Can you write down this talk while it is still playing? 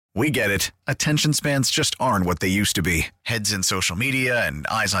We get it. Attention spans just aren't what they used to be. Heads in social media and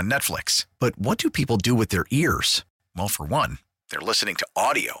eyes on Netflix. But what do people do with their ears? Well, for one, they're listening to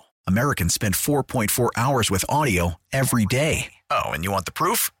audio. Americans spend 4.4 hours with audio every day. Oh, and you want the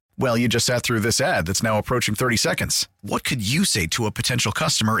proof? Well, you just sat through this ad that's now approaching 30 seconds. What could you say to a potential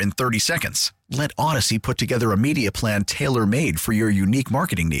customer in 30 seconds? Let Odyssey put together a media plan tailor-made for your unique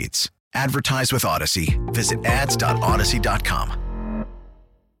marketing needs. Advertise with Odyssey. Visit ads.odyssey.com.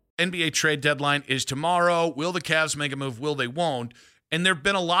 NBA trade deadline is tomorrow. Will the Cavs make a move? Will they won't? And there have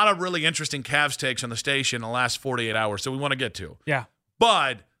been a lot of really interesting Cavs takes on the station in the last 48 hours, so we want to get to. Yeah.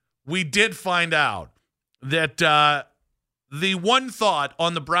 But we did find out that the one thought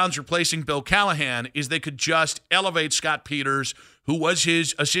on the Browns replacing Bill Callahan is they could just elevate Scott Peters, who was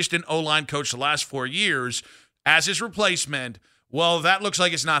his assistant O-line coach the last 4 years, as his replacement. Well, that looks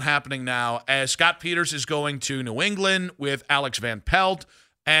like it's not happening now, as Scott Peters is going to New England with Alex Van Pelt.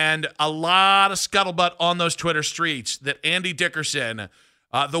 And a lot of scuttlebutt on those Twitter streets that Andy Dickerson,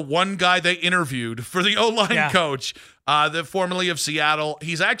 the one guy they interviewed for the O-line coach, the formerly of Seattle,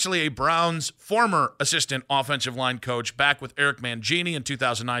 he's actually a Browns former assistant offensive line coach back with Eric Mangini in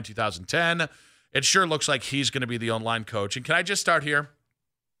 2009, 2010. It sure looks like he's going to be the O-line coach. And can I just start here?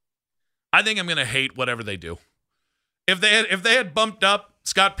 I think I'm going to hate whatever they do. If they had bumped up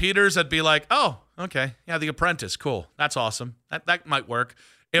Scott Peters, I'd be like, oh, okay, yeah, The Apprentice, cool, that's awesome, that might work.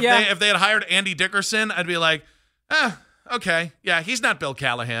 If they had hired Andy Dickerson, I'd be like, okay, yeah, he's not Bill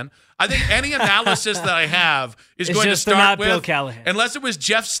Callahan. I think any analysis that I have is going to start with Bill Callahan. Unless it was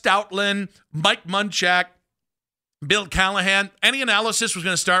Jeff Stoutland, Mike Munchak, Bill Callahan. Any analysis was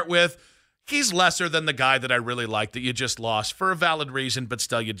going to start with, he's lesser than the guy that I really like that you just lost for a valid reason, but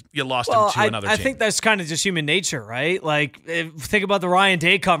still you lost him to another team. I think that's kind of just human nature, right? Like, think about the Ryan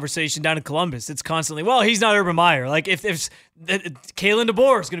Day conversation down in Columbus. It's constantly, well, he's not Urban Meyer. Like, if Kalen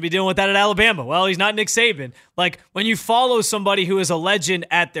DeBoer is going to be dealing with that at Alabama, well, he's not Nick Saban. Like, when you follow somebody who is a legend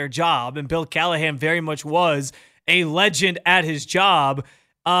at their job, and Bill Callahan very much was a legend at his job,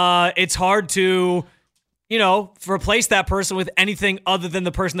 it's hard to replace that person with anything other than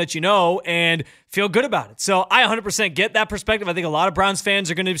the person that you know and feel good about it. So I 100% get that perspective. I think a lot of Browns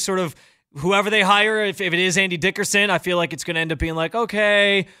fans are going to sort of, whoever they hire, if it is Andy Dickerson, I feel like it's going to end up being like,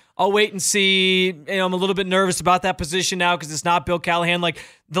 okay, I'll wait and see. I'm a little bit nervous about that position now because it's not Bill Callahan. Like,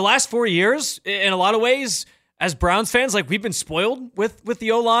 the last 4 years, in a lot of ways, as Browns fans, like, we've been spoiled with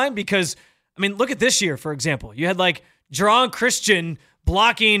the O-line because, I mean, look at this year, for example. You had, like, Jerron Christian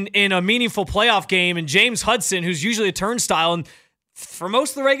blocking in a meaningful playoff game, and James Hudson, who's usually a turnstile, and for most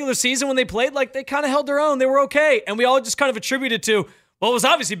of the regular season when they played, like, they kind of held their own. They were okay, and we all just kind of attributed to, well, it was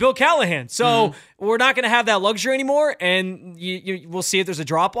obviously Bill Callahan. So we're not going to have that luxury anymore, and we'll see if there's a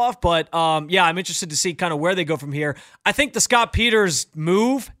drop-off. But, yeah, I'm interested to see kind of where they go from here. I think the Scott Peters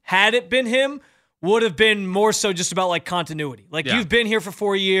move, had it been him, would have been more so just about, like, continuity. Like, you've been here for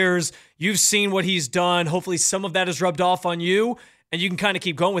 4 years. You've seen what he's done. Hopefully some of that has rubbed off on you, and you can kind of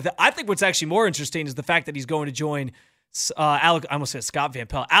keep going with it. I think what's actually more interesting is the fact that he's going to join I almost said Scott Van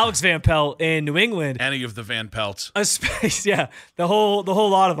Pelt, Alex Van Pelt in New England. Any of the Van Pelts. Yeah, the whole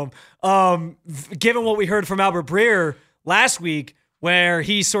lot of them. Given what we heard from Albert Breer last week, where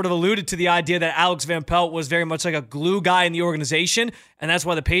he sort of alluded to the idea that Alex Van Pelt was very much like a glue guy in the organization, and that's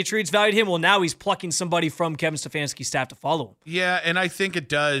why the Patriots valued him. Well, now he's plucking somebody from Kevin Stefanski's staff to follow him. Yeah, and I think it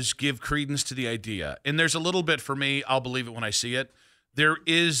does give credence to the idea. And there's a little bit for me, I'll believe it when I see it. There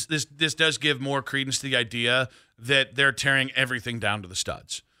is this does give more credence to the idea that they're tearing everything down to the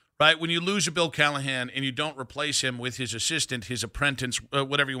studs, right? When you lose a Bill Callahan and you don't replace him with his assistant, his apprentice,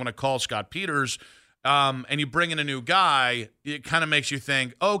 whatever you want to call Scott Peters, and you bring in a new guy, it kind of makes you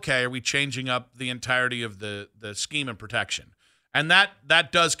think, okay, are we changing up the entirety of the scheme and protection? And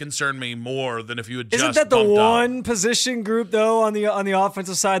that does concern me more than if you had just Isn't that the one up. Position group, though, on the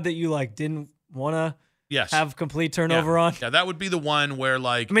offensive side that you, like, didn't want to have complete turnover on? Yeah, that would be the one where,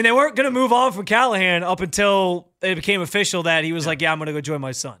 like... I mean, they weren't going to move on from Callahan up until it became official that he was like, I'm going to go join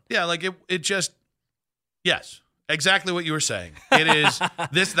my son. Yeah, like, it just... Yes, exactly what you were saying. It is...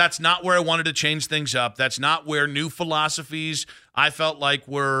 That's not where I wanted to change things up. That's not where new philosophies I felt like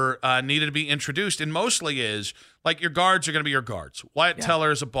were needed to be introduced. And mostly is, like, your guards are going to be your guards. Wyatt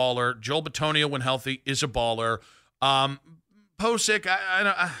Teller is a baller. Joel Bitonio, when healthy, is a baller. Posick,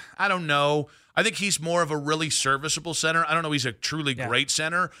 I don't know. I think he's more of a really serviceable center. I don't know he's a truly great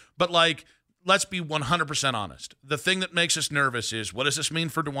center, but, like, let's be 100% honest. The thing that makes us nervous is, what does this mean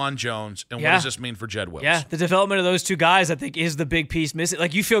for DeJuan Jones, and what does this mean for Jed Wills? Yeah, the development of those two guys, I think, is the big piece missing.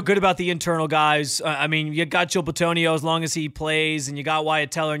 Like, you feel good about the internal guys. I mean, you got Joe Bitonio as long as he plays, and you got Wyatt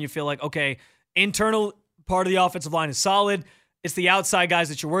Teller, and you feel like, okay, internal part of the offensive line is solid. It's the outside guys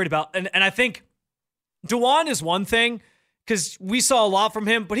that you're worried about. And I think Dawand is one thing because we saw a lot from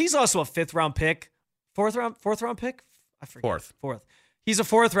him, but he's also a 5th round pick. Fourth round pick? I forget. Fourth. He's a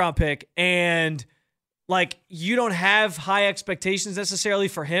 4th round pick. And like, you don't have high expectations necessarily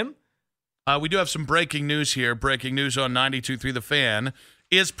for him. We do have some breaking news here. Breaking news on 92.3 The Fan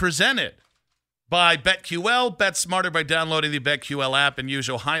is presented by BetQL. Bet smarter by downloading the BetQL app and use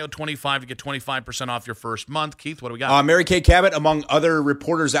Ohio25 to get 25% off your first month. Keith, what do we got? Mary Kay Cabot, among other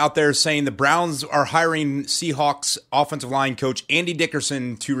reporters out there, saying the Browns are hiring Seahawks offensive line coach Andy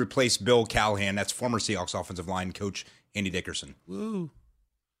Dickerson to replace Bill Callahan. That's former Seahawks offensive line coach Andy Dickerson. Woo.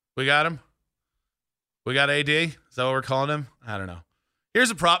 We got him? We got AD? Is that what we're calling him? I don't know. Here's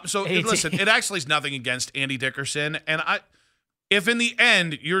the problem. So, listen, it actually is nothing against Andy Dickerson. And if in the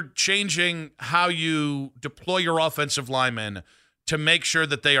end you're changing how you deploy your offensive linemen to make sure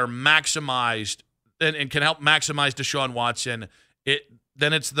that they are maximized and can help maximize Deshaun Watson,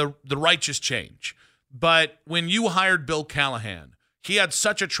 then it's the righteous change. But when you hired Bill Callahan, he had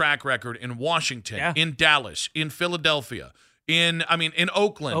such a track record in Washington, in Dallas, in Philadelphia, in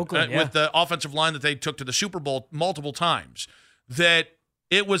Oakland, with the offensive line that they took to the Super Bowl multiple times, that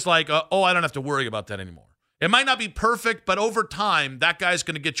it was like, I don't have to worry about that anymore. It might not be perfect, but over time, that guy's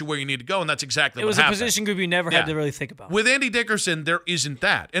going to get you where you need to go, and that's exactly what happened. It was a position group you never had to really think about. With Andy Dickerson, there isn't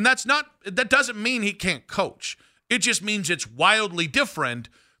that. And that doesn't mean he can't coach. It just means it's wildly different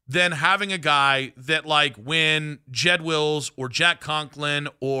than having a guy that, like, when Jed Wills or Jack Conklin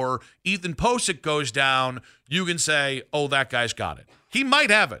or Ethan Posick goes down, you can say, that guy's got it. He might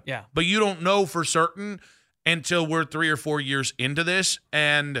have it, but you don't know for certain until we're 3 or 4 years into this,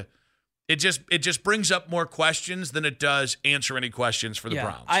 and it just brings up more questions than it does answer any questions for the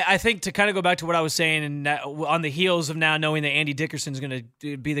Browns. I think to kind of go back to what I was saying, and on the heels of now knowing that Andy Dickerson is going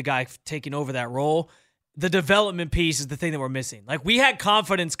to be the guy taking over that role, the development piece is the thing that we're missing. Like, we had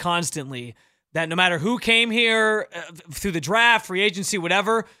confidence constantly that no matter who came here through the draft, free agency,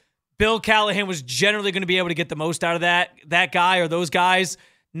 whatever, Bill Callahan was generally going to be able to get the most out of that guy or those guys.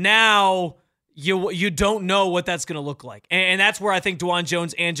 Now you don't know what that's going to look like. And that's where I think Dawand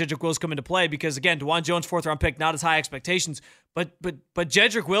Jones and Jedrick Wills come into play because, again, Dawand Jones, 4th round pick, not as high expectations. But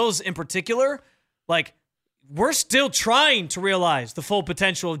Jedrick Wills in particular, like, we're still trying to realize the full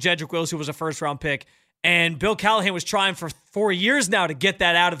potential of Jedrick Wills, who was a 1st round pick. And Bill Callahan was trying for 4 years now to get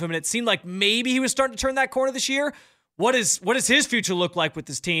that out of him. And it seemed like maybe he was starting to turn that corner this year. What does his future look like with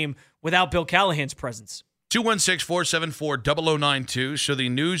this team without Bill Callahan's presence? 216-474-0092. So the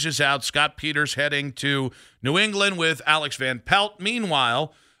news is out. Scott Peters heading to New England with Alex Van Pelt.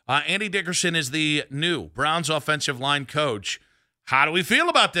 Meanwhile, Andy Dickerson is the new Browns offensive line coach. How do we feel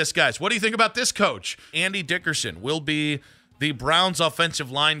about this, guys? What do you think about this coach? Andy Dickerson will be the Browns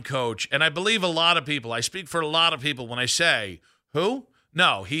offensive line coach. And I believe I speak for a lot of people when I say, who?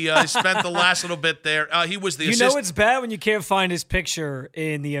 No, he spent the last little bit there. He was the assistant. You know it's bad when you can't find his picture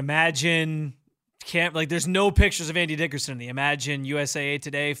in the Imagine camp. Like, there's no pictures of Andy Dickerson in the Imagine USAA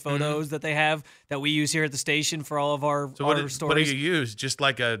Today photos that they have that we use here at the station for all of our stories. What do you use? Just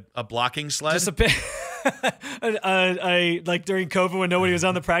like a blocking sled? Just like during COVID when nobody was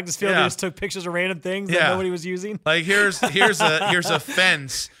on the practice field, they just took pictures of random things that nobody was using. Like here's a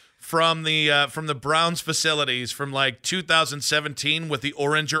fence from the Browns facilities from like 2017 with the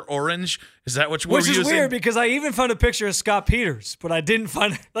orange. Is that what we're using? Which is weird because I even found a picture of Scott Peters, but I didn't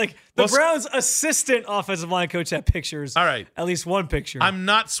find the Browns assistant offensive line coach had pictures. All right. At least one picture. I'm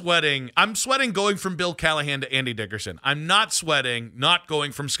not sweating. I'm sweating going from Bill Callahan to Andy Dickerson. I'm not sweating not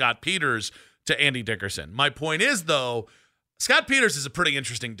going from Scott Peters to Andy Dickerson. My point is, though, Scott Peters is a pretty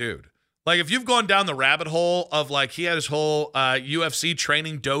interesting dude. Like, if you've gone down the rabbit hole of, like, he had his whole UFC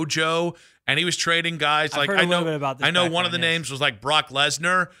training dojo, and he was training guys. I've heard a little bit about this. I know one of the names was, like, Brock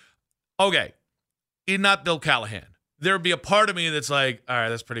Lesnar. Okay. He's not Bill Callahan. There would be a part of me that's like, all right,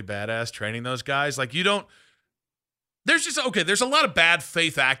 that's pretty badass training those guys. Like, you don't – there's a lot of bad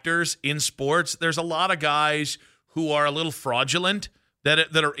faith actors in sports. There's a lot of guys who are a little fraudulent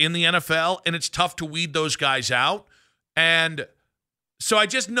that are in the NFL, and it's tough to weed those guys out. And – so I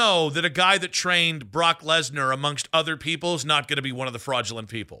just know that a guy that trained Brock Lesnar amongst other people is not going to be one of the fraudulent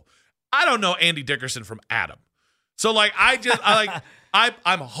people. I don't know Andy Dickerson from Adam. So like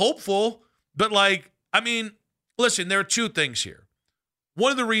I'm hopeful, but listen, there are two things here. One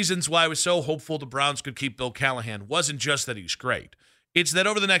of the reasons why I was so hopeful the Browns could keep Bill Callahan wasn't just that he's great. It's that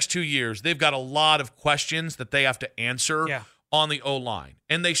over the next 2 years, they've got a lot of questions that they have to answer on the O-line.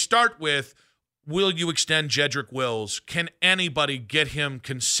 And they start with, will you extend Jedrick Wills? Can anybody get him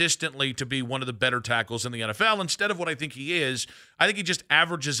consistently to be one of the better tackles in the NFL instead of what I think he is? I think he just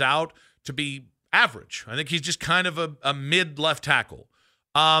averages out to be average. I think he's just kind of a mid left tackle.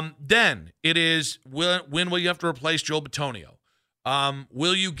 Then it is, when will you have to replace Joel Bitonio?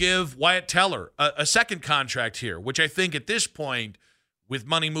 Will you give Wyatt Teller a second contract here, which I think at this point, with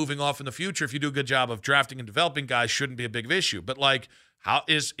money moving off in the future, if you do a good job of drafting and developing guys, shouldn't be a big issue. But like, how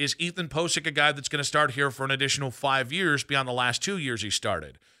is Ethan Posick a guy that's going to start here for an additional 5 years beyond the last 2 years he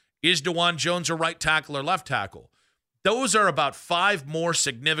started? Is DeJuan Jones a right tackle or left tackle? Those are about 5 more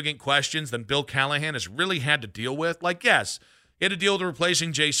significant questions than Bill Callahan has really had to deal with. Like, yes, he had to deal with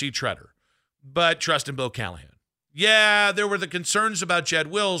replacing J.C. Tretter, but trust in Bill Callahan. Yeah, there were the concerns about Jed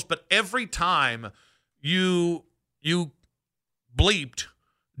Wills, but every time you bleeped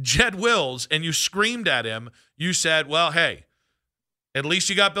Jed Wills and you screamed at him, you said, well, hey, at least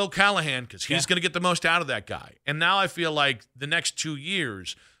you got Bill Callahan because he's going to get the most out of that guy. And now I feel like the next 2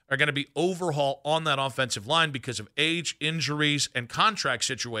 years are going to be overhaul on that offensive line because of age, injuries, and contract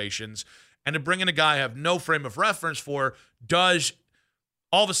situations. And to bring in a guy I have no frame of reference for does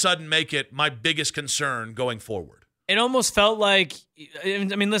all of a sudden make it my biggest concern going forward. It almost felt like, I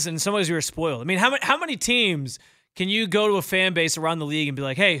mean, listen, in some ways we were spoiled. I mean, how many teams can you go to a fan base around the league and be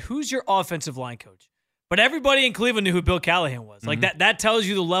like, hey, who's your offensive line coach? But everybody in Cleveland knew who Bill Callahan was. Like that tells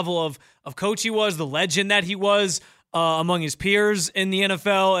you the level of coach he was, the legend that he was among his peers in the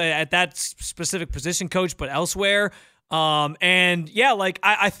NFL at that specific position coach, but elsewhere. And yeah, like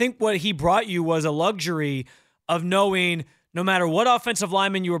I think what he brought you was a luxury of knowing no matter what offensive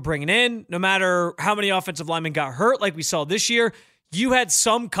lineman you were bringing in, no matter how many offensive linemen got hurt like we saw this year, you had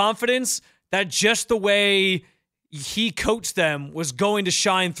some confidence that just the way he coached them was going to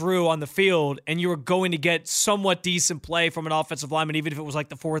shine through on the field, and you were going to get somewhat decent play from an offensive lineman, even if it was like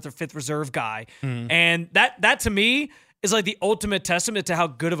the 4th or 5th reserve guy. And that to me is like the ultimate testament to how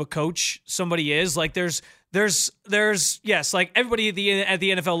good of a coach somebody is. Like there's yes, like everybody at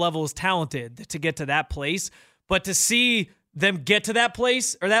the NFL level is talented to get to that place, but to see them get to that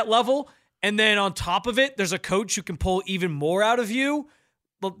place or that level, and then on top of it, there's a coach who can pull even more out of you.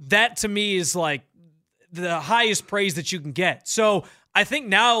 Well, that to me is like the highest praise that you can get. So I think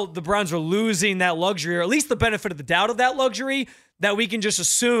now the Browns are losing that luxury, or at least the benefit of the doubt of that luxury, that we can just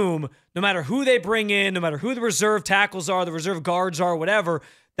assume no matter who they bring in, no matter who the reserve tackles are, the reserve guards are, whatever,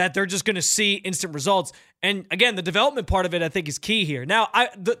 that they're just going to see instant results. And again, the development part of it, I think, is key here. Now,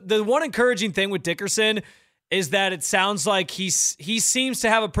 the one encouraging thing with Dickerson is that it sounds like he seems to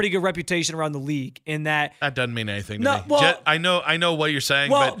have a pretty good reputation around the league in that. That doesn't mean anything to me. Well, I know what you're saying,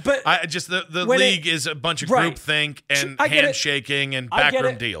 but I just the league is a bunch of groupthink and handshaking and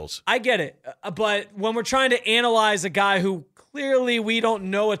backroom deals. I get it. But when we're trying to analyze a guy who clearly we don't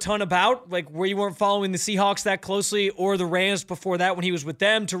know a ton about, like where you weren't following the Seahawks that closely or the Rams before that when he was with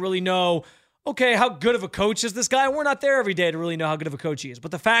them to really know, okay, how good of a coach is this guy? We're not there every day to really know how good of a coach he is.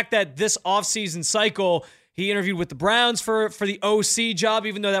 But the fact that this offseason cycle, he interviewed with the Browns for the OC job,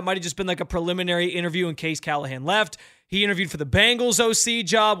 even though that might have just been like a preliminary interview in case Callahan left. He interviewed for the Bengals OC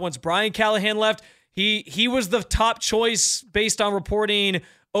job once Brian Callahan left. He was the top choice based on reporting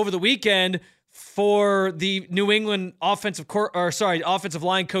over the weekend for the New England offensive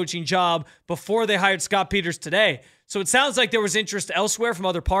line coaching job before they hired Scott Peters today. So it sounds like there was interest elsewhere from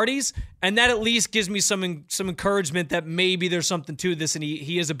other parties, and that at least gives me some encouragement that maybe there's something to this, and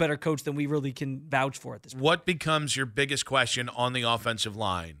he is a better coach than we really can vouch for at this point. What becomes your biggest question on the offensive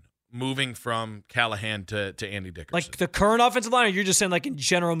line, moving from Callahan to Andy Dickerson? Like the current offensive line, or you're just saying like in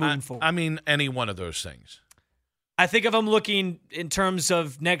general moving forward? I mean, any one of those things. I think if I'm looking in terms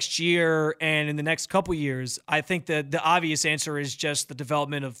of next year and in the next couple years, I think that the obvious answer is just the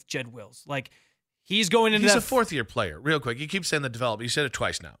development of Jed Wills. Like, he's going into He's a fourth-year player. Real quick, you keep saying the development. You said it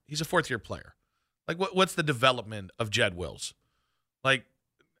twice now. He's a fourth-year player. Like, what's the development of Jed Wills? Like,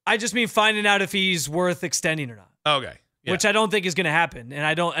 I just mean finding out if he's worth extending or not. Okay. Yeah. Which I don't think is going to happen.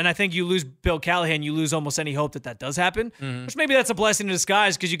 And I think you lose Bill Callahan, you lose almost any hope that does happen. Mm-hmm. Which maybe that's a blessing in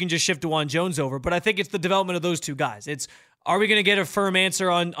disguise because you can just shift DeJuan Jones over. But I think it's the development of those two guys. Are we going to get a firm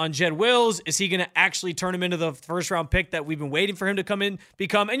answer on Jed Wills? Is he going to actually turn him into the first-round pick that we've been waiting for him to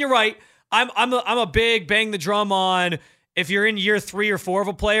become? And you're right. I'm a big bang the drum on if you're in year 3 or 4 of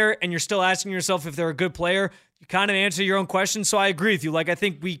a player and you're still asking yourself if they're a good player, you kind of answer your own question. So I agree with you. Like, I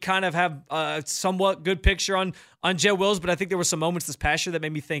think we kind of have a somewhat good picture on Jed Wills, but I think there were some moments this past year that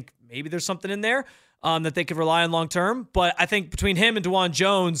made me think maybe there's something in there that they could rely on long term. But I think between him and DeJuan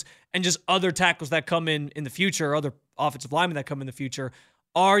Jones and just other tackles that come in the future, or other offensive linemen that come in the future,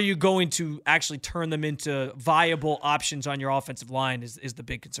 are you going to actually turn them into viable options on your offensive line is the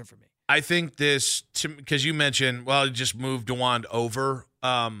big concern for me. I think this, because you mentioned, well, just move DeJuan over.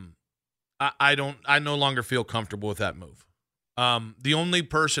 I no longer feel comfortable with that move. The only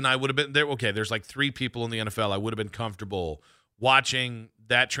person I would have been there. Okay, there's like 3 people in the NFL I would have been comfortable watching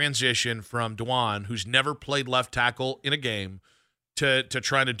that transition from Dwan, who's never played left tackle in a game, to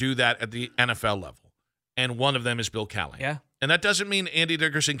try to do that at the NFL level. And one of them is Bill Callahan. Yeah. And that doesn't mean Andy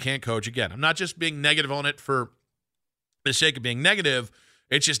Dickerson can't coach. Again, I'm not just being negative on it for the sake of being negative.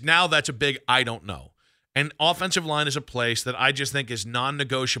 It's just now that's a big I don't know. And offensive line is a place that I just think is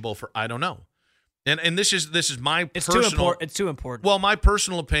non-negotiable for I don't know. And this is my personal. It's too important. Well, my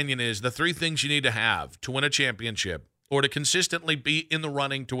personal opinion is the 3 things you need to have to win a championship or to consistently be in the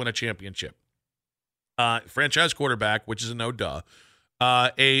running to win a championship. Franchise quarterback, which is a no duh.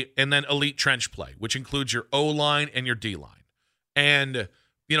 And then elite trench play, which includes your O-line and your D-line. And,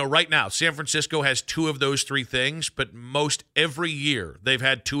 right now, San Francisco has 2 of those 3 things, but most every year they've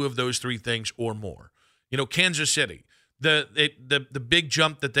had 2 of those 3 things or more. Kansas City, the big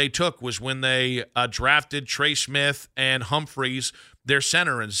jump that they took was when they drafted Trey Smith and Humphreys, their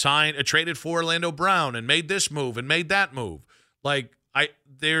center, and traded for Orlando Brown and made this move and made that move.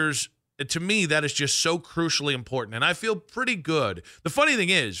 To me, that is just so crucially important, and I feel pretty good. The funny thing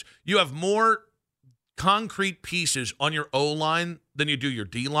is, you have more concrete pieces on your O-line than you do your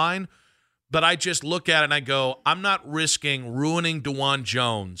D-line, but I just look at it and I go, I'm not risking ruining DeJuan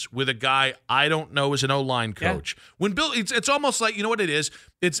Jones with a guy I don't know as an O-line coach. Yeah. When Bill, it's almost like, you know what it is?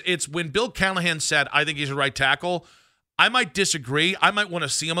 It's when Bill Callahan said, I think he's a right tackle, I might disagree. I might want to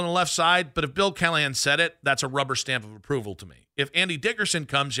see him on the left side, but if Bill Callahan said it, that's a rubber stamp of approval to me. If Andy Dickerson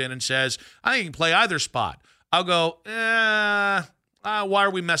comes in and says, I think he can play either spot, I'll go, why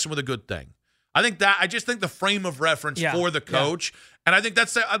are we messing with a good thing? I just think the frame of reference for the coach, and I think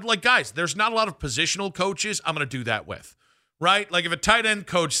that's like, guys, there's not a lot of positional coaches I'm going to do that with, right? Like if a tight end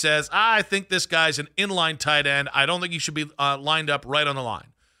coach says, I think this guy's an inline tight end, I don't think he should be lined up right on the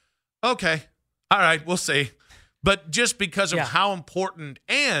line. Okay, all right, we'll see. But just because of how important,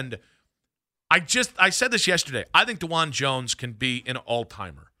 and I said this yesterday, I think DeJuan Jones can be an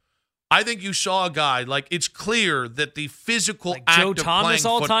all-timer. I think you saw a guy, like it's clear that the physical act Joe of Thomas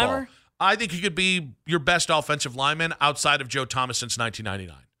playing football, all-timer? I think he could be your best offensive lineman outside of Joe Thomas since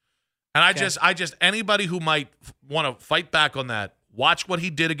 1999. And I just anybody who might want to fight back on that, watch what he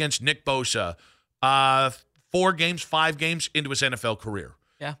did against Nick Bosa 5 games into his NFL career.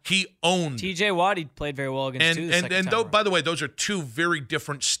 Yeah. He owned TJ Watt, he played very well against by the way, those are 2 very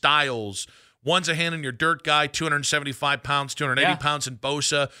different styles. One's a hand in your dirt guy, 275 pounds, 280 pounds in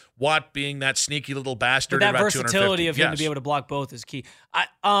Bosa. Watt being that sneaky little bastard. But that versatility of him to be able to block both is key.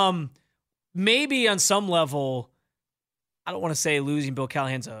 Maybe on some level, I don't want to say losing Bill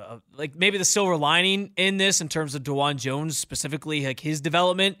Callahan's like maybe the silver lining in this in terms of DeJuan Jones specifically, like his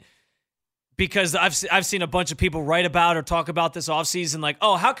development. Because I've seen a bunch of people write about or talk about this offseason, like,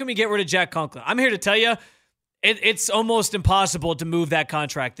 oh, how can we get rid of Jack Conklin? I'm here to tell you, it's almost impossible to move that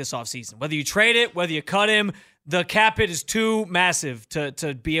contract this offseason. Whether you trade it, whether you cut him, the cap hit is too massive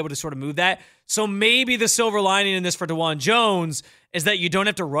to be able to sort of move that. So maybe the silver lining in this for DeJuan Jones is that you don't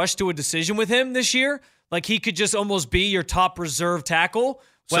have to rush to a decision with him this year. Like he could just almost be your top reserve tackle.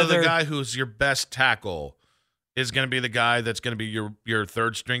 So the guy who's your best tackle is going to be the guy that's going to be your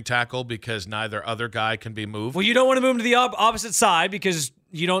third string tackle because neither other guy can be moved. Well, you don't want to move him to the opposite side because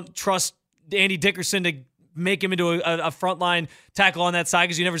you don't trust Andy Dickerson to make him into a frontline tackle on that side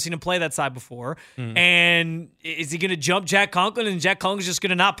because you've never seen him play that side before. Mm. And is he going to jump Jack Conklin and Jack Conklin's just going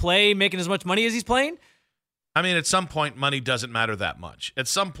to not play making as much money as he's playing? I mean, at some point, money doesn't matter that much. At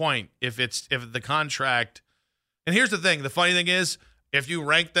some point, if the contract, and here's the thing, the funny thing is, if you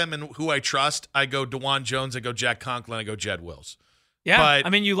rank them and who I trust, I go DeJuan Jones, I go Jack Conklin, I go Jed Wills. Yeah, but, I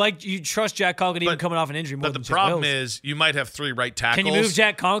mean, you trust Jack Conklin even coming off an injury more than Jed Wills. But the problem is you might have 3 right tackles. Can you move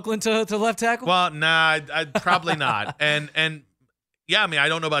Jack Conklin to left tackle? Well, nah, I'd probably not. And yeah, I mean, I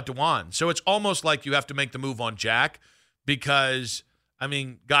don't know about DeJuan. So it's almost like you have to make the move on Jack because, I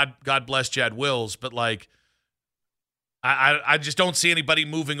mean, God bless Jed Wills, but like, I just don't see anybody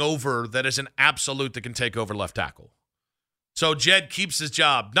moving over that is an absolute that can take over left tackle. So Jed keeps his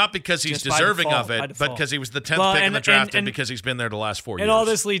job, not because he's deserving of it, but because he was the 10th pick in the draft and because he's been there the last 4 years. And all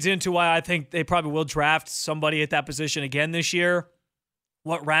this leads into why I think they probably will draft somebody at that position again this year.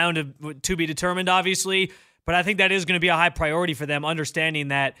 What round to be determined, obviously. But I think that is going to be a high priority for them, understanding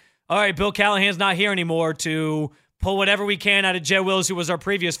that, all right, Bill Callahan's not here anymore to pull whatever we can out of Jed Wills, who was our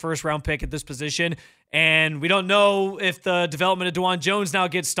previous first-round pick at this position. And we don't know if the development of DeJuan Jones now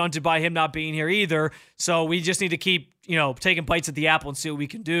gets stunted by him not being here either. So we just need to keep, taking bites at the apple and see what we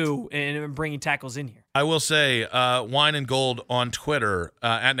can do and bringing tackles in here. I will say, Wine and Gold on Twitter,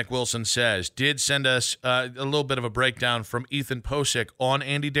 at Nick Wilson says, did send us a little bit of a breakdown from Ethan Posick on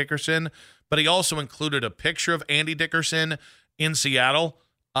Andy Dickerson, but he also included a picture of Andy Dickerson in Seattle.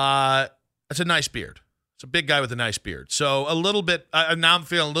 That's a nice beard. It's a big guy with a nice beard. So a little bit, now I'm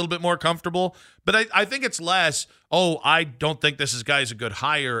feeling a little bit more comfortable. But I think it's less, I don't think this guy's a good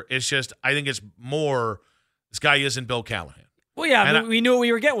hire. It's just, I think it's more, this guy isn't Bill Callahan. Well, yeah, we knew what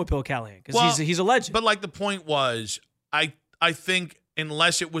we were getting with Bill Callahan because he's a legend. But like the point was, I think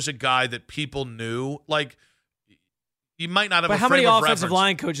unless it was a guy that people knew, like you might not have. But a how many frame of offensive reference.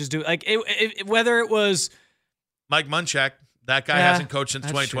 line coaches do like whether it was Mike Munchak? That guy hasn't coached since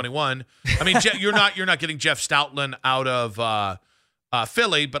 2021. I mean, you're not getting Jeff Stoutland out of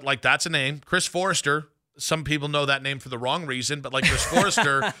Philly, but like that's a name. Chris Forrester. Some people know that name for the wrong reason, but like Chris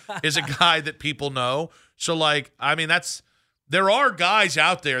Forrester is a guy that people know. So like, I mean, there are guys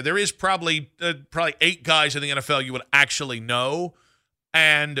out there. There is probably 8 guys in the NFL you would actually know,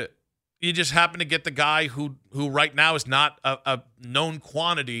 and you just happen to get the guy who right now is not a known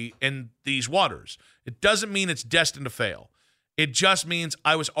quantity in these waters. It doesn't mean it's destined to fail. It just means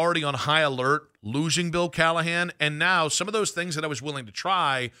I was already on high alert losing Bill Callahan, and now some of those things that I was willing to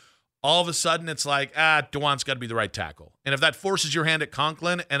try, all of a sudden it's like, DeJuan's got to be the right tackle. And if that forces your hand at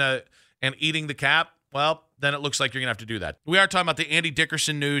Conklin and eating the cap, well, then it looks like you're going to have to do that. We are talking about the Andy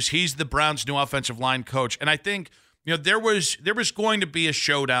Dickerson news. He's the Browns' new offensive line coach. And I think, there was going to be a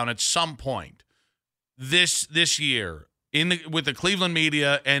showdown at some point this year with the Cleveland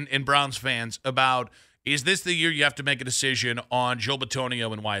media and Browns fans about, is this the year you have to make a decision on Joe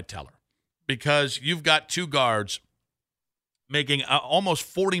Bitonio and Wyatt Teller? Because you've got 2 guards making almost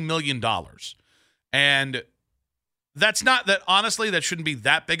 $40 million. And that's not that, honestly, that shouldn't be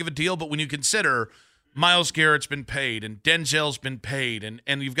that big of a deal. But when you consider Myles Garrett's been paid and Denzel's been paid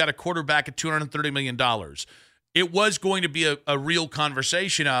and you've got a quarterback at $230 million, it was going to be a real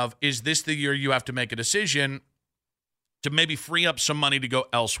conversation of, is this the year you have to make a decision to maybe free up some money to go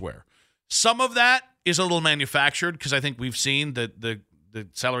elsewhere? Some of that is a little manufactured because I think we've seen that the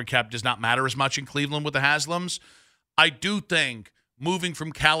salary cap does not matter as much in Cleveland with the Haslams. I do think moving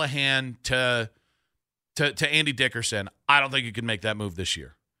from Callahan to Andy Dickerson, I don't think you can make that move this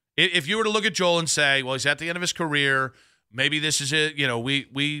year. If you were to look at Joel and say, well, he's at the end of his career, maybe this is it.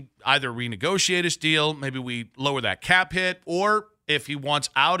 We either renegotiate his deal, maybe we lower that cap hit, or if he wants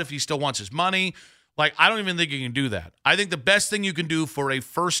out, if he still wants his money. Like, I don't even think you can do that. I think the best thing you can do for a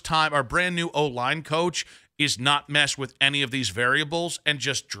first-time or brand-new O-line coach is not mess with any of these variables and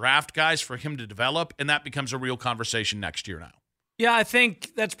just draft guys for him to develop, and that becomes a real conversation next year now. Yeah, I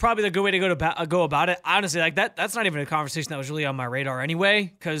think that's probably the good way to go about it. Honestly, like that's not even a conversation that was really on my radar anyway,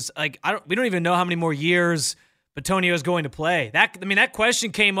 because like we don't even know how many more years Bitonio is going to play. That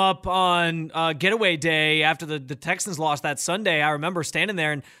question came up on Getaway Day after the Texans lost that Sunday. I remember standing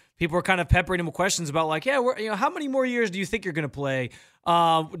there and people were kind of peppering him with questions about like, how many more years do you think you're going to play?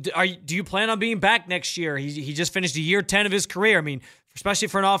 Do you plan on being back next year? He just finished year 10 of his career. I mean, especially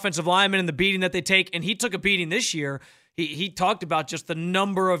for an offensive lineman and the beating that they take, and he took a beating this year. He talked about just the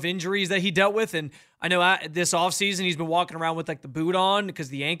number of injuries that he dealt with, and I know this offseason he's been walking around with like the boot on because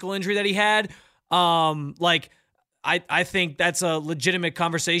the ankle injury that he had. I think that's a legitimate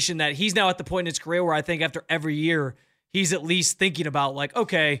conversation that he's now at the point in his career where I think after every year he's at least thinking about like,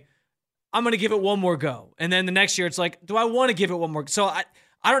 okay, I'm going to give it one more go. And then the next year it's like, do I want to give it one more? So I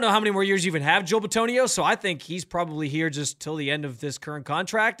don't know how many more years you even have Joe Bitonio, so I think he's probably here just till the end of this current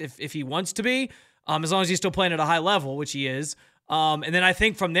contract if he wants to be, as long as he's still playing at a high level, which he is. And then I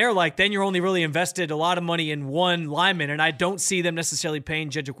think from there, like, then you're only really invested a lot of money in one lineman, and I don't see them necessarily paying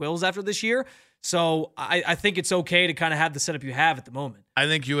Jedrick Wills after this year. So I think it's okay to kind of have the setup you have at the moment. I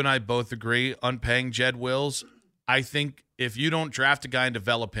think you and I both agree on paying Jed Wills. I think if you don't draft a guy and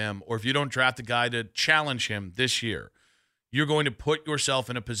develop him, or if you don't draft a guy to challenge him this year, you're going to put yourself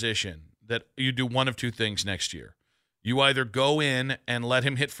in a position that you do one of two things next year. You either go in and let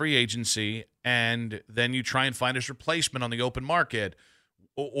him hit free agency, and then you try and find his replacement on the open market,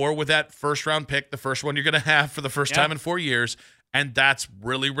 or with that first-round pick, the first one you're going to have for the first time in 4 years, and that's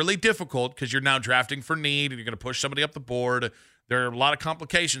really, really difficult because you're now drafting for need, and you're going to push somebody up the board. There are a lot of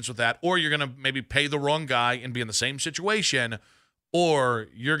complications with that. Or you're going to maybe pay the wrong guy and be in the same situation, or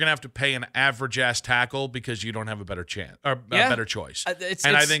you're going to have to pay an average-ass tackle because you don't have a better chance or a better choice. I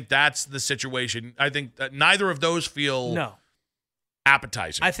think that's the situation. I think that neither of those feel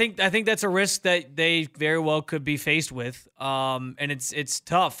appetizing. I think that's a risk that they very well could be faced with, and it's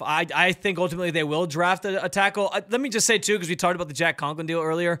tough. I think ultimately they will draft a tackle. Let me just say, too, because we talked about the Jack Conklin deal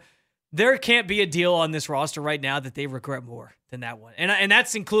earlier, there can't be a deal on this roster right now that they regret more than that one. And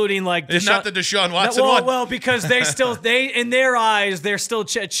that's including like It's not the Deshaun Watson one. Well, because they in their eyes, there's still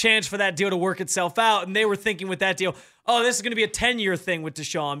a chance for that deal to work itself out. And they were thinking with that deal, oh, this is going to be a 10-year thing with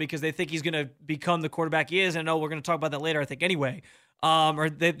Deshaun because they think he's going to become the quarterback he is. And we're going to talk about that later, I think, anyway. Or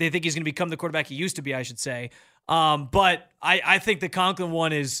they think he's going to become the quarterback he used to be, I should say. But I think the Conklin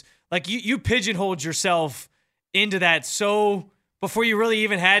one is like you pigeonholed yourself into that so before you really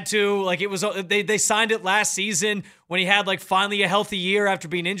even had to. Like it was they signed it last season when he had like finally a healthy year after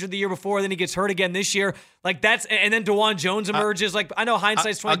being injured the year before. Then he gets hurt again this year. Like and then DeJuan Jones emerges. Like I know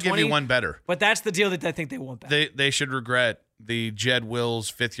hindsight's 20/20. I'll give you one better. But that's the deal that I think they want back. They should regret the Jed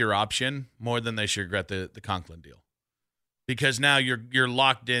Wills 5th-year option more than they should regret the Conklin deal. Because now you're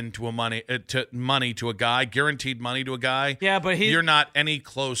locked into money to a guy, guaranteed money to a guy. Yeah, but you're not any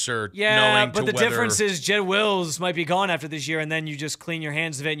closer. Yeah, but the difference is Jed Wills might be gone after this year, and then you just clean your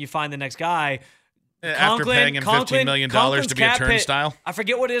hands of it and you find the next guy. After paying him $15 million to be a turnstile. I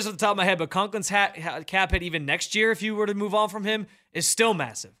forget what it is off the top of my head, but Conklin's cap hit even next year, if you were to move on from him, is still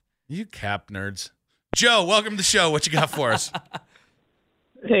massive. You cap nerds. Joe, welcome to the show. What you got for us?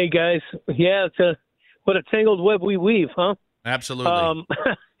 Hey guys, yeah, what a tangled web we weave, huh? Absolutely.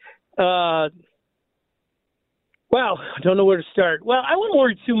 Well, I don't know where to start. Well, I wouldn't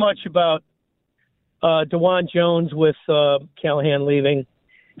worry too much about DeJuan Jones with Callahan leaving.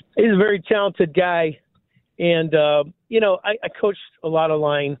 He's a very talented guy, and I coached a lot of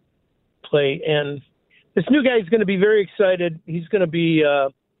line play, and this new guy is going to be very excited. He's going to be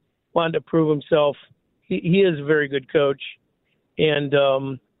wanting to prove himself. He is a very good coach,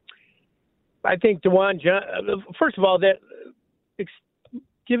 and I think first of all, that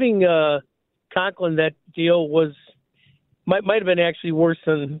giving Conklin that deal might have been actually worse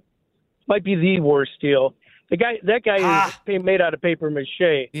might be the worst deal. That guy is made out of paper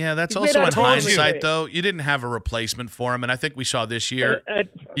mache. Yeah, that's also in hindsight, though. You didn't have a replacement for him, and I think we saw this year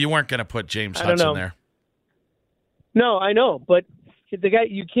you weren't going to put James Hudson there. No, I know, but the guy,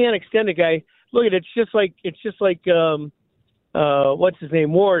 you can't extend a guy. Look at it, it's just like what's his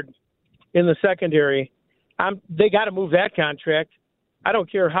name, Ward, in the secondary. They got to move that contract. I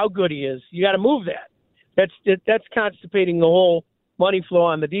don't care how good he is. You got to move that. That's constipating the whole money flow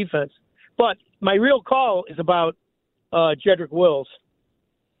on the defense. But my real call is about Jedrick Wills.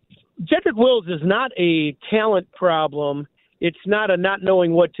 Jedrick Wills is not a talent problem. It's not a not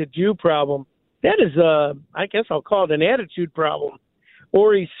knowing what to do problem. That is I guess I'll call it an attitude problem.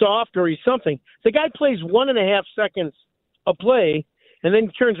 Or he's soft or he's something. The guy plays 1.5 seconds a play and then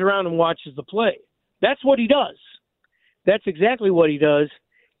turns around and watches the play. That's what he does. That's exactly what he does.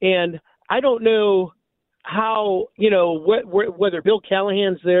 And I don't know how, whether Bill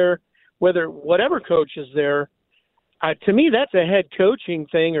Callahan's there, whether whatever coach is there. To me, that's a head coaching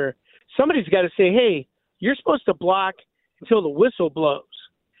thing, or somebody's got to say, hey, you're supposed to block until the whistle blows.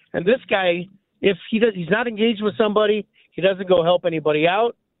 And this guy, if he's not engaged with somebody, he doesn't go help anybody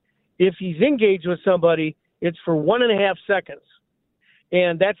out. If he's engaged with somebody, it's for 1.5 seconds.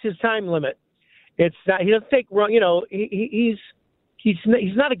 And that's his time limit. It's not. He doesn't take. He's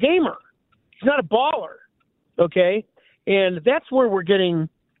not a gamer. He's not a baller. Okay, and that's where we're not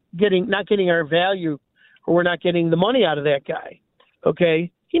getting our value, or we're not getting the money out of that guy. Okay,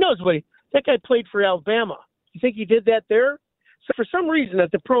 he knows that guy played for Alabama. You think he did that there? So for some reason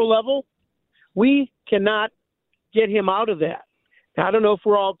at the pro level, we cannot get him out of that. Now, I don't know if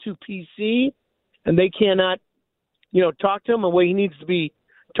we're all too PC, and they cannot, talk to him the way he needs to be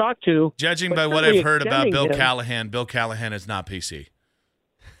talked to. Judging by what I've heard about Bill Callahan is not PC.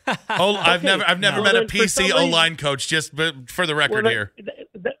 I've never met a PC O-line coach, just for the record here.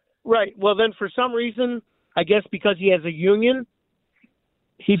 Right. Well, then for some reason, I guess because he has a union,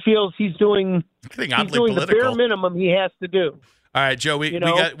 he feels he's doing the bare minimum he has to do. All right, Joe, we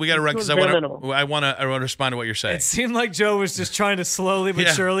got to run because I want to respond to what you're saying. It seemed like Joe was just trying to slowly but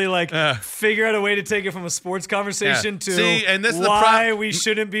surely figure out a way to take it from a sports conversation to why we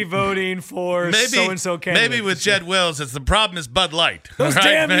shouldn't be voting for so-and-so candidate. Maybe with Jed Wills, it's the problem is Bud Light. Those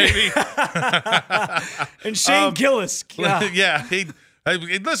damn maybe. And Shane Gillis. Yeah,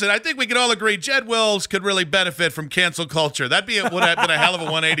 listen, I think we can all agree Jed Wills could really benefit from cancel culture. Would have been a hell of a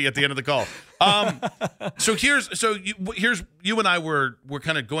 180 at the end of the call. So here's you and I were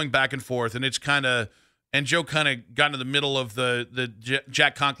kind of going back and forth, and and Joe kind of got into the middle of the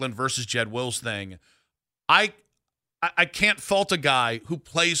Jack Conklin versus Jed Wills thing. I can't fault a guy who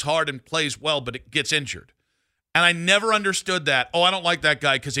plays hard and plays well, but it gets injured, and I never understood that. Oh, I don't like that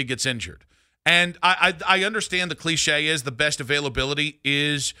guy because he gets injured. And I understand the cliche is the best availability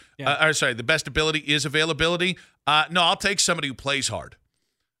is the best ability is availability. No, I'll take somebody who plays hard.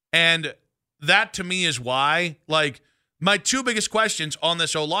 And that to me is why, like, my two biggest questions on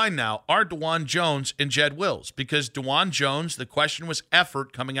this O-line now are DeJuan Jones and Jed Wills, because DeJuan Jones, the question was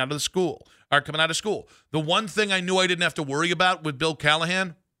effort coming out of school. The one thing I knew I didn't have to worry about with Bill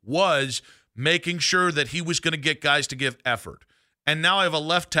Callahan was making sure that he was going to get guys to give effort. And now I have a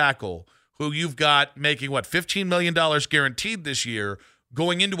left tackle who you've got making, $15 million guaranteed this year,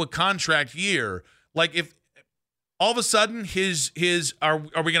 going into a contract year. Like, if all of a sudden are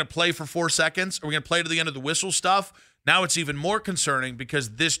we going to play for 4 seconds? Are we going to play to the end of the whistle stuff? Now it's even more concerning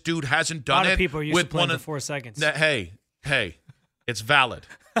because this dude hasn't done it. A lot of people are used to playing for 4 seconds. Hey, it's valid.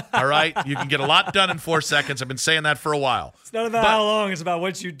 All right? You can get a lot done in 4 seconds. I've been saying that for a while. It's not about how long. It's about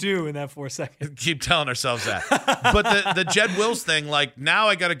what you do in that 4 seconds. Keep telling ourselves that. But the Jed Wills thing, like, now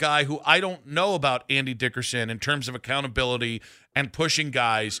I got a guy who I don't know about Andy Dickerson in terms of accountability and pushing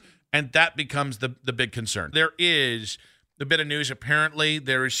guys, and that becomes the big concern. There is a bit of news. Apparently,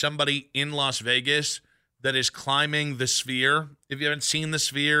 there is somebody in Las Vegas that is climbing the Sphere. If you haven't seen the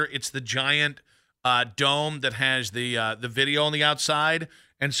Sphere, it's the giant dome that has the video on the outside,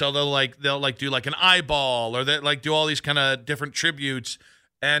 and so they'll do like an eyeball, or they like do all these kind of different tributes.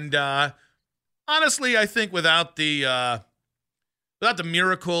 And honestly, I think without the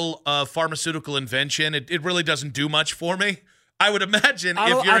miracle of pharmaceutical invention, it really doesn't do much for me. I would imagine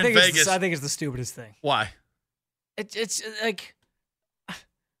if you're in Vegas, I think it's the stupidest thing. Why? It's like.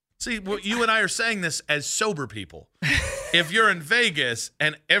 See, well, you and I are saying this as sober people. If you're in Vegas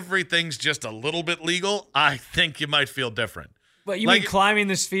and everything's just a little bit legal, I think you might feel different. But you mean climbing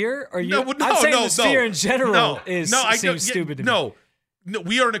the Sphere? Or no, I'm saying the Sphere in general seems stupid to me. No,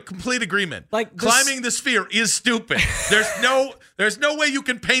 we are in a complete agreement. Like climbing the Sphere is stupid. There's no way you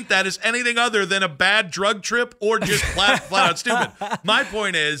can paint that as anything other than a bad drug trip or just flat out stupid. My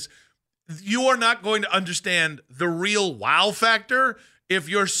point is, you are not going to understand the real wow factor if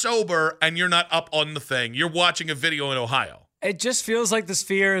you're sober and you're not up on the thing. You're watching a video in Ohio. It just feels like the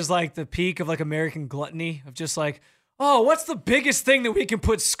Sphere is like the peak of like American gluttony, of just like, oh, what's the biggest thing that we can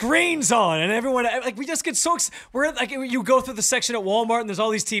put screens on? And everyone, like, we just get so we're like, you go through the section at Walmart and there's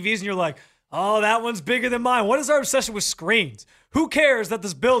all these TVs and you're like, oh, that one's bigger than mine. What is our obsession with screens? Who cares that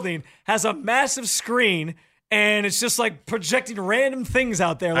this building has a massive screen and it's just like projecting random things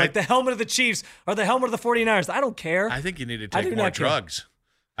out there, like the helmet of the Chiefs or the helmet of the 49ers. I don't care. I think you need to take more drugs.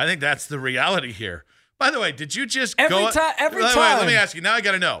 I think that's the reality here. By the way, did you just every time? Let me ask you. Now I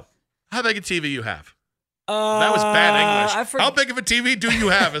got to know. How big a TV you have? That was bad English. How big of a TV do you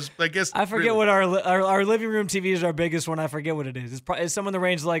have? I forget what our living room TV is. Our biggest one. I forget what it is. It's somewhere in the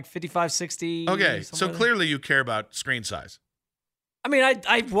range of like 55, 60. Okay, so clearly you care about screen size. I mean,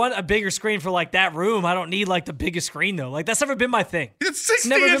 I want a bigger screen for like that room. I don't need like the biggest screen though. Like that's never been my thing. It's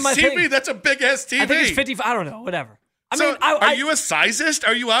 60-inch TV. Thing. That's a big ass TV. I think it's 55. I don't know. Whatever. Are you a sizist?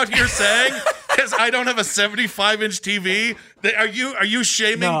 Are you out here saying because I don't have a 75-inch TV? Are you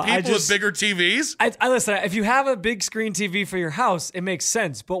shaming people with bigger TVs? I listen. If you have a big screen TV for your house, it makes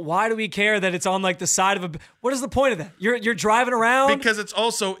sense. But why do we care that it's on like the side of a? What is the point of that? You're driving around because it's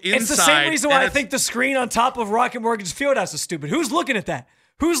also inside. It's the same reason why I think the screen on top of Rocket Mortgage Fieldhouse is stupid. Who's looking at that?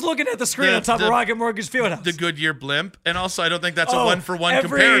 Who's looking at the screen on top of Rocket Mortgage Fieldhouse? The Goodyear blimp. And also, I don't think that's a one-for-one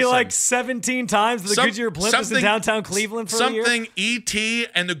comparison. Every, like, 17 times the Goodyear blimp is in downtown Cleveland for a year? Something E.T.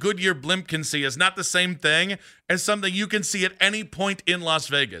 and the Goodyear blimp can see is not the same thing as something you can see at any point in Las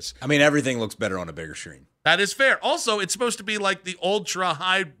Vegas. I mean, everything looks better on a bigger screen. That is fair. Also, it's supposed to be like the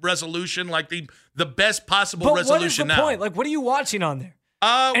ultra-high resolution, like the best possible resolution now. What is the point? Like, what are you watching on there?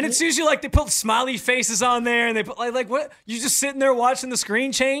 And it's usually like they put smiley faces on there, and they put like what? You just sitting there watching the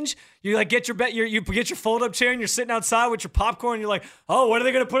screen change. You like get your you get your fold up chair, and you're sitting outside with your popcorn. And you're like, oh, what are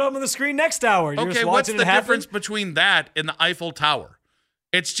they going to put up on the screen next hour? You're okay, what's the difference between that and the Eiffel Tower?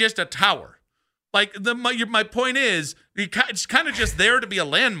 It's just a tower. Like my point is, it's kind of just there to be a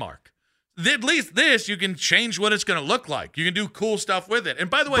landmark. At least this, you can change what it's going to look like. You can do cool stuff with it. And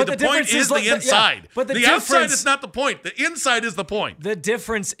by the way, the point is the inside. But the outside is not the point. The inside is the point. The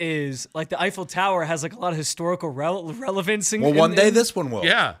difference is, like, the Eiffel Tower has like a lot of historical relevance. Well, one day this one will.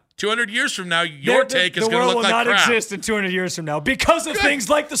 Yeah. 200 years from now, your take is going to look like crap. The world will not exist in 200 years from now because of things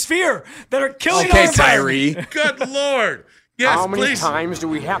like the Sphere that are killing our environment. Tyree. Good Lord. Yes, how many times do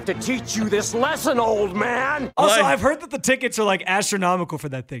we have to teach you this lesson, old man? Also, I've heard that the tickets are like astronomical for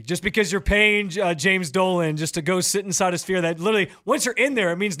that thing. Just because you're paying James Dolan just to go sit inside a Sphere that literally, once you're in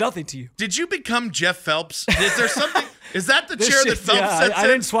there, it means nothing to you. Did you become Jeff Phelps? Is there something? Is that the chair that Phelps sits in? I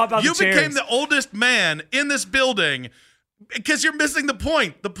didn't swap out the chairs. You became the oldest man in this building because you're missing the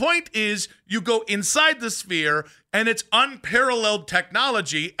point. The point is you go inside the Sphere and it's unparalleled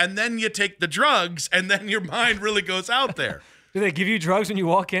technology, and then you take the drugs, and then your mind really goes out there. Do they give you drugs when you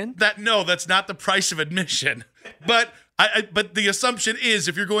walk in? No, that's not the price of admission. But but the assumption is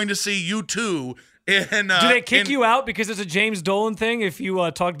if you're going to see U2 in do they kick you out because it's a James Dolan thing if you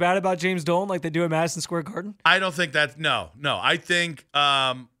talk bad about James Dolan like they do at Madison Square Garden? I don't think that. No. I think no.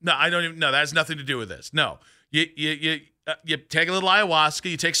 I don't even. No, that has nothing to do with this. No, you take a little ayahuasca,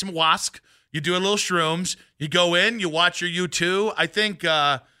 you take some wask, you do a little shrooms, you go in, you watch your U2. I think.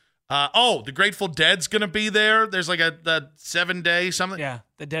 The Grateful Dead's gonna be there. There's like a 7-day something. Yeah,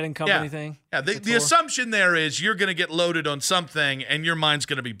 the Dead and Company thing. Yeah, the assumption there is you're gonna get loaded on something and your mind's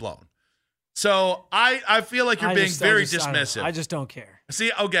gonna be blown. So I feel like you're being very dismissive. I just don't care.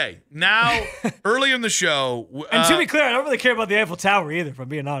 See, okay, now early in the show, and to be clear, I don't really care about the Eiffel Tower either. If I'm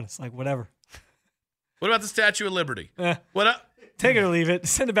being honest, like whatever. What about the Statue of Liberty? What? Take it or leave it.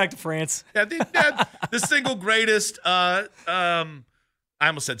 Send it back to France. Yeah, the single greatest. I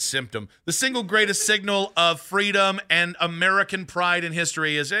almost said symptom. The single greatest signal of freedom and American pride in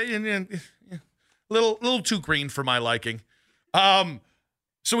history is a little too green for my liking.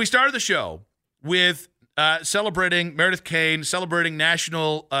 So we started the show with celebrating Meredith Kane, celebrating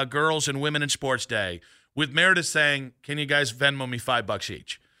National Girls and Women in Sports Day, with Meredith saying, "Can you guys Venmo me $5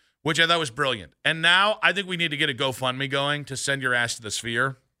 each?" Which I thought was brilliant. And now I think we need to get a GoFundMe going to send your ass to the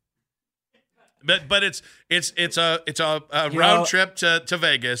Sphere. But it's a round trip to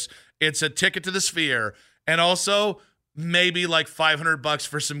Vegas. It's a ticket to the Sphere, and also maybe like $500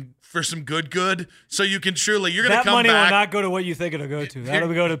 for some good. So you can you're gonna that come money back. will not go to what you think it'll go to.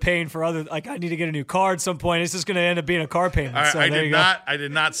 That'll go to paying for other. Like I need to get a new car at some point. It's just gonna end up being a car payment. All right, so I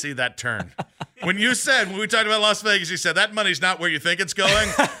did not see that turn. When we talked about Las Vegas, you said that money's not where you think it's going.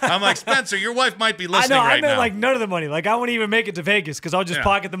 I'm like, Spencer, your wife might be listening right now. I meant like none of the money. Like I won't even make it to Vegas because I'll just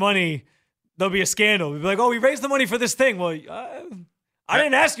pocket the money. There'll be a scandal. We'll be like, oh, we raised the money for this thing. Well, I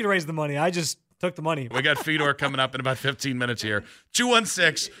didn't ask you to raise the money. I just took the money. We got Fedor coming up in about 15 minutes here.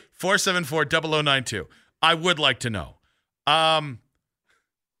 216-474-0092. I would like to know,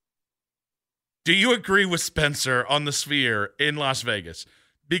 do you agree with Spencer on the Sphere in Las Vegas?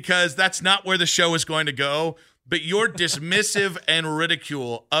 Because that's not where the show is going to go. But your dismissive and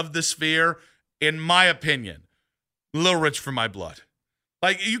ridicule of the Sphere, in my opinion, a little rich for my blood.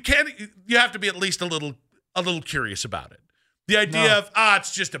 Like you have to be at least a little curious about it. The idea of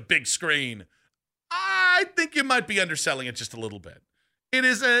it's just a big screen. I think you might be underselling it just a little bit.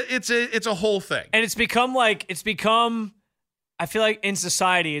 It's a whole thing. And it's become I feel like in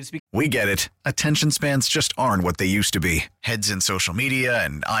society We get it. Attention spans just aren't what they used to be. Heads in social media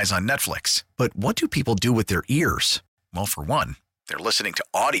and eyes on Netflix. But what do people do with their ears? Well, for one, they're listening to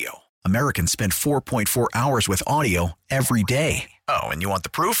audio. Americans spend 4.4 hours with audio every day. Oh, and you want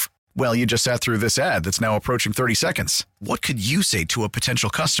the proof? Well, you just sat through this ad that's now approaching 30 seconds. What could you say to a potential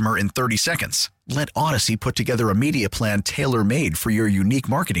customer in 30 seconds? Let Odyssey put together a media plan tailor-made for your unique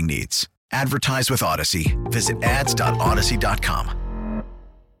marketing needs. Advertise with Odyssey. Visit ads.odyssey.com.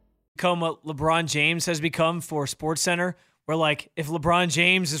 Become what LeBron James has become for SportsCenter, where like if LeBron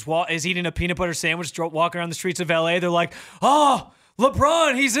James is eating a peanut butter sandwich walking around the streets of LA, they're like, oh,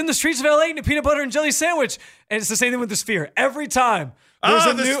 LeBron, he's in the streets of LA eating a peanut butter and jelly sandwich. And it's the same thing with the Sphere. Every time.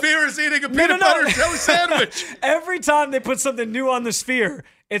 Sphere is eating a peanut butter and jelly sandwich. Every time they put something new on the Sphere,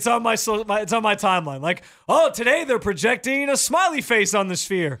 it's on my timeline. Like, oh, today they're projecting a smiley face on the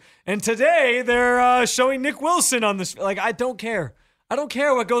Sphere. And today they're showing Nick Wilson on the Sphere. Like, I don't care. I don't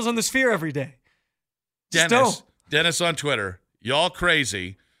care what goes on the Sphere every day. Dennis on Twitter, y'all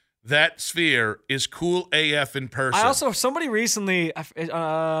crazy. That Sphere is cool AF in person. Somebody recently, I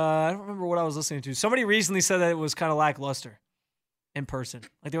don't remember what I was listening to. Somebody recently said that it was kind of lackluster in person.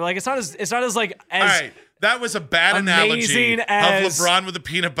 Like they were like, it's not as all right, that was a bad analogy of LeBron with a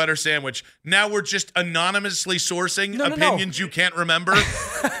peanut butter sandwich. Now we're just anonymously sourcing opinions you can't remember. This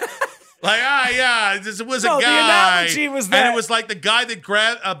was a guy. The analogy was that, and it was like the guy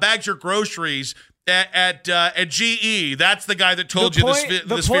that bags your groceries at GE. That's the guy that told you the Sphere wasn't worth it.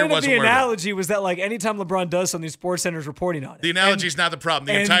 The point of the analogy was that like anytime LeBron does something, SportsCenter's reporting on it. The analogy is not the problem.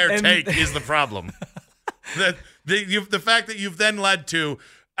 The entire take is the problem. The fact that you've then led to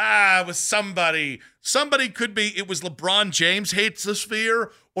was somebody could be it was LeBron James hates the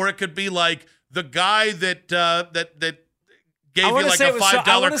Sphere, or it could be like the guy that gave you like a $5 coupon to Giant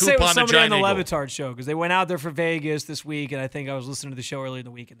Eagle. I want to say it was somebody on the Le Batard show because they went out there for Vegas this week, and I think I was listening to the show earlier in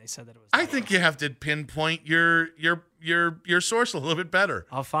the week, and they said that it was. I think you have to pinpoint your source a little bit better.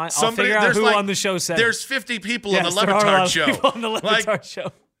 I'll figure out who on the show said. There's 50 people on the Le Batard show. On the Le Batard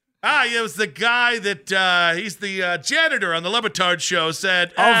show. It was the guy that he's the janitor on the Le Batard show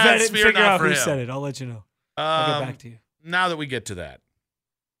said. I'll vet it and Sphere figure not out for who him. said it. I'll let you know. I'll get back to you. Now that we get to that,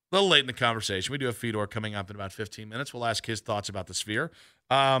 A little late in the conversation. We do have Fedor coming up in about 15 minutes. We'll ask his thoughts about the Sphere.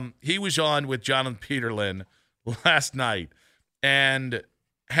 He was on with Jonathan Peterlin last night and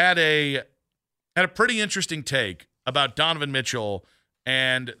had a pretty interesting take about Donovan Mitchell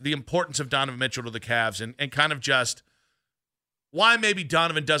and the importance of Donovan Mitchell to the Cavs and kind of just why maybe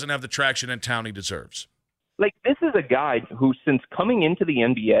Donovan doesn't have the traction in town he deserves. Like, this is a guy who, since coming into the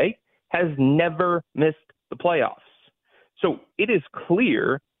NBA, has never missed the playoffs. So it is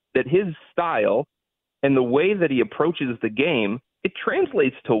clear that his style and the way that he approaches the game, it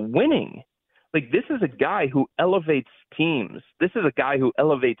translates to winning. Like, this is a guy who elevates teams. This is a guy who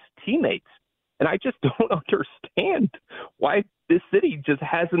elevates teammates. And I just don't understand why this city just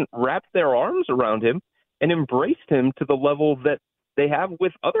hasn't wrapped their arms around him and embraced him to the level that they have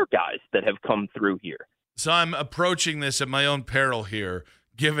with other guys that have come through here. So I'm approaching this at my own peril here,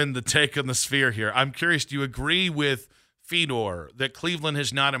 given the take on the Sphere here. I'm curious, do you agree with Fedor that Cleveland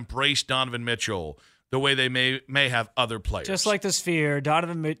has not embraced Donovan Mitchell the way they may have other players? Just like the Sphere,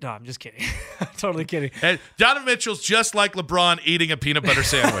 Donovan Mitchell. No, I'm just kidding. I'm totally kidding. And Donovan Mitchell's just like LeBron eating a peanut butter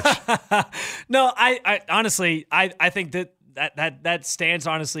sandwich. No, I honestly, I think that stance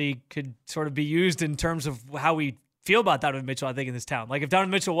honestly could sort of be used in terms of how we feel about Donovan Mitchell, I think, in this town. Like, if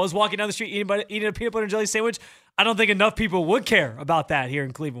Donovan Mitchell was walking down the street eating a peanut butter and jelly sandwich, I don't think enough people would care about that here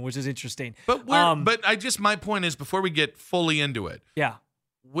in Cleveland, which is interesting. But my point is, before we get fully into it, yeah,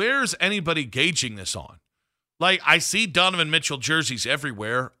 where's anybody gauging this on? Like, I see Donovan Mitchell jerseys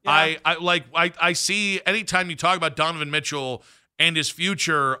everywhere. Yeah. I see anytime you talk about Donovan Mitchell and his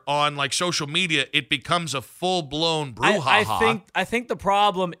future on like social media, it becomes a full-blown brouhaha. I think the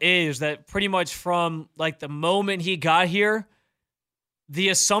problem is that pretty much from like the moment he got here, the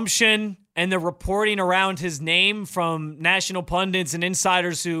assumption and the reporting around his name from national pundits and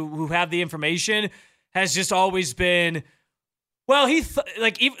insiders who have the information has just always been, well,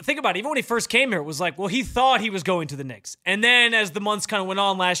 think about it. Even when he first came here, it was like, well, he thought he was going to the Knicks. And then as the months kind of went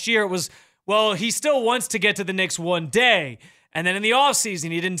on last year, it was, well, he still wants to get to the Knicks one day. And then in the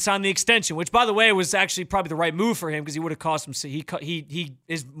offseason, he didn't sign the extension, which, by the way, was actually probably the right move for him because he would have cost him.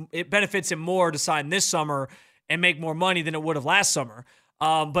 It benefits him more to sign this summer and make more money than it would have last summer.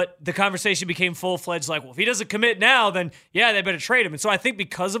 But the conversation became full-fledged like, well, if he doesn't commit now, then, yeah, they better trade him. And so I think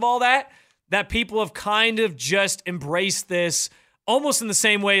because of all that people have kind of just embraced this almost in the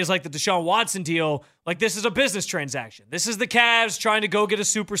same way as like the Deshaun Watson deal. Like, this is a business transaction. This is the Cavs trying to go get a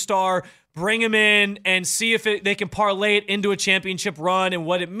superstar, bring him in, and see if they can parlay it into a championship run and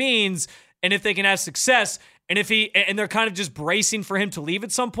what it means, and if they can have success. And they're kind of just bracing for him to leave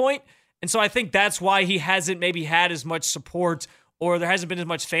at some point. And so I think that's why he hasn't maybe had as much support, or there hasn't been as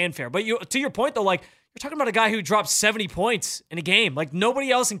much fanfare. But to your point, though, like, you're talking about a guy who dropped 70 points in a game. Like,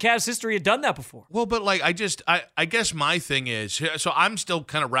 nobody else in Cavs history had done that before. Well, but like, I guess my thing is, so I'm still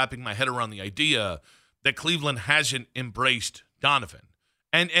kind of wrapping my head around the idea that Cleveland hasn't embraced Donovan.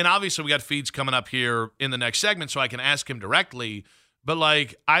 And obviously we got feeds coming up here in the next segment, so I can ask him directly. But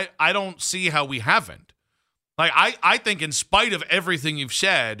like, I don't see how we haven't. Like, I think in spite of everything you've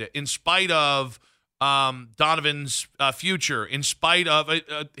said, in spite of Donovan's future, in spite of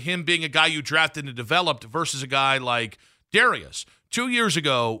him being a guy you drafted and developed versus a guy like Darius. 2 years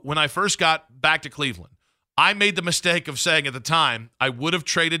ago, when I first got back to Cleveland, I made the mistake of saying at the time I would have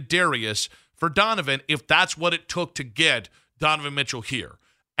traded Darius for Donovan if that's what it took to get Donovan Mitchell here.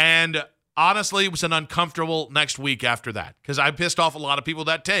 And honestly, it was an uncomfortable next week after that because I pissed off a lot of people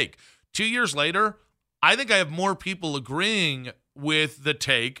that take. 2 years later, I think I have more people agreeing with the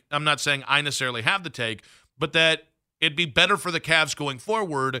take. I'm not saying I necessarily have the take, but that it'd be better for the Cavs going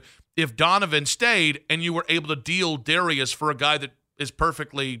forward if Donovan stayed and you were able to deal Darius for a guy that is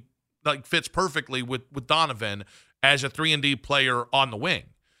perfectly, like, fits perfectly with Donovan as a 3-and-D player on the wing.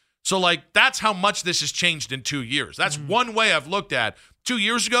 So, like, that's how much this has changed in 2 years. That's one way I've looked at. 2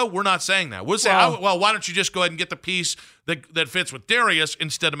 years ago, we're not saying that. We'll say, well, why don't you just go ahead and get the piece that fits with Darius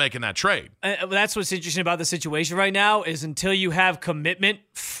instead of making that trade? That's what's interesting about the situation right now is until you have commitment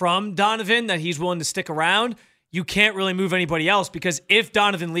from Donovan that he's willing to stick around, you can't really move anybody else because if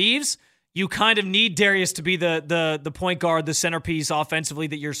Donovan leaves, you kind of need Darius to be the point guard, the centerpiece offensively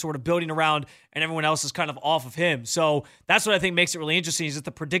that you're sort of building around, and everyone else is kind of off of him. So that's what I think makes it really interesting is that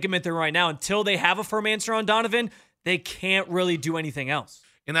the predicament they're in right now, until they have a firm answer on Donovan, they can't really do anything else.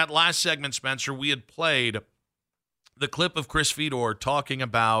 In that last segment, Spencer, we had played the clip of Chris Fedor talking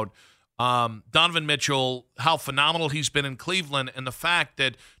about Donovan Mitchell, how phenomenal he's been in Cleveland, and the fact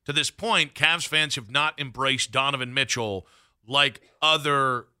that to this point, Cavs fans have not embraced Donovan Mitchell like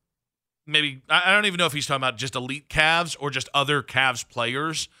other, maybe, I don't even know if he's talking about just elite Cavs or just other Cavs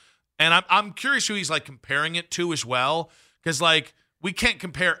players. And I'm curious who he's like comparing it to as well. Because like we can't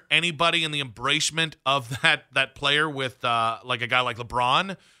compare anybody in the embracement of that player with like a guy like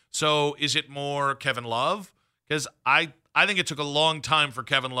LeBron. So is it more Kevin Love? Because I think it took a long time for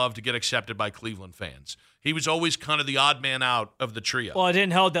Kevin Love to get accepted by Cleveland fans. He was always kind of the odd man out of the trio. Well, it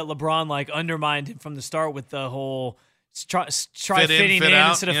didn't help that LeBron undermined him from the start with the whole try fitting in out.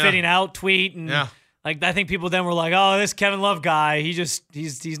 instead of fitting out tweet, and I think people then were like, "Oh, this Kevin Love guy,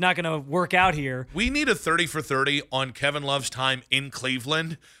 he's not going to work out here." We need a 30 for 30 on Kevin Love's time in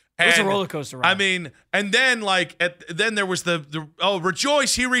Cleveland. It was a roller coaster ride. I mean, and then then there was the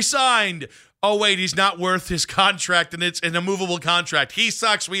rejoice, he resigned. Oh wait, he's not worth his contract, and it's an immovable contract. He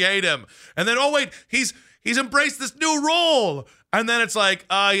sucks. We hate him. And then oh wait, he's embraced this new role. And then it's like,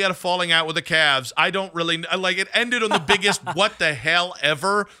 he had a falling out with the Cavs. I don't really like. It ended on the biggest what the hell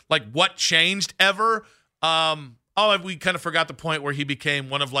ever. Like what changed ever. We kind of forgot the point where he became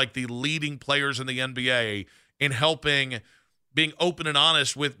one of the leading players in the NBA in helping, being open and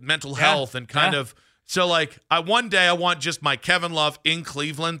honest with mental health and kind of. So one day I want just my Kevin Love in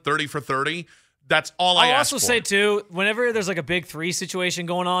Cleveland, 30 for 30. That's all I ask for. I'll also say too, whenever there's a big three situation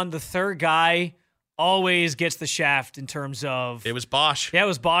going on, the third guy always gets the shaft in terms of... It was Bosh. Yeah, it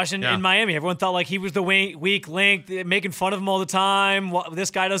was Bosh in Miami. Everyone thought he was the weak link, making fun of him all the time. This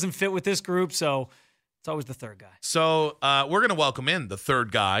guy doesn't fit with this group, so it's always the third guy. So we're going to welcome in the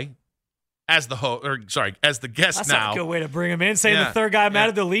third guy as the as the guest. That's now. That's not a good way to bring him in, saying the third guy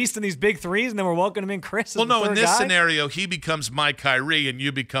mattered the least in these big threes, and then we're welcoming him in Chris. Well, no, in this scenario, he becomes my Kyrie, and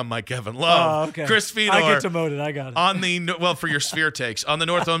you become my Kevin Love. Oh, okay. Chris Fedor. I get demoted. I got it. For your Sphere takes, on the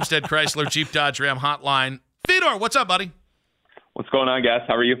North Olmsted Chrysler Jeep Dodge Ram hotline. Fedor, what's up, buddy? What's going on, guys?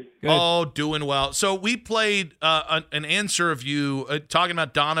 How are you? Good. Oh, doing well. So we played an answer of you talking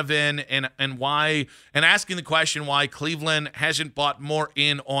about Donovan and why, and asking the question why Cleveland hasn't bought more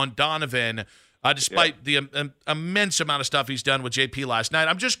in on Donovan, despite the immense amount of stuff he's done with JP last night.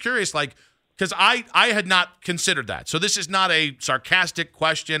 I'm just curious, because I had not considered that. So this is not a sarcastic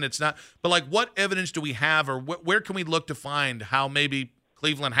question. It's not, but what evidence do we have, or where can we look to find how maybe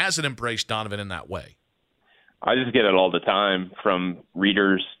Cleveland hasn't embraced Donovan in that way? I just get it all the time from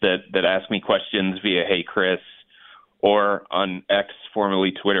readers that ask me questions via Hey Chris or on X,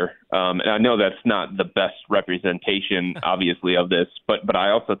 formerly Twitter. And I know that's not the best representation, obviously, of this, but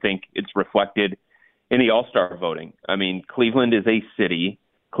I also think it's reflected in the All-Star voting. I mean, Cleveland is a city.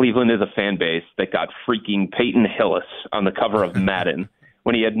 Cleveland is a fan base that got freaking Peyton Hillis on the cover of Madden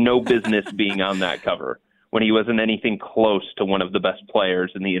when he had no business being on that cover, when he wasn't anything close to one of the best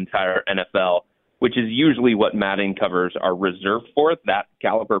players in the entire NFL, which is usually what Madden covers are reserved for, that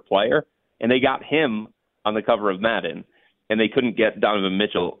caliber player. And they got him on the cover of Madden, and they couldn't get Donovan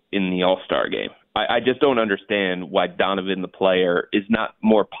Mitchell in the All-Star game. I just don't understand why Donovan, the player, is not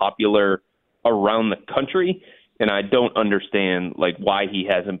more popular around the country, and I don't understand why he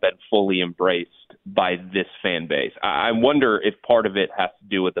hasn't been fully embraced by this fan base. I wonder if part of it has to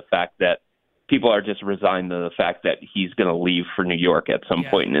do with the fact that people are just resigned to the fact that he's going to leave for New York at some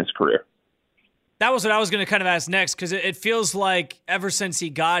point in his career. That was what I was going to kind of ask next, because it feels like ever since he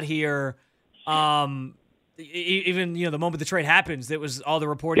got here, even the moment the trade happens, it was all the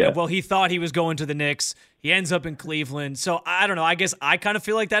reporting of, well, he thought he was going to the Knicks. He ends up in Cleveland. So I don't know. I guess I kind of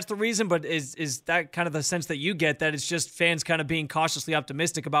feel like that's the reason, but is that kind of the sense that you get, that it's just fans kind of being cautiously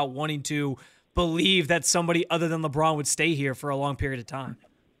optimistic about wanting to believe that somebody other than LeBron would stay here for a long period of time?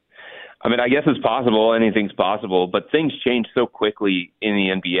 I mean, I guess it's possible. Anything's possible, but things change so quickly in the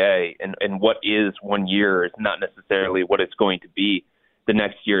NBA, and what is 1 year is not necessarily what it's going to be the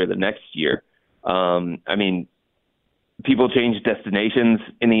next year or the next year. I mean, people change destinations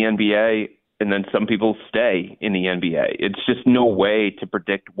in the NBA, and then some people stay in the NBA. It's just no way to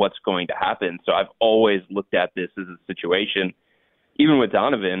predict what's going to happen. So I've always looked at this as a situation, even with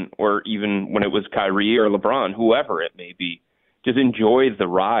Donovan, or even when it was Kyrie or LeBron, whoever it may be. Just enjoy the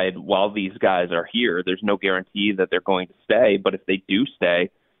ride while these guys are here. There's no guarantee that they're going to stay, but if they do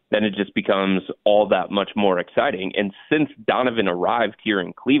stay, then it just becomes all that much more exciting. And since Donovan arrived here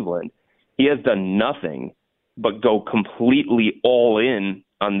in Cleveland, he has done nothing but go completely all in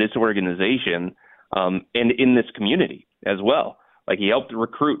on this organization and in this community as well. He helped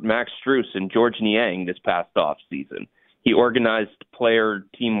recruit Max Strus and George Niang this past offseason. He organized player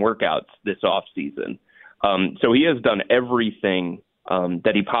team workouts this offseason. So he has done everything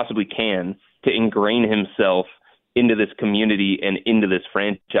that he possibly can to ingrain himself into this community and into this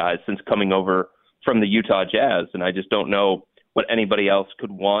franchise since coming over from the Utah Jazz. And I just don't know what anybody else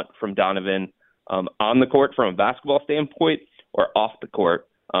could want from Donovan on the court from a basketball standpoint or off the court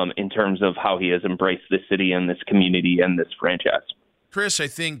in terms of how he has embraced this city and this community and this franchise. Chris, I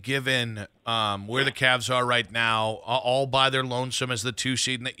think given where the Cavs are right now, all by their lonesome as the 2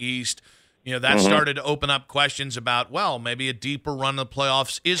 seed in the East, that started to open up questions about, well, maybe a deeper run in the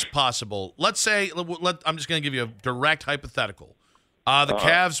playoffs is possible. Let's say, I'm just going to give you a direct hypothetical. The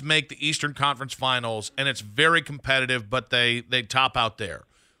Cavs make the Eastern Conference Finals, and it's very competitive, but they top out there.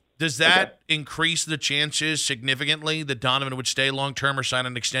 Does that increase the chances significantly that Donovan would stay long-term or sign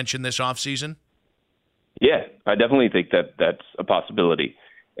an extension this offseason? Yeah, I definitely think that that's a possibility.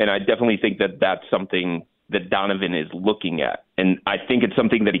 And I definitely think that that's something that Donovan is looking at. And I think it's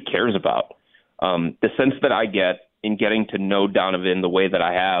something that he cares about. The sense that I get in getting to know Donovan the way that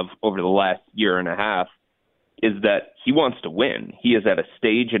I have over the last year and a half is that he wants to win. He is at a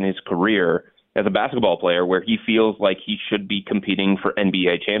stage in his career as a basketball player where he feels like he should be competing for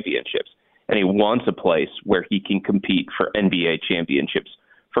NBA championships. And he wants a place where he can compete for NBA championships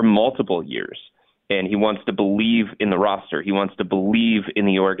for multiple years. And he wants to believe in the roster. He wants to believe in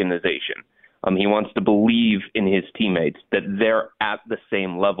the organization. He wants to believe in his teammates, that they're at the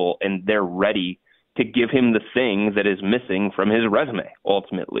same level and they're ready to give him the thing that is missing from his resume,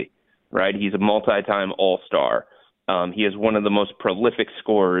 ultimately, right? He's a multi-time All-Star. He is one of the most prolific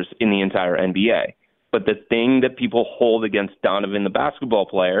scorers in the entire NBA. But the thing that people hold against Donovan, the basketball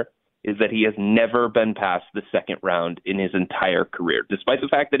player, is that he has never been past the second round in his entire career. Despite the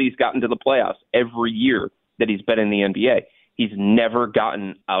fact that he's gotten to the playoffs every year that he's been in the NBA, he's never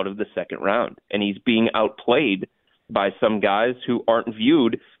gotten out of the second round. And he's being outplayed by some guys who aren't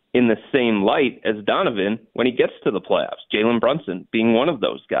viewed in the same light as Donovan when he gets to the playoffs, Jalen Brunson being one of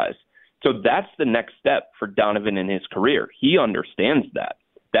those guys. So that's the next step for Donovan in his career. He understands that.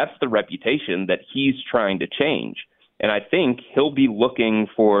 That's the reputation that he's trying to change. And I think he'll be looking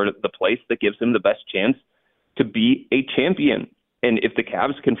for the place that gives him the best chance to be a champion. And if the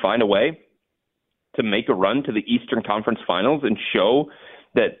Cavs can find a way to make a run to the Eastern Conference Finals and show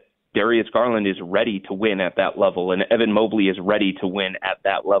that Darius Garland is ready to win at that level and Evan Mobley is ready to win at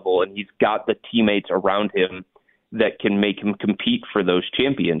that level and he's got the teammates around him that can make him compete for those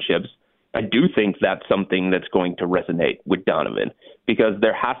championships, I do think that's something that's going to resonate with Donovan because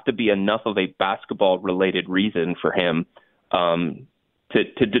there has to be enough of a basketball-related reason for him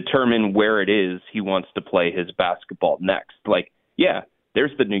to determine where it is he wants to play his basketball next. Like, yeah,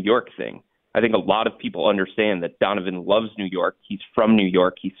 there's the New York thing. I think a lot of people understand that Donovan loves New York. He's from New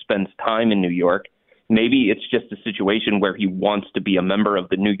York. He spends time in New York. Maybe it's just a situation where he wants to be a member of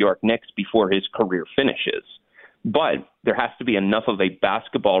the New York Knicks before his career finishes. But there has to be enough of a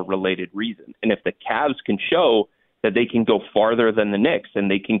basketball-related reason. And if the Cavs can show that they can go farther than the Knicks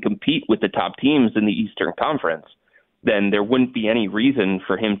and they can compete with the top teams in the Eastern Conference, then there wouldn't be any reason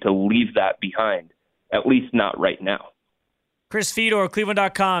for him to leave that behind, at least not right now. Chris Fedor,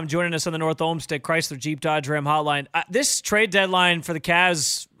 Cleveland.com, joining us on the North Olmsted Chrysler Jeep Dodge Ram hotline. This trade deadline for the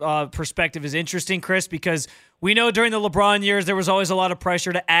Cavs perspective is interesting, Chris, because we know during the LeBron years there was always a lot of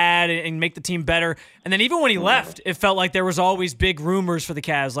pressure to add and make the team better. And then even when he left, it felt like there was always big rumors for the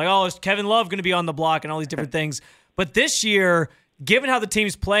Cavs. Like, oh, is Kevin Love going to be on the block and all these different things. But this year, given how the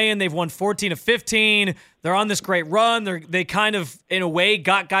team's playing, they've won 14 of 15. They're on this great run. They kind of, in a way,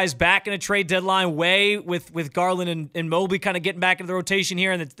 got guys back in a trade deadline way with Garland and Mobley kind of getting back into the rotation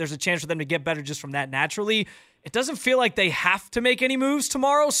here, and there's a chance for them to get better just from that naturally. It doesn't feel like they have to make any moves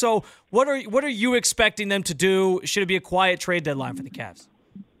tomorrow. So what are you expecting them to do? Should it be a quiet trade deadline for the Cavs?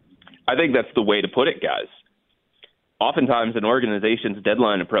 I think that's the way to put it, guys. Oftentimes, an organization's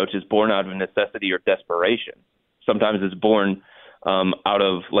deadline approach is born out of necessity or desperation. Sometimes it's born out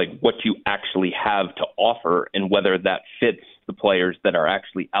of like what you actually have to offer and whether that fits the players that are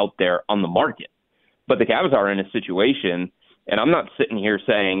actually out there on the market. But the Cavs are in a situation, and I'm not sitting here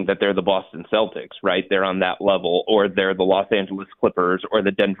saying that they're the Boston Celtics, right? They're on that level, or they're the Los Angeles Clippers or the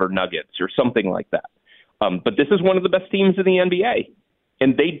Denver Nuggets or something like that. But this is one of the best teams in the NBA,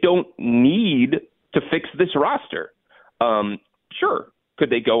 and they don't need to fix this roster. Sure. Could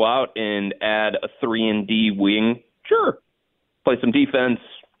they go out and add a 3-and-D wing? Sure. Play some defense,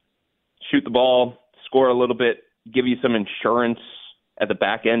 shoot the ball, score a little bit, give you some insurance at the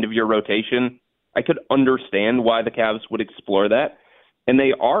back end of your rotation. I could understand why the Cavs would explore that, and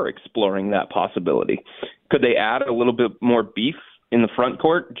they are exploring that possibility. Could they add a little bit more beef in the front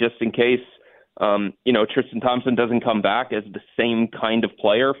court just in case, Tristan Thompson doesn't come back as the same kind of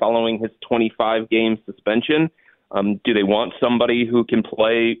player following his 25-game suspension? Do they want somebody who can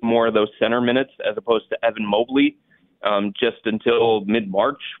play more of those center minutes as opposed to Evan Mobley just until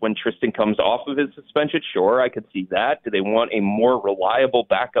mid-March when Tristan comes off of his suspension? Sure, I could see that. Do they want a more reliable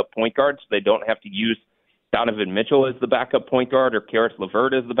backup point guard so they don't have to use Donovan Mitchell as the backup point guard or Karis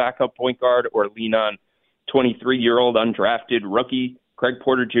LeVert as the backup point guard or lean on 23-year-old undrafted rookie Craig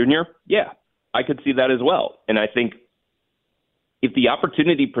Porter Jr., yeah, I could see that as well. And I think if the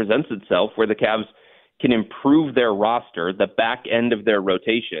opportunity presents itself where the Cavs can improve their roster, the back end of their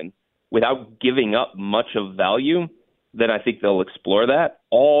rotation, without giving up much of value, then I think they'll explore that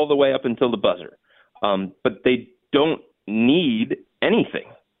all the way up until the buzzer. But they don't need anything.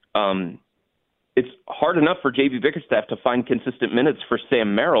 It's hard enough for J.B. Bickerstaff to find consistent minutes for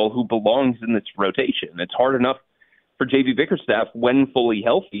Sam Merrill, who belongs in this rotation. It's hard enough for J.B. Bickerstaff, when fully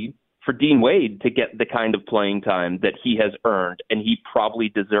healthy, for Dean Wade to get the kind of playing time that he has earned and he probably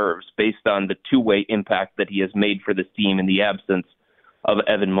deserves based on the two-way impact that he has made for this team in the absence of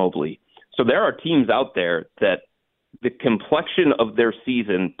Evan Mobley. So there are teams out there that the complexion of their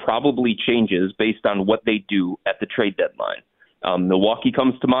season probably changes based on what they do at the trade deadline. Milwaukee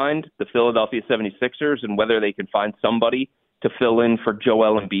comes to mind, the Philadelphia 76ers, and whether they can find somebody to fill in for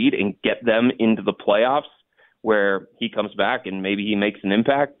Joel Embiid and get them into the playoffs where he comes back and maybe he makes an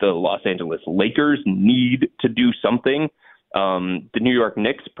impact. The Los Angeles Lakers need to do something. The New York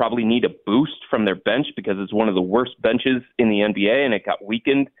Knicks probably need a boost from their bench because it's one of the worst benches in the NBA, and it got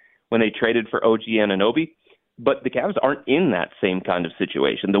weakened when they traded for OG Anunoby. But the Cavs aren't in that same kind of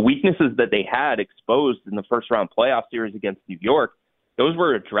situation. The weaknesses that they had exposed in the first-round playoff series against New York, those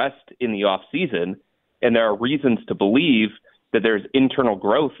were addressed in the offseason, and there are reasons to believe that there's internal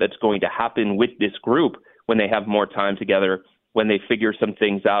growth that's going to happen with this group when they have more time together, when they figure some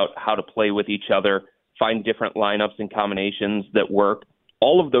things out, how to play with each other, find different lineups and combinations that work.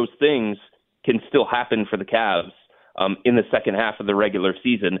 All of those things can still happen for the Cavs in the second half of the regular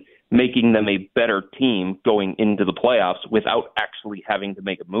season, making them a better team going into the playoffs without actually having to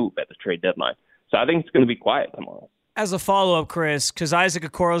make a move at the trade deadline. So I think it's going to be quiet tomorrow. As a follow-up, Chris, because Isaac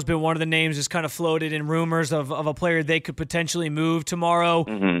Okoro has been one of the names just kind of floated in rumors of a player they could potentially move tomorrow.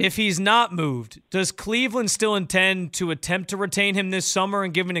 Mm-hmm. If he's not moved, does Cleveland still intend to attempt to retain him this summer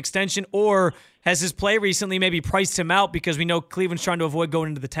and give an extension, or has his play recently maybe priced him out because we know Cleveland's trying to avoid going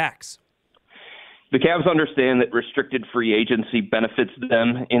into the tax? The Cavs understand that restricted free agency benefits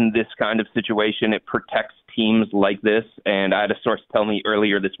them in this kind of situation. It protects teams like this, and I had a source tell me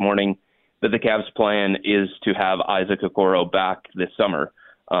earlier this morning that the Cavs' plan is to have Isaac Okoro back this summer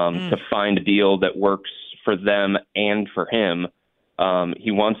to find a deal that works for them and for him.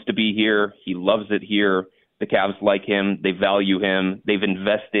 He wants to be here. He loves it here. The Cavs like him. They value him. They've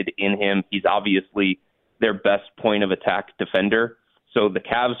invested in him. He's obviously their best point of attack defender. So the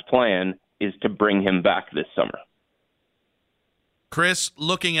Cavs' plan is to bring him back this summer. Chris,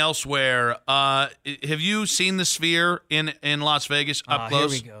 looking elsewhere, have you seen the Sphere in Las Vegas up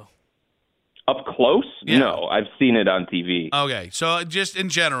close? Here we go. Up close? Yeah. No, I've seen it on TV. Okay, so just in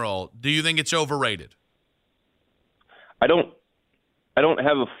general, do you think it's overrated? I don't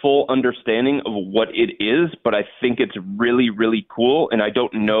have a full understanding of what it is, but I think it's really, really cool, and I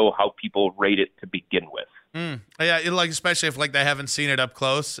don't know how people rate it to begin with. Yeah, especially if they haven't seen it up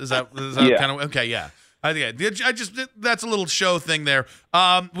close. Is that Yeah. kind of okay? Yeah, I just that's a little show thing there.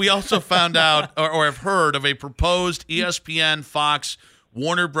 We also found out or have heard of a proposed ESPN, Fox,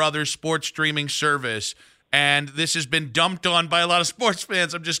 Warner Brothers sports streaming service, and this has been dumped on by a lot of sports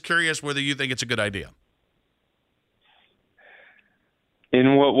fans. I'm just curious whether you think it's a good idea.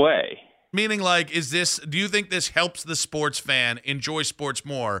 In what way? Meaning, do you think this helps the sports fan enjoy sports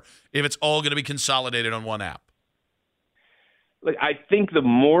more if it's all going to be consolidated on one app? Look, I think the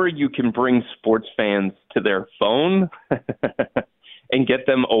more you can bring sports fans to their phone and get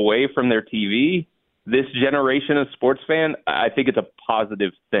them away from their TV, this generation of sports fan, I think it's a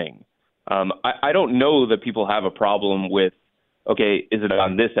positive thing. I don't know that people have a problem with, okay, is it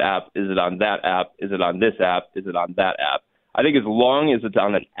on this app? Is it on that app? Is it on this app? Is it on that app? I think as long as it's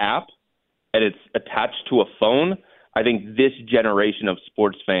on an app and it's attached to a phone, I think this generation of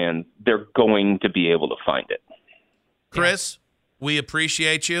sports fans, they're going to be able to find it. Chris, we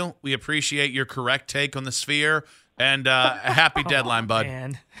appreciate you. We appreciate your correct take on the Sphere. And a happy deadline, bud.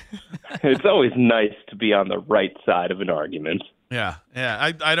 Man. It's always nice to be on the right side of an argument. Yeah.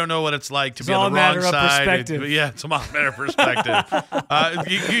 I don't know what it's like to It's be on the all a wrong matter of side. perspective. It's a matter of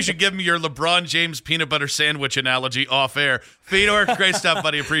perspective. You should give me your LeBron James peanut butter sandwich analogy off air. Fedor, great stuff,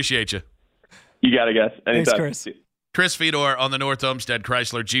 buddy. Appreciate you. You got it, guys. Anytime. Thanks, Chris. Chris Fedor on the North Olmsted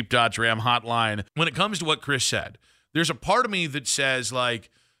Chrysler Jeep Dodge Ram hotline. When it comes to what Chris said, there's a part of me that says,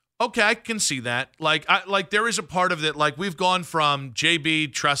 okay, I can see that. There is a part of it, we've gone from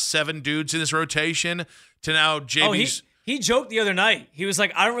JB trusts 7 dudes in this rotation to now JB's. He joked the other night. He was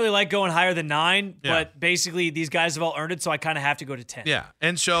like, I don't really like going higher than 9, but basically these guys have all earned it, so I kind of have to go to 10. Yeah,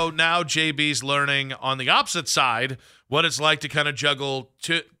 and so now JB's learning on the opposite side what it's like to kind of juggle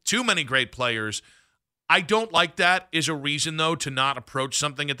too many great players. I don't like that as a reason, though, to not approach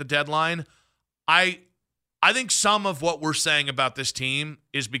something at the deadline. I think some of what we're saying about this team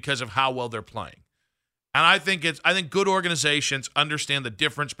is because of how well they're playing. And I think good organizations understand the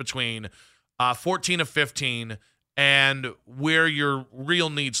difference between 14 of 15 and where your real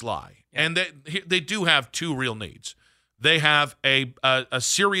needs lie. Yeah. And they do have two real needs. They have a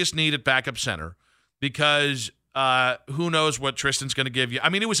serious need at backup center because who knows what Tristan's going to give you. I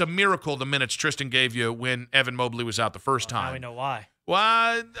mean, it was a miracle the minutes Tristan gave you when Evan Mobley was out the first time. Now we know why.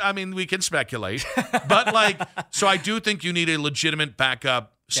 Well, I mean, we can speculate. But, so I do think you need a legitimate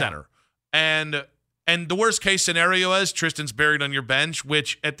backup center. Yeah. And the worst case scenario is Tristan's buried on your bench,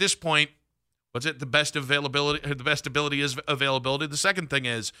 which at this point, what's it? The best ability is availability. The second thing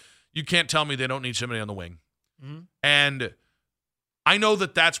is you can't tell me they don't need somebody on the wing. Mm-hmm. And I know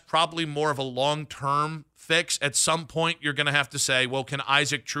that that's probably more of a long-term fix. At some point, you're going to have to say, well, can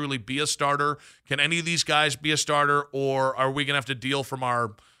Isaac truly be a starter? Can any of these guys be a starter? Or are we going to have to deal from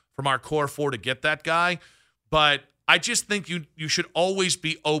our core four to get that guy? But I just think you should always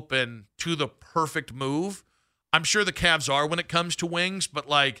be open to the perfect move. I'm sure the Cavs are when it comes to wings,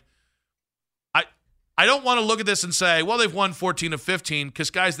 but I don't want to look at this and say, well, they've won 14 of 15 because,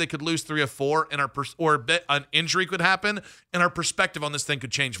 guys, they could lose 3 of 4 and an injury could happen, and our perspective on this thing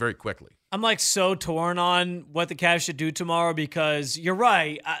could change very quickly. I'm so torn on what the Cavs should do tomorrow because you're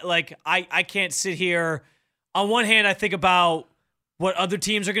right. I can't sit here. On one hand, I think about what other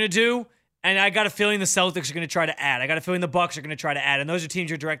teams are going to do, and I got a feeling the Celtics are going to try to add. I got a feeling the Bucks are going to try to add, and those are teams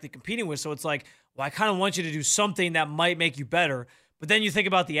you're directly competing with. So it's well, I kind of want you to do something that might make you better. But then you think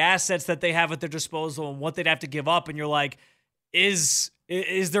about the assets that they have at their disposal and what they'd have to give up, and you're like, is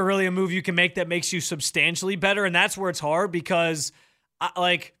there really a move you can make that makes you substantially better? And that's where it's hard because,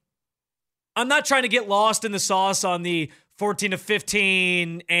 I'm not trying to get lost in the sauce on the 14 of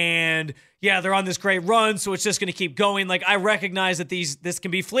 15 and, yeah, they're on this great run, so it's just going to keep going. I recognize that this can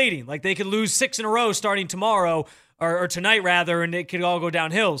be fleeting. They could lose 6 in a row starting tomorrow or tonight, rather, and it could all go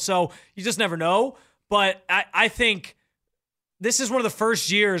downhill. So you just never know. But I think this is one of the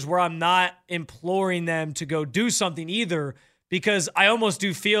first years where I'm not imploring them to go do something either, because I almost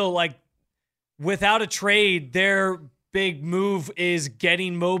do feel like without a trade, their big move is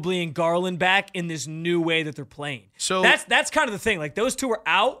getting Mobley and Garland back in this new way that they're playing. So that's kind of the thing. Those two are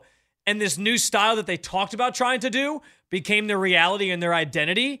out, and this new style that they talked about trying to do became their reality and their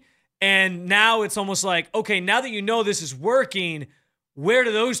identity. And now it's almost okay, now that you know this is working, where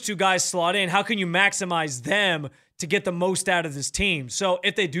do those two guys slot in? How can you maximize them to get the most out of this team? So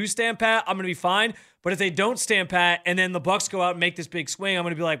if they do stand pat, I'm going to be fine. But if they don't stand pat and then the Bucks go out and make this big swing, I'm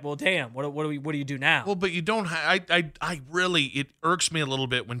going to be well, damn, what do you do now? Well, but you don't. I really, it irks me a little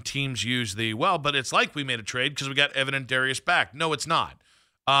bit when teams use but it's like we made a trade because we got Evan and Darius back. No, it's not.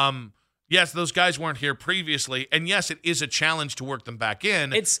 Yes, those guys weren't here previously, and yes, it is a challenge to work them back in.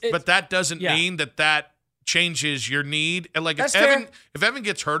 But that doesn't mean that changes your need. If Evan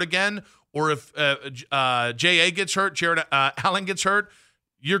gets hurt again, or if J.A. gets hurt, Jared Allen gets hurt,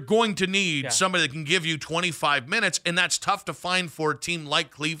 you're going to need somebody that can give you 25 minutes, and that's tough to find for a team like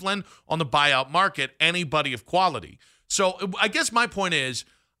Cleveland on the buyout market, anybody of quality. So I guess my point is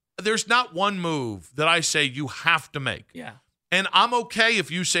there's not one move that I say you have to make. Yeah. And I'm okay if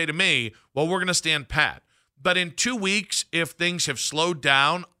you say to me, well, we're going to stand pat. But in 2 weeks, if things have slowed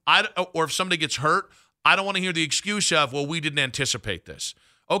down or if somebody gets hurt, I don't want to hear the excuse of, well, we didn't anticipate this.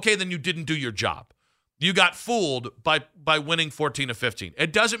 Okay, then you didn't do your job. You got fooled by winning 14 of 15.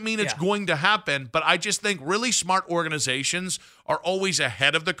 It doesn't mean it's going to happen, but I just think really smart organizations are always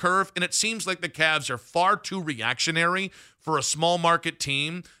ahead of the curve, and it seems like the Cavs are far too reactionary for a small market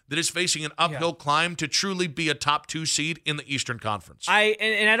team that is facing an uphill climb to truly be a top 2 seed in the Eastern Conference. I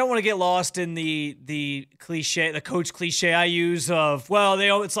don't want to get lost in the cliche, the coach cliche I use of, well,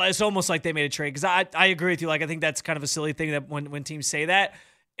 it's almost like they made a trade, because I agree with you. I think that's kind of a silly thing that when teams say that.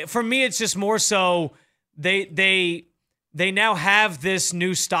 For me, it's just more so they now have this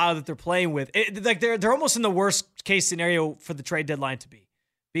new style that they're playing with. They're almost in the worst case scenario for the trade deadline to be,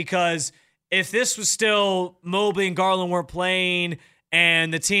 because if this was still Mobley and Garland weren't playing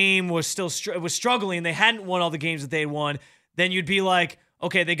and the team was still was struggling, they hadn't won all the games that they had won, then you'd be like,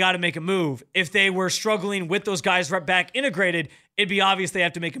 okay, they got to make a move. If they were struggling with those guys right back integrated, it'd be obvious they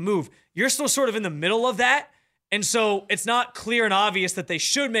have to make a move. You're still sort of in the middle of that, and so it's not clear and obvious that they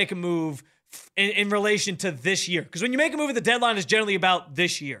should make a move in relation to this year. Because when you make a move at the deadline, it's generally about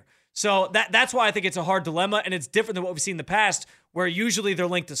this year. So that's why I think it's a hard dilemma, and it's different than what we've seen in the past, where usually they're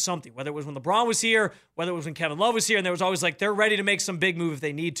linked to something, whether it was when LeBron was here, whether it was when Kevin Love was here, and there was always like, they're ready to make some big move if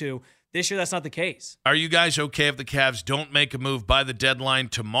they need to. This year, that's not the case. Are you guys okay if the Cavs don't make a move by the deadline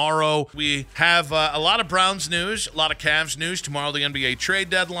tomorrow? We have a lot of Browns news, a lot of Cavs news. Tomorrow, the NBA trade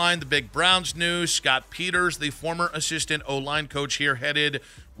deadline, the big Browns news. Scott Peters, the former assistant O-line coach here, headed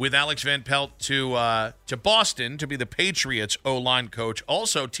with Alex Van Pelt to Boston to be the Patriots O-line coach.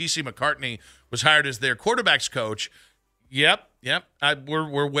 Also, T.C. McCartney was hired as their quarterbacks coach. Yep.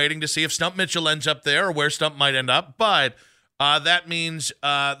 We're waiting to see if Stump Mitchell ends up there or where Stump might end up, but that means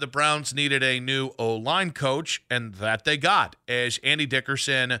the Browns needed a new O-line coach, and that they got, as Andy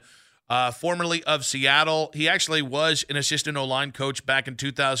Dickerson, formerly of Seattle. He actually was an assistant O-line coach back in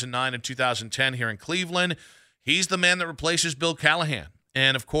 2009 and 2010 here in Cleveland. He's the man that replaces Bill Callahan.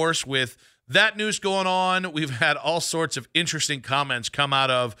 And, of course, with that news going on, we've had all sorts of interesting comments come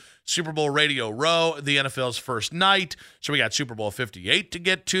out of Super Bowl Radio Row, the NFL's first night. So we got Super Bowl 58 to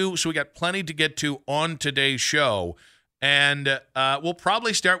get to. So we got plenty to get to on today's show. And we'll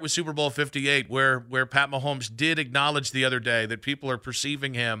probably start with Super Bowl 58, where Pat Mahomes did acknowledge the other day that people are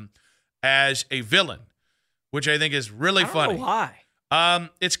perceiving him as a villain, which I think is really funny. I don't know why.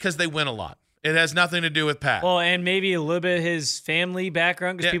 It's because they win a lot. It has nothing to do with Pat. Well, and maybe a little bit of his family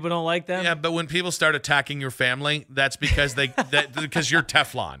background because people don't like them. Yeah, but when people start attacking your family, that's because because you're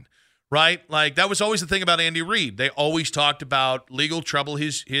Teflon, right? Like, that was always the thing about Andy Reid. They always talked about legal trouble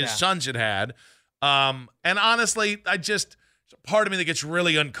his sons had. And honestly, part of me that gets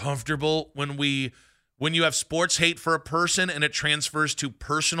really uncomfortable when you have sports hate for a person and it transfers to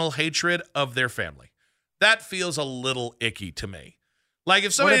personal hatred of their family. That feels a little icky to me. Like,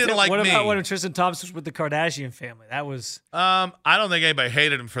 if somebody didn't like me. What about when Tristan Thompson was with the Kardashian family? That was. I don't think anybody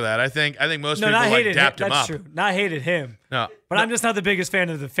hated him for that. I think most people dapped him up. That's true. Not hated him. No, but I'm just not the biggest fan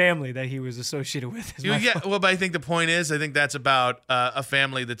of the family that he was associated with. Well, but I think the point is, I think that's about a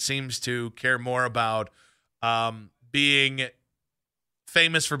family that seems to care more about being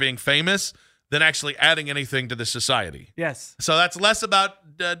famous for being famous than actually adding anything to the society. Yes. So that's less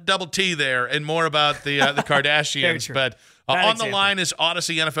about double T there and more about the Kardashians. But on the line is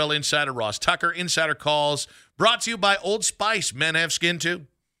Odyssey NFL insider Ross Tucker. Insider Calls brought to you by Old Spice. Men have skin too.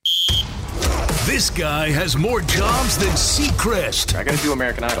 This guy has more jobs than Seacrest. I got to do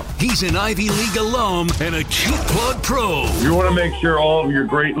American Idol. He's an Ivy League alum and a cheap plug pro. You want to make sure all of your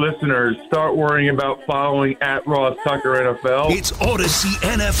great listeners start worrying about following at Ross Tucker NFL. It's Odyssey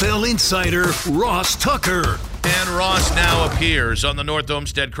NFL insider Ross Tucker. And Ross now appears on the North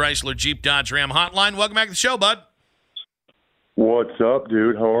Olmsted Chrysler Jeep Dodge Ram hotline. Welcome back to the show, bud. What's up,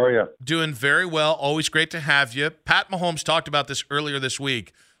 dude? How are you? Doing very well. Always great to have you. Pat Mahomes talked about this earlier this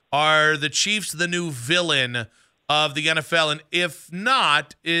week. Are the Chiefs the new villain of the NFL? And if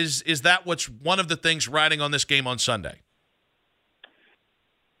not, is that what's one of the things riding on this game on Sunday?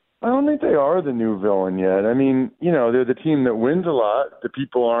 I don't think they are the new villain yet. I mean, they're the team that wins a lot that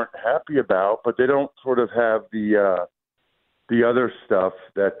people aren't happy about, but they don't sort of have the other stuff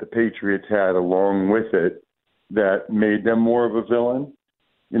that the Patriots had along with it that made them more of a villain.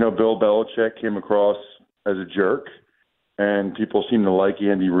 Bill Belichick came across as a jerk, and people seem to like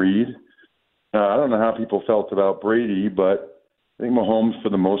Andy Reid. I don't know how people felt about Brady, but I think Mahomes, for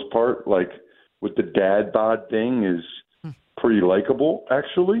the most part, like with the dad bod thing, is pretty likable,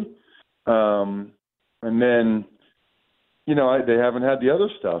 actually. And then, they haven't had the other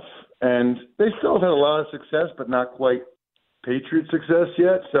stuff. And they still have had a lot of success, but not quite Patriot success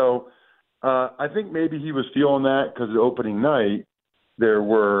yet. So I think maybe he was feeling that because of opening night, there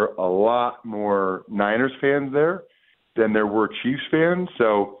were a lot more Niners fans there than there were Chiefs fans.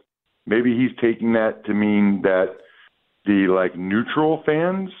 So maybe he's taking that to mean that the neutral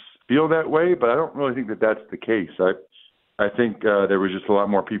fans feel that way, but I don't really think that that's the case. I think there was just a lot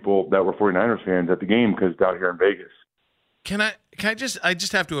more people that were 49ers fans at the game because it's out here in Vegas. I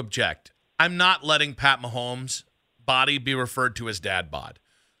just have to object. I'm not letting Pat Mahomes' body be referred to as dad bod.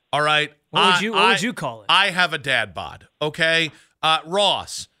 All right. What would you call it? I have a dad bod. Okay.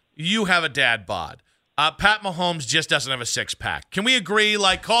 Ross, you have a dad bod. Pat Mahomes just doesn't have a six-pack. Can we agree,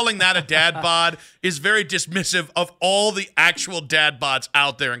 calling that a dad bod is very dismissive of all the actual dad bods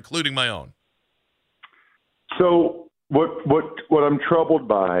out there, including my own? So what I'm troubled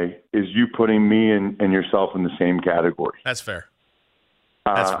by is you putting me and yourself in the same category. That's fair.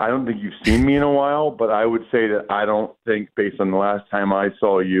 I don't think you've seen me in a while, but I would say that I don't think, based on the last time I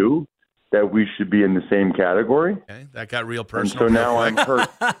saw you, that we should be in the same category. Okay, that got real personal. And so now I'm hurt.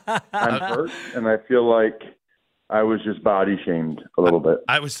 I'm hurt, and I feel like I was just body shamed a little bit.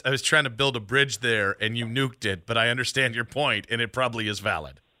 I was trying to build a bridge there, and you nuked it, but I understand your point, and it probably is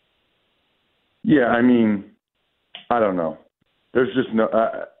valid. Yeah, I mean, I don't know. There's just no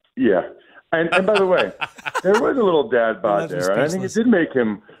yeah. And by the way, there was a little dad bod there, and I think it did make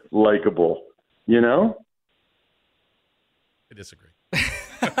him likable, you know? I disagree.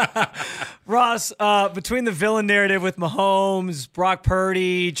 Ross, between the villain narrative with Mahomes, Brock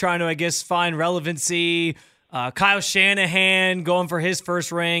Purdy trying to, I guess, find relevancy, Kyle Shanahan going for his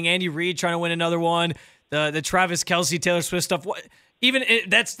first ring, Andy Reid trying to win another one, the Travis Kelce, Taylor Swift stuff.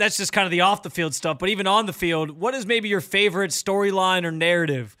 That's just kind of the off the field stuff. But even on the field, what is maybe your favorite storyline or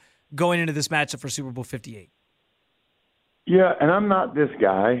narrative going into this matchup for Super Bowl 58? Yeah, and I'm not this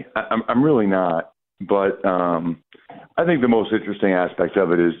guy. I'm really not. But I think the most interesting aspect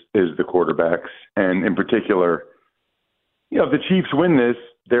of it is the quarterbacks, and in particular, you know, if the Chiefs win this,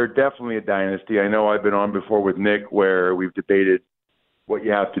 they're definitely a dynasty. I know I've been on before with Nick where we've debated what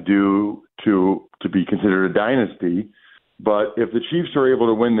you have to do to be considered a dynasty. But if the Chiefs are able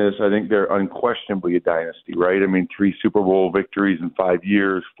to win this, I think they're unquestionably a dynasty, right? I mean, 3 Super Bowl victories in 5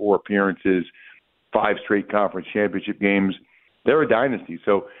 years, 4 appearances, 5 straight conference championship games. They're a dynasty.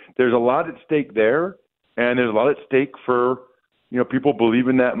 So there's a lot at stake there, and there's a lot at stake for, you know, people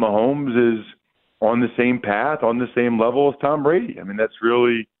believing that Mahomes is on the same path, on the same level as Tom Brady. I mean, that's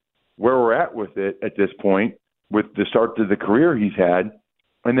really where we're at with it at this point, with the start to the career he's had.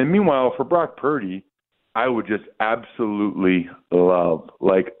 And then meanwhile, for Brock Purdy, I would just absolutely love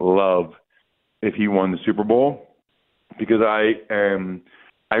if he won the Super Bowl, because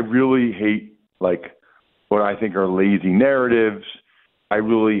I really hate what I think are lazy narratives. I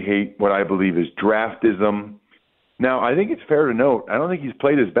really hate what I believe is draftism. Now, I think it's fair to note, I don't think he's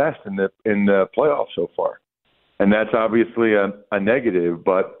played his best in the playoffs so far, and that's obviously a negative.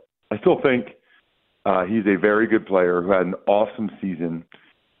 But I still think he's a very good player who had an awesome season.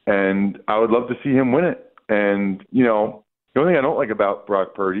 And I would love to see him win it. And, you know, the only thing I don't like about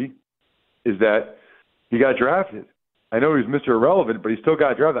Brock Purdy is that he got drafted. I know he's Mr. Irrelevant, but he still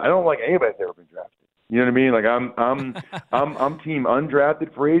got drafted. I don't like anybody that's ever been drafted. You know what I mean? Like I'm team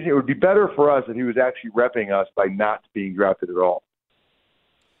undrafted free agent. It would be better for us if he was actually repping us by not being drafted at all.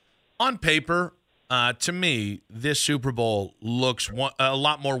 On paper, to me, this Super Bowl looks a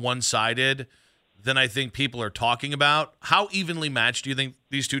lot more one-sided than I think people are talking about. How evenly matched do you think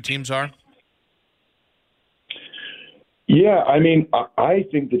these two teams are? Yeah, I mean, I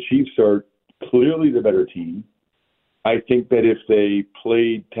think the Chiefs are clearly the better team. I think that if they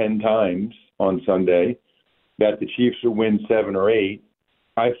played 10 times on Sunday, that the Chiefs would win 7 or 8.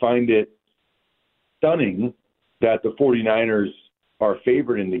 I find it stunning that the 49ers are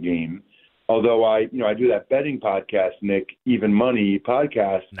favored in the game. Although I do that betting podcast, Nick, Even Money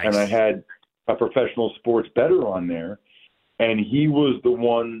podcast, nice. And I had a professional sports bettor on there, and he was the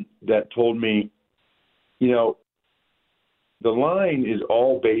one that told me, you know, the line is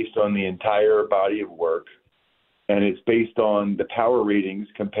all based on the entire body of work, and it's based on the power ratings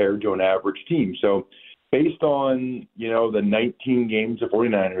compared to an average team. So based on, you know, the 19 games the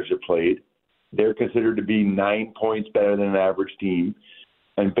 49ers have played, they're considered to be 9 points better than an average team.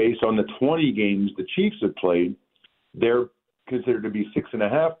 And based on the 20 games the Chiefs have played, they're considered to be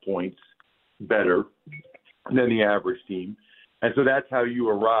 6.5 points better than the average team. And so that's how you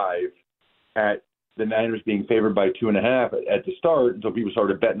arrive at the Niners being favored by 2.5 at the start until people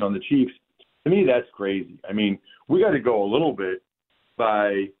started betting on the Chiefs. To me, that's crazy. I mean, we got to go a little bit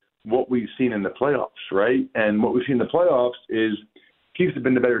by what we've seen in the playoffs, right? And what we've seen in the playoffs is Chiefs have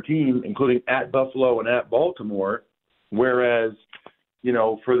been the better team, including at Buffalo and at Baltimore, whereas, you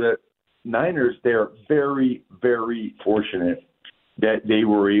know, for the Niners, they're very, very fortunate that they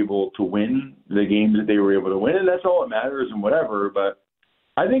were able to win the games that they were able to win, and that's all that matters and whatever. But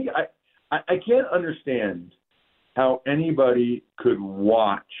I think I can't understand how anybody could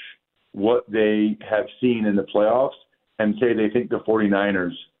watch what they have seen in the playoffs and say they think the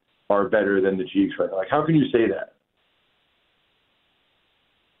 49ers are better than the Chiefs right now. Like, how can you say that?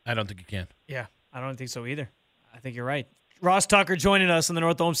 I don't think you can. Yeah, I don't think so either. I think you're right. Ross Tucker joining us on the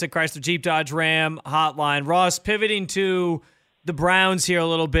North Olmsted Chrysler Jeep Dodge Ram hotline. Ross, pivoting to the Browns here a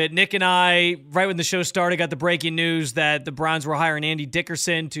little bit. Nick and I, right when the show started, got the breaking news that the Browns were hiring Andy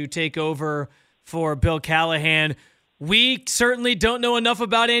Dickerson to take over for Bill Callahan. We certainly don't know enough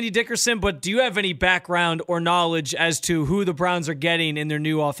about Andy Dickerson, but do you have any background or knowledge as to who the Browns are getting in their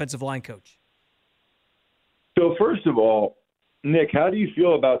new offensive line coach? So first of all, Nick, how do you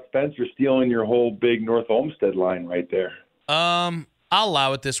feel about Spencer stealing your whole big North Olmsted line right there? I'll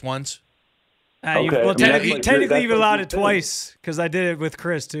allow it this once. Okay. Technically you've allowed it twice because I did it with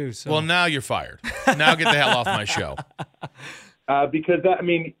Chris too. So. Well, now you're fired. Now get the hell off my show. Because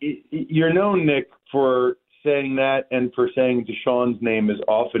you're known, Nick, for saying that and for saying Deshaun's name as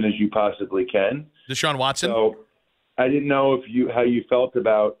often as you possibly can. Deshaun Watson? So, I didn't know how you felt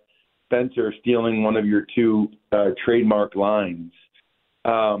about Spencer stealing one of your two trademark lines.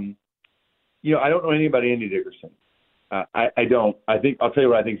 I don't know anything about Andy Dickerson. I don't. I'll tell you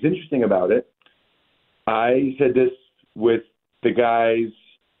what I think is interesting about it. I said this with the guys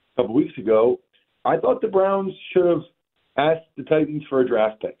a couple weeks ago. I thought the Browns should have asked the Titans for a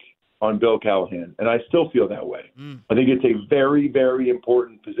draft pick on Bill Callahan, and I still feel that way. I think it's a very, very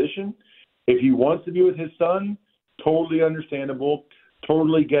important position. If he wants to be with his son, totally understandable,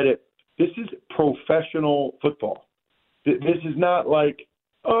 totally get it. This is professional football. This is not like,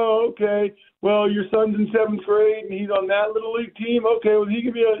 oh, okay, well, your son's in 7th grade and he's on that little league team. Okay, well, he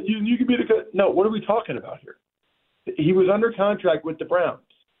could be you could be the – no, what are we talking about here? He was under contract with the Browns.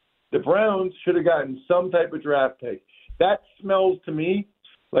 The Browns should have gotten some type of draft pick. That smells to me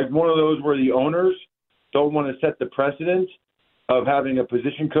like one of those where the owners don't want to set the precedent of having a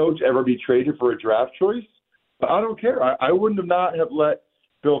position coach ever be traded for a draft choice. But I don't care. I wouldn't have let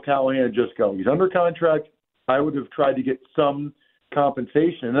Bill Callahan just go. He's under contract. I would have tried to get some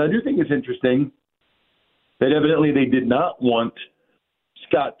compensation. And I do think it's interesting that evidently they did not want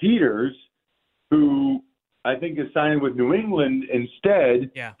Scott Peters, who I think is signing with New England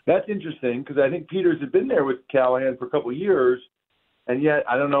instead. Yeah. That's interesting because I think Peters had been there with Callahan for a couple of years. And yet,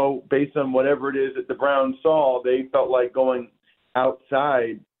 I don't know, based on whatever it is that the Browns saw, they felt like going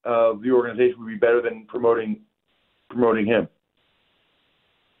outside of the organization would be better than promoting him.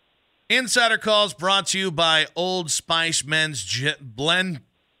 Insider Calls brought to you by Old Spice Men's Blend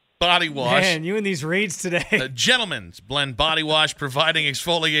Body Wash. Man, you and these reads today. The Gentleman's Blend Body Wash, providing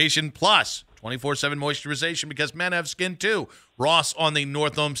exfoliation plus 24/7 moisturization because men have skin too. Ross on the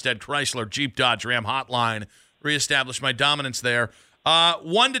North Olmsted Chrysler Jeep Dodge Ram hotline. Reestablish my dominance there.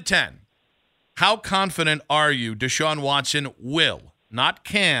 1 to 10. How confident are you Deshaun Watson will, not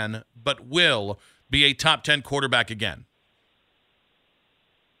can, but will be a top 10 quarterback again?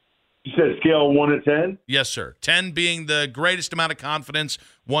 You said scale 1 to 10? Yes, sir. 10 being the greatest amount of confidence,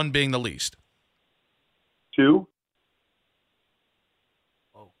 1 being the least. 2?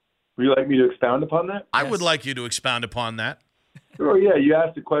 Would you like me to expound upon that? I would like you to expound upon that. Sure, yeah. You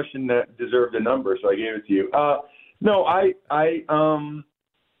asked a question that deserved a number, so I gave it to you. No, I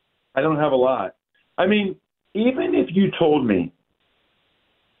don't have a lot. I mean, even if you told me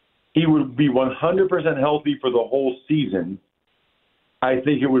he would be 100% healthy for the whole season, I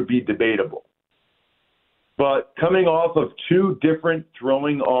think it would be debatable. But coming off of 2 different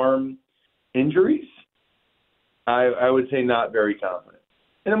throwing arm injuries, I would say not very confident.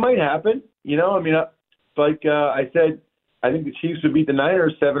 And it might happen, I said, I think the Chiefs would beat the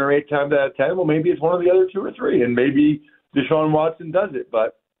Niners 7 or 8 times out of 10. Well, maybe it's one of the other 2 or 3, and maybe Deshaun Watson does it,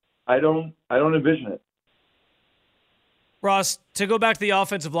 but I don't envision it. Ross, to go back to the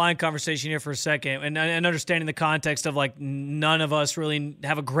offensive line conversation here for a second, and understanding the context of like none of us really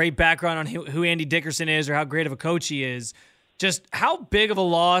have a great background on who Andy Dickerson is or how great of a coach he is. Just how big of a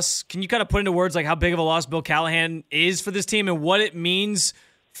loss, can you kind of put into words like how big of a loss Bill Callahan is for this team and what it means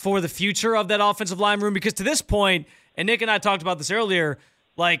for the future of that offensive line room? Because to this point, and Nick and I talked about this earlier,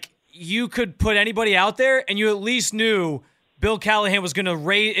 like you could put anybody out there and you at least knew Bill Callahan was going to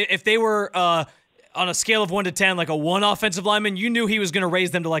raise, if they were on a scale of 1 to 10, like a 1 offensive lineman, you knew he was going to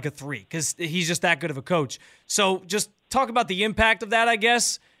raise them to like a 3 because he's just that good of a coach. So just talk about the impact of that, I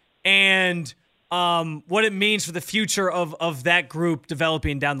guess, and what it means for the future of that group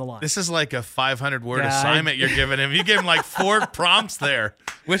developing down the line. This is like a 500-word assignment you're giving him. You gave him like 4 prompts there.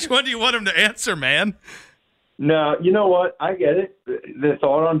 Which one do you want him to answer, man? No, you know what? I get it. The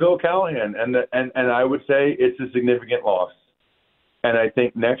thought on Bill Callahan, and I would say it's a significant loss. And I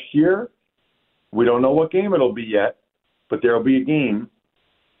think next year, we don't know what game it'll be yet, but there will be a game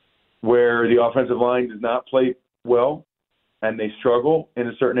where the offensive line does not play well and they struggle in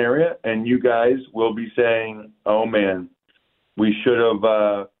a certain area, and you guys will be saying, oh, man, we should have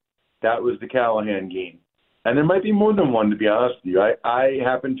that was the Callahan game. And there might be more than one, to be honest with you. I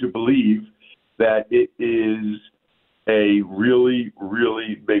happen to believe that it is a really,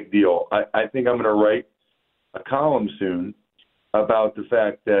 really big deal. I think I'm going to write a column soon about the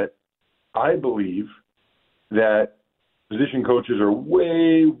fact that I believe that position coaches are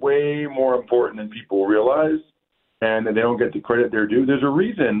way, way more important than people realize, and that they don't get the credit they're due. There's a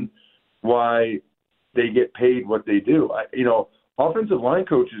reason why they get paid what they do. Offensive line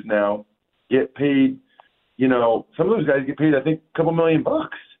coaches now get paid, some of those guys get paid, I think, a couple $1 million.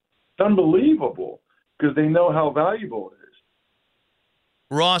 It's unbelievable because they know how valuable it is.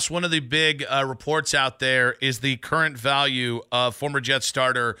 Ross, one of the big reports out there is the current value of former Jets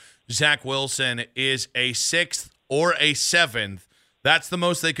starter Zach Wilson is a 6th or a 7th That's the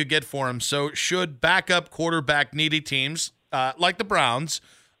most they could get for him. So should backup quarterback needy teams like the Browns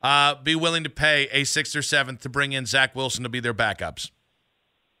be willing to pay a 6th or 7th to bring in Zach Wilson to be their backups?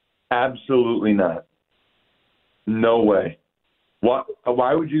 Absolutely not. No way.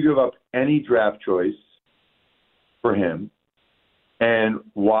 Why would you give up any draft choice for him? And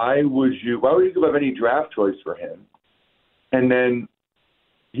why would you give up any draft choice for him? And then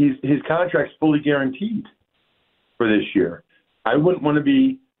his contract's fully guaranteed for this year. I wouldn't want to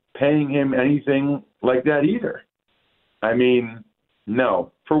be paying him anything like that either. I mean,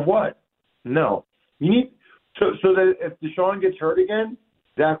 no. For what? No. You need so that if Deshaun gets hurt again,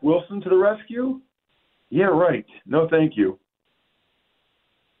 Zach Wilson to the rescue? Yeah, right. No, thank you.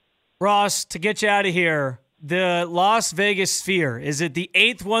 Ross, to get you out of here, the Las Vegas Sphere, is it the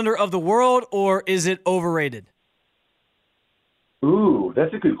 8th wonder of the world or is it overrated? Ooh,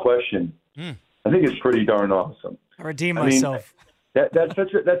 that's a good question. I think it's pretty darn awesome. I redeem myself. That's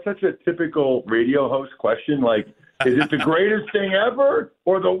such a typical radio host question. Like, is it the greatest thing ever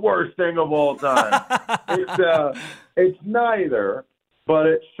or the worst thing of all time? It's neither, but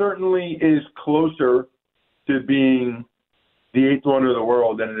it certainly is closer to being the 8th wonder of the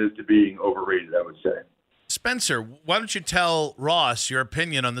world than it is to being overrated, I would say. Spencer, why don't you tell Ross your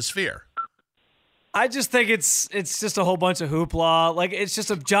opinion on the Sphere? I just think it's just a whole bunch of hoopla. Like, it's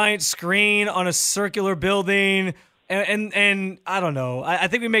just a giant screen on a circular building. And I don't know. I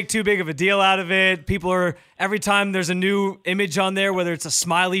think we make too big of a deal out of it. People are, every time there's a new image on there, whether it's a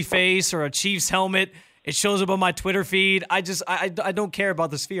smiley face or a Chiefs helmet, it shows up on my Twitter feed. I don't care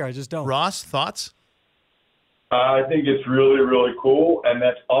about the Sphere. I just don't. Ross, thoughts? I think it's really, really cool. And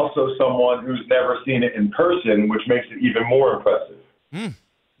that's also someone who's never seen it in person, which makes it even more impressive.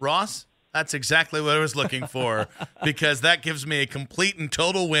 Ross? That's exactly what I was looking for, because that gives me a complete and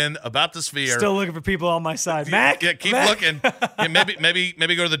total win about the Sphere. Still looking for people on my side. Mac? Yeah, keep looking. Yeah,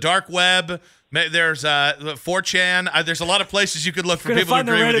 maybe go to the dark web. There's 4chan. There's a lot of places you could look for people who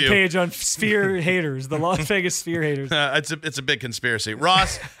agree with you. Find the Reddit page on Sphere haters, the Las Vegas Sphere haters. It's a big conspiracy.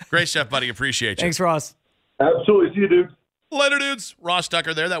 Ross, great stuff, buddy. Appreciate you. Thanks, Ross. Absolutely. See you, dude. Later, dudes. Ross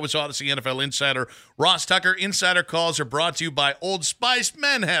Tucker there. That was Odyssey NFL Insider. Ross Tucker. Insider calls are brought to you by Old Spice.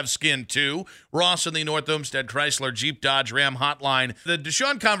 Men have skin, too. Ross in the North Olmsted Chrysler Jeep Dodge Ram hotline. The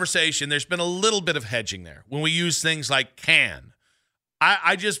Deshaun conversation, there's been a little bit of hedging there when we use things like can.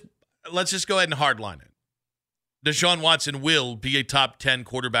 Let's just go ahead and hardline it. Deshaun Watson will be a top 10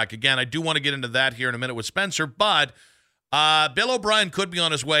 quarterback again. I do want to get into that here in a minute with Spencer, but Bill O'Brien could be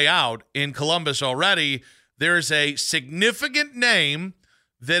on his way out in Columbus already. There is a significant name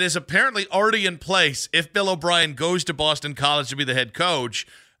that is apparently already in place if Bill O'Brien goes to Boston College to be the head coach.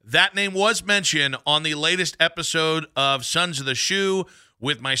 That name was mentioned on the latest episode of Sons of the Shoe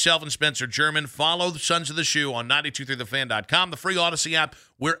with myself and Spencer German. Follow the Sons of the Shoe on 923thefan.com, the free Odyssey app,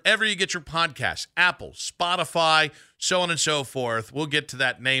 wherever you get your podcasts, Apple, Spotify, so on and so forth. We'll get to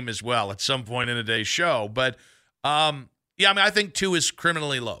that name as well at some point in today's show. But, I think 2 is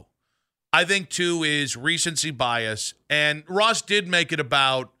criminally low. I think 2 is recency bias, and Ross did make it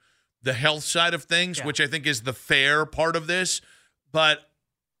about the health side of things, which I think is the fair part of this. But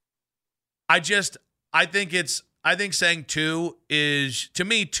I think saying 2 is, to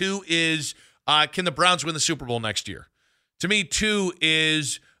me, 2 is, can the Browns win the Super Bowl next year? To me, 2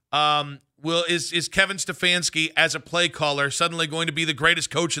 is, is Kevin Stefanski as a play caller suddenly going to be the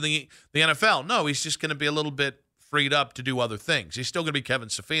greatest coach in the NFL? No, he's just going to be a little bit freed up to do other things. He's still going to be Kevin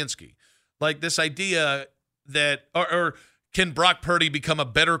Stefanski. Like this idea that, or can Brock Purdy become a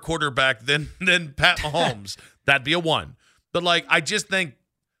better quarterback than Pat Mahomes? That'd be a 1. But I just think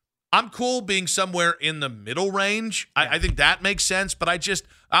I'm cool being somewhere in the middle range. I think that makes sense, but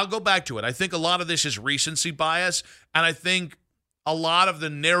I'll go back to it. I think a lot of this is recency bias, and I think a lot of the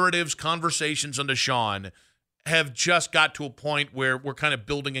narratives, conversations on Deshaun have just got to a point where we're kind of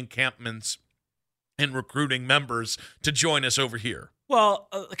building encampments and recruiting members to join us over here. Well,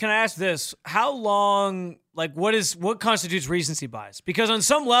 can I ask this? How long, what constitutes recency bias? Because on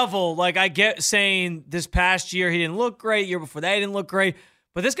some level, I get saying this past year he didn't look great, year before that he didn't look great,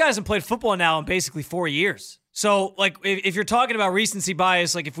 but this guy hasn't played football now in basically 4 years. So, if you're talking about recency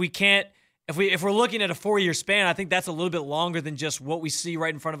bias, if we're looking at a 4-year span, I think that's a little bit longer than just what we see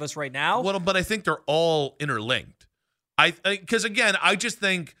right in front of us right now. Well, but I think they're all interlinked. Because again, I just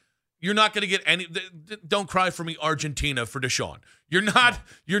think you're not going to get any. Don't cry for me, Argentina, for Deshaun. You're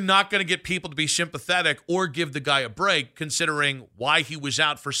not going to get people to be sympathetic or give the guy a break, considering why he was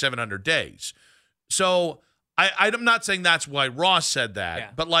out for 700 days. So I'm not saying that's why Ross said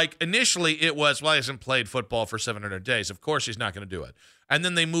that, but initially it was, he hasn't played football for 700 days. Of course he's not going to do it. And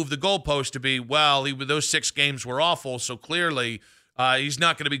then they moved the goalpost to be, those 6 games were awful, so clearly He's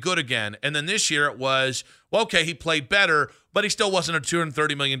not going to be good again. And then this year it was, well, okay, he played better, but he still wasn't a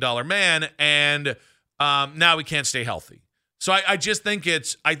 $230 million man, and now he can't stay healthy. So I just think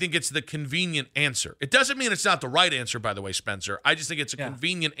it's the convenient answer. It doesn't mean it's not the right answer, by the way, Spencer. I just think it's a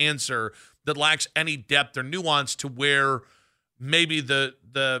convenient answer that lacks any depth or nuance to where maybe the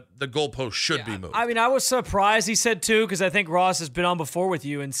goalpost should be moved. I mean, I was surprised he said 2 because I think Ross has been on before with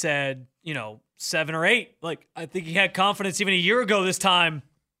you and said, 7 or 8. Like, I think he had confidence even a year ago this time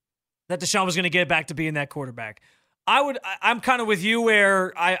that Deshaun was going to get back to being that quarterback. I'm kind of with you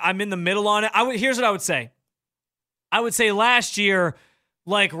where I'm in the middle on it. Here's what I would say. I would say last year,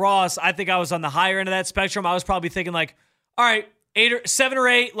 like Ross, I think I was on the higher end of that spectrum. I was probably thinking like, all right, 7 or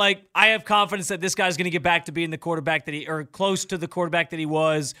 8. Like, I have confidence that this guy's going to get back to being the quarterback or close to the quarterback that he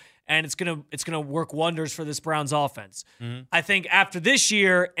was, and it's gonna work wonders for this Browns offense. Mm-hmm. I think after this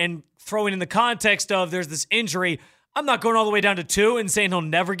year and throwing in the context of there's this injury, I'm not going all the way down to 2 and saying he'll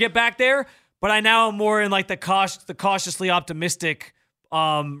never get back there, but I now am more in like the cautiously optimistic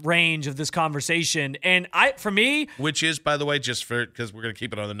range of this conversation. And for me, which is, by the way, just because we're going to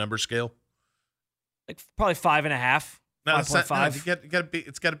keep it on the number scale, like probably 5.5. No, 5.5.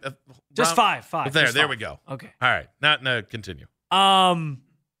 It's got to be just 5. There we go. Okay. All right. Now continue.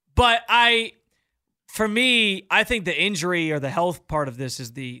 But for me, I think the injury or the health part of this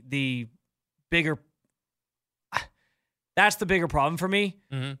is the bigger. That's the bigger problem for me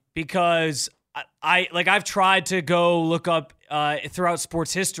because I've tried to go look up throughout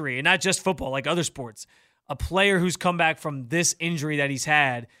sports history, and not just football, like other sports, a player who's come back from this injury that he's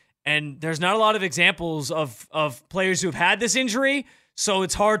had. And there's not a lot of examples of players who have had this injury, so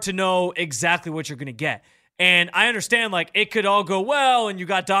it's hard to know exactly what you're going to get. And I understand, like, it could all go well, and you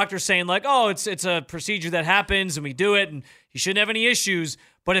got doctors saying, like, oh, it's a procedure that happens, and we do it, and you shouldn't have any issues.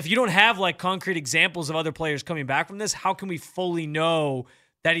 But if you don't have, like, concrete examples of other players coming back from this, how can we fully know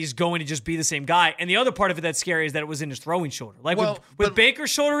that he's going to just be the same guy? And the other part of it that's scary is that it was in his throwing shoulder. Like, with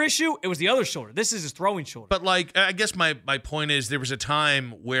Baker's shoulder issue, it was the other shoulder. This is his throwing shoulder. But, like, I guess my point is there was a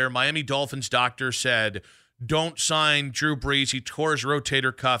time where Miami Dolphins doctor said, don't sign Drew Brees. He tore his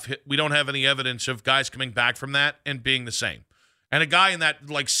rotator cuff. We don't have any evidence of guys coming back from that and being the same. And a guy in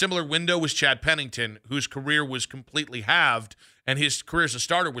that, like, similar window was Chad Pennington, whose career was completely halved, and his career as a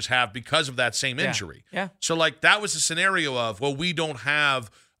starter was halved because of that same injury. Yeah. So, like, that was a scenario of, well, we don't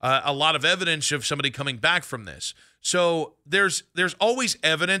have a lot of evidence of somebody coming back from this. So there's always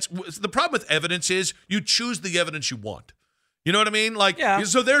evidence. The problem with evidence is you choose the evidence you want. You know what I mean? Like,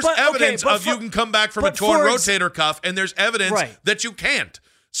 so there's evidence you can come back from a torn rotator cuff, and there's evidence that you can't.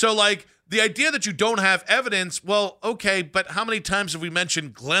 So, like, the idea that you don't have evidence, well, okay, but how many times have we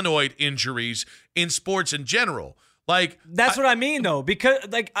mentioned glenoid injuries in sports in general? Like, that's what I mean, though, because,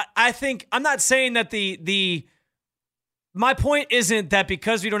 like, I think I'm not saying that my point isn't that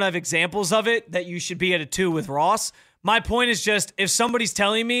because we don't have examples of it that you should be at a 2 with Ross. My point is just if somebody's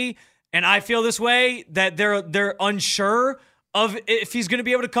telling me, and I feel this way, that they're unsure of if he's going to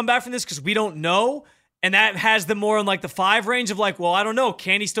be able to come back from this because we don't know, and that has them more in like the 5 range of like, well, I don't know,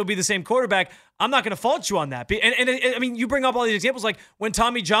 can he still be the same quarterback? I'm not going to fault you on that. And I mean, you bring up all these examples, like when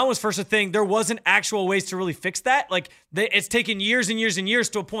Tommy John was first a thing, there wasn't actual ways to really fix that. Like it's taken years and years and years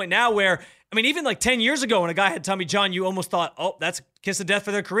to a point now where, I mean, even like 10 years ago when a guy had Tommy John, you almost thought, oh, that's a kiss of death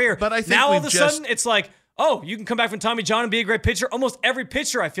for their career. But I think now all of a sudden it's like, oh, you can come back from Tommy John and be a great pitcher. Almost every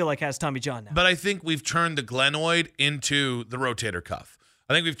pitcher I feel like has Tommy John now. But I think we've turned the glenoid into the rotator cuff.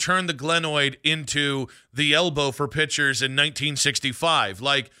 I think we've turned the glenoid into the elbow for pitchers in 1965.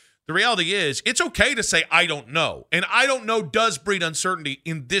 Like, the reality is, it's okay to say, I don't know. And I don't know does breed uncertainty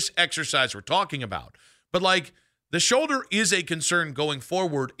in this exercise we're talking about. But, like, the shoulder is a concern going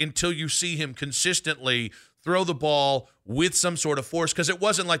forward until you see him consistently throw the ball with some sort of force, because it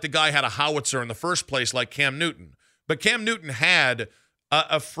wasn't like the guy had a howitzer in the first place like Cam Newton. But Cam Newton had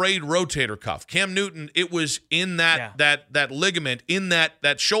a frayed rotator cuff. Cam Newton, it was in that ligament, in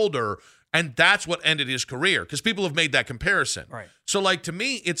that shoulder, and that's what ended his career, because people have made that comparison. Right. So, like, to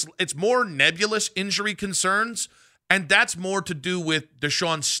me, it's more nebulous injury concerns, and that's more to do with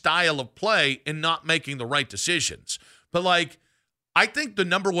Deshaun's style of play and not making the right decisions. But, like, I think the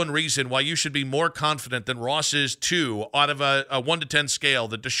number one reason why you should be more confident than Ross is 2 out of a 1 to 10 scale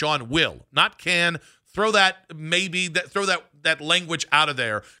that Deshaun will, not can, throw that language out of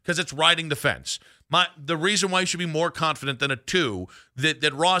there because it's riding the fence. The reason why you should be more confident than a 2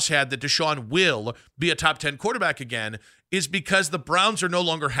 that Ross had that Deshaun will be a top 10 quarterback again is because the Browns are no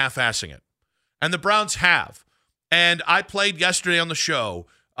longer half-assing it. And the Browns have. And I played yesterday on the show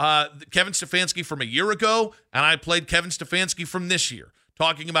Kevin Stefanski from a year ago, and I played Kevin Stefanski from this year.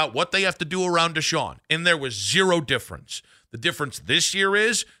 talking about what they have to do around Deshaun, and there was zero difference. The difference this year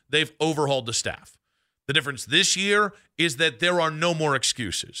is they've overhauled the staff. The difference this year is that there are no more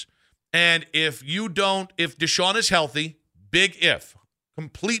excuses. And if Deshaun is healthy, big if,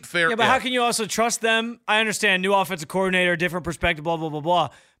 complete fair Yeah, but if. how can you also trust them? I understand new offensive coordinator, different perspective, blah, blah, blah, blah.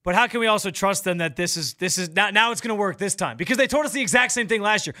 But how can we also trust them that this is now it's going to work this time? Because they told us the exact same thing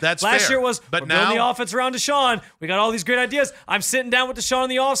last year. That's last fair. year was, but we're now, building the offense around Deshaun. We got all these great ideas. I'm sitting down with Deshaun in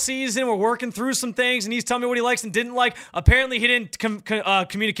the offseason. We're working through some things, and he's telling me what he likes and didn't like. Apparently, he didn't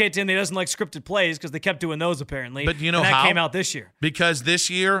communicate to him that he doesn't like scripted plays because they kept doing those, apparently. But you know and that how? came out this year. Because this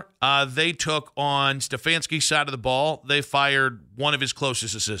year, they took on Stefanski's side of the ball, they fired one of his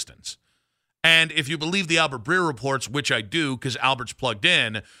closest assistants. And if you believe the Albert Breer reports, which I do because Albert's plugged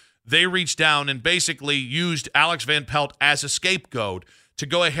in, they reached down and basically used Alex Van Pelt as a scapegoat to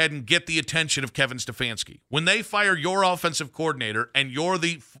go ahead and get the attention of Kevin Stefanski. When they fire your offensive coordinator and you're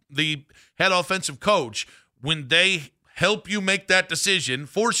the head offensive coach, when they help you make that decision,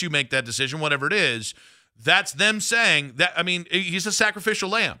 force you make that decision, whatever it is, that's them saying that, I mean, he's a sacrificial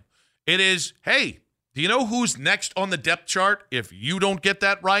lamb. It is, hey, do you know who's next on the depth chart if you don't get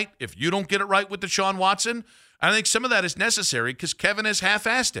that right, if you don't get it right with Deshaun Watson? I think some of that is necessary because Kevin has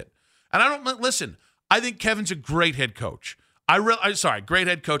half-assed it. And I think Kevin's a great head coach. Great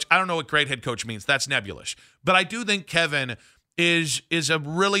head coach. I don't know what great head coach means. That's nebulous. But I do think Kevin is a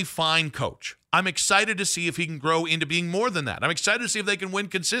really fine coach. I'm excited to see if he can grow into being more than that. I'm excited to see if they can win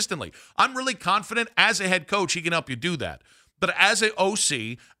consistently. I'm really confident as a head coach he can help you do that. But as an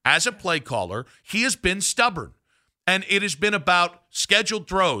OC, as a play caller, he has been stubborn. And it has been about scheduled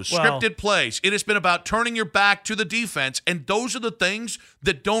throws, scripted plays. It has been about turning your back to the defense. And those are the things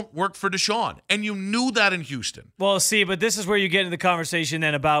that don't work for Deshaun. And you knew that in Houston. Well, see, but this is where you get into the conversation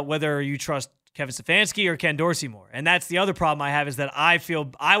then about whether you trust Kevin Stefanski or Ken Dorsey more. And that's the other problem I have is that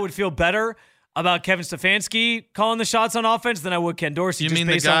I would feel better about Kevin Stefanski calling the shots on offense than I would Ken Dorsey, just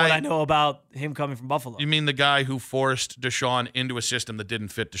based on what I know about him coming from Buffalo. You mean the guy who forced Deshaun into a system that didn't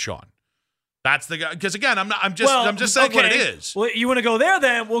fit Deshaun? That's the guy. Because again, I'm just saying what it is. Well, you want to go there?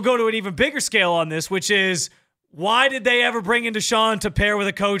 Then we'll go to an even bigger scale on this, which is why did they ever bring in Deshaun to pair with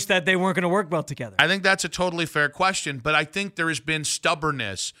a coach that they weren't going to work well together? I think that's a totally fair question, but I think there has been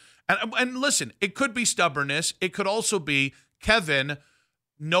stubbornness, and listen, it could be stubbornness. It could also be Kevin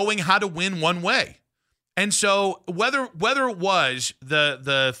knowing how to win one way. And so whether it was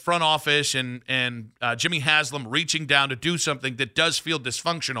the front office and Jimmy Haslam reaching down to do something that does feel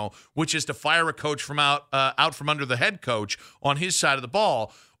dysfunctional, which is to fire a coach from out from under the head coach on his side of the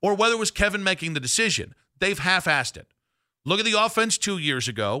ball, or whether it was Kevin making the decision, they've half-assed it. Look at the offense 2 years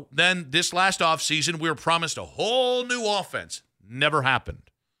ago. Then this last offseason, we were promised a whole new offense. Never happened.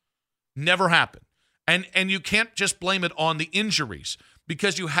 Never happened. And you can't just blame it on the injuries,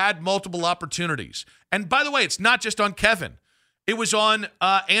 because you had multiple opportunities. And by the way, it's not just on Kevin. It was on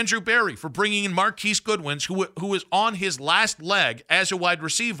Andrew Berry for bringing in Marquise Goodwin, who was on his last leg as a wide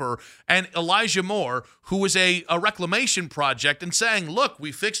receiver, and Elijah Moore, who was a reclamation project, and saying, look,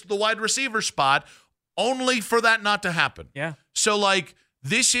 we fixed the wide receiver spot, only for that not to happen. Yeah. So,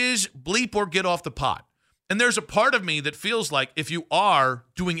 this is bleep or get off the pot. And there's a part of me that feels like if you are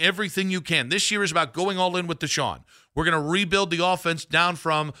doing everything you can, this year is about going all in with Deshaun. We're going to rebuild the offense down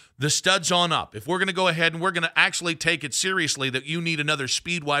from the studs on up. If we're going to go ahead and we're going to actually take it seriously that you need another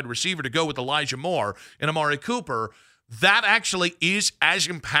speed wide receiver to go with Elijah Moore and Amari Cooper, that actually is as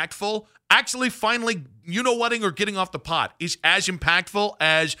impactful. Actually, finally, you-know-whatting or getting off the pot is as impactful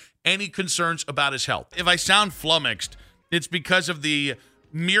as any concerns about his health. If I sound flummoxed, it's because of the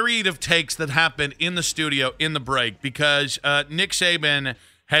myriad of takes that happened in the studio in the break, because Nick Saban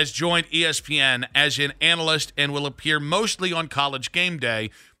has joined ESPN as an analyst and will appear mostly on College Game Day,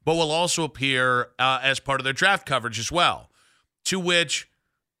 but will also appear as part of their draft coverage as well. To which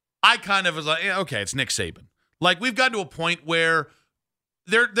I kind of was like, okay, it's Nick Saban. We've gotten to a point where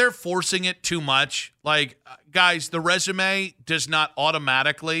they're forcing it too much. Guys, the resume does not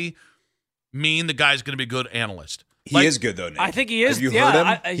automatically mean the guy's going to be a good analyst. He is good, though, Nick. I think he is. Have you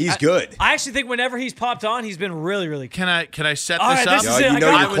heard him? He's good. I actually think whenever he's popped on, he's been really, really good. Can I set All this right, up? this is it. You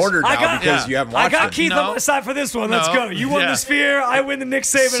know you're cornered now because you haven't watched I got it. Keith on my side for this one. Let's go. You won the Sphere. I win the Nick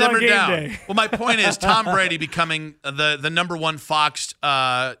Saban on Game Day. Well, my point is Tom Brady becoming the number one Fox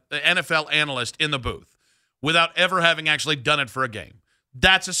NFL analyst in the booth without ever having actually done it for a game.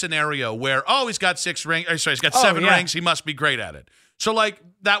 That's a scenario where, he's got 6 rings. Sorry, he's got 7 rings. He must be great at it. So, like,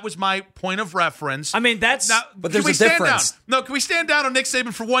 that was my point of reference. I mean, that's... Now, but there's can we a stand difference. down? No, can we stand down on Nick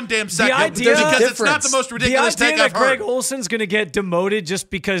Saban for one damn second? idea- Because There's a it's not the difference. most ridiculous the take idea I've that heard. Greg Olson's going to get demoted just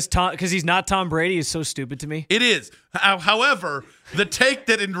because he's not Tom Brady is so stupid to me. It is. However, the take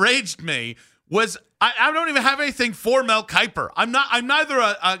that enraged me was I don't even have anything for Mel Kiper. I'm neither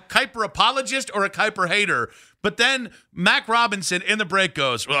a Kiper apologist or a Kiper hater. But then Mac Robinson in the break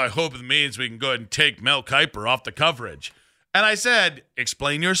goes, well, I hope it means we can go ahead and take Mel Kiper off the coverage. And I said,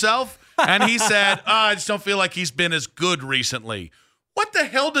 explain yourself. And he said, I just don't feel like he's been as good recently. What the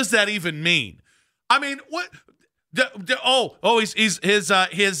hell does that even mean? I mean, what?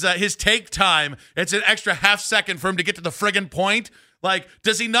 His take time. It's an extra half second for him to get to the friggin' point. Like,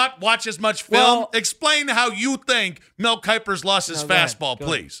 does he not watch as much film? Well, explain how you think Mel Kiper's lost his go ahead. fastball, Go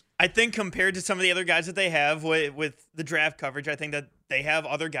ahead. please. I think compared to some of the other guys that they have with the draft coverage, I think that they have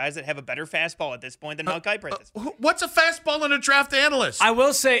other guys that have a better fastball at this point than Mel Kiper at this point. What's a fastball in a draft analyst? I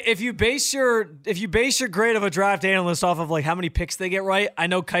will say, if you base your grade of a draft analyst off of like how many picks they get right, I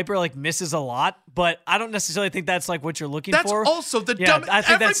know Kiper like misses a lot, but I don't necessarily think that's like what you're looking That's for. also the Yeah, dumb. I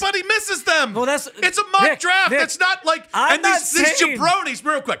think Everybody misses them. Well, it's a mock Nick, draft. Nick, It's not like I'm not these saying- jabronis.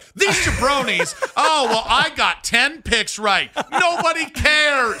 Real quick, these jabronis. Oh well, I got 10 picks right. Nobody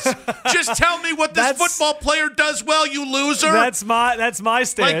cares. Just tell me what this football player does well, you loser. That's my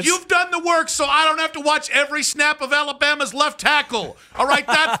stance. Like, you've done the work, so I don't have to watch every snap of Alabama's left tackle. All right,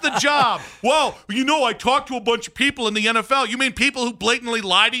 that's the job. Well, I talked to a bunch of people in the NFL. You mean people who blatantly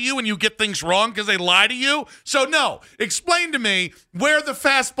lie to you and you get things wrong because they lie to you? So, no. Explain to me where the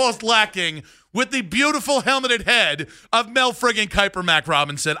fastball's lacking with the beautiful helmeted head of Mel friggin' Kiper Mac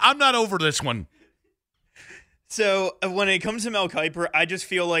Robinson. I'm not over this one. So when it comes to Mel Kiper, I just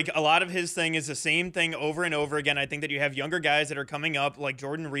feel like a lot of his thing is the same thing over and over again. I think that you have younger guys that are coming up, like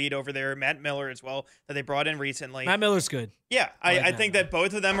Jordan Reed over there, Matt Miller as well, that they brought in recently. Matt Miller's good. Yeah, I think that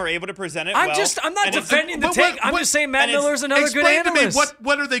both of them are able to present it I'm well. not defending the take. I'm just saying Matt Miller's another good Explain analyst. to me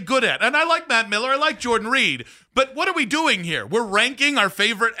what are they good at? And I like Matt Miller. I like Jordan Reed. But what are we doing here? We're ranking our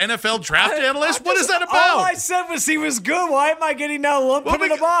favorite NFL draft analysts? What is that about? All I said was he was good. Why am I getting now put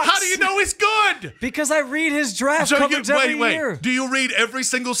in a box? How do you know he's good? Because I read his draft coverage every year. Do you read every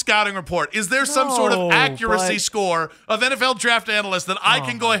single scouting report? Is there some sort of accuracy score of NFL draft analysts that I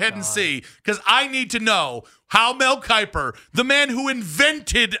can go ahead and see? Because I need to know how Mel Kiper, the man who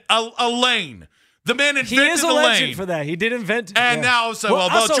invented a lane, the man invented he is a legend lane for that. He did invent. And now,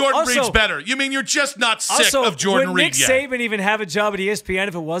 Jordan Reed's better. You mean you're just not sick of Jordan Reed yet? Would Nick Saban even have a job at ESPN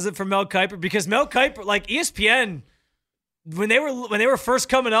if it wasn't for Mel Kiper? Because Mel Kiper, like ESPN, when they were first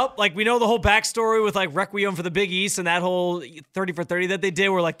coming up, like we know the whole backstory with like Requiem for the Big East and that whole 30 for 30 that they did,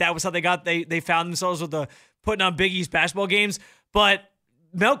 where like that was how they found themselves with the putting on Big East basketball games. But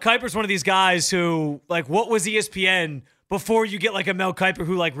Mel Kiper's one of these guys who, like, what was ESPN before you get like a Mel Kiper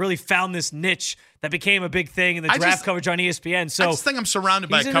who like really found this niche that became a big thing in the draft coverage on ESPN. So I just think I'm surrounded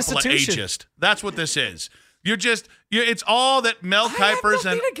by a couple of ageist. That's what this is. It's all that Mel Kiper's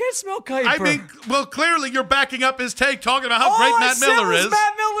and against Mel Kiper. I mean, well, clearly you're backing up his take, talking about how great Matt Miller is.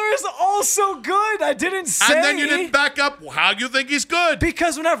 Matt Miller is also good. I didn't say. And then you didn't back up how you think he's good.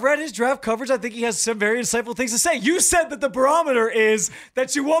 Because when I've read his draft coverage, I think he has some very insightful things to say. You said that the barometer is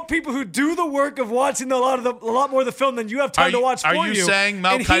that you want people who do the work of watching a lot more of the film than you have time to watch. Are you saying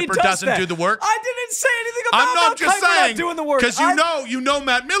Mel Kiper doesn't do the work? I didn't say anything about I'm not Mel just Kiper saying not doing the work. Because you know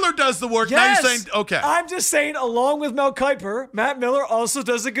Matt Miller does the work. Yes, now you're saying okay. I'm just saying, along with Mel Kiper, Matt Miller also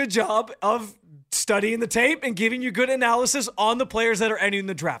does a good job of studying the tape and giving you good analysis on the players that are entering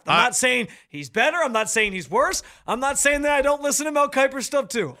the draft. I'm not saying he's better. I'm not saying he's worse. I'm not saying that I don't listen to Mel Kiper stuff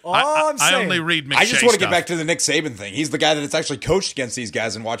too. I'm saying. I only read McShay I just want to stuff. get back to the Nick Saban thing. He's the guy that's actually coached against these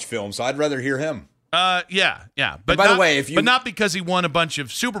guys and watched film, so I'd rather hear him. Yeah. But by the way, but not because he won a bunch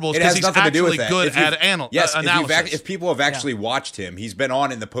of Super Bowls, it because has he's nothing to do actually with that. good at analysis. If people have actually watched him, he's been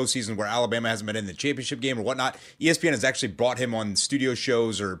on in the postseason where Alabama hasn't been in the championship game or whatnot. ESPN has actually brought him on studio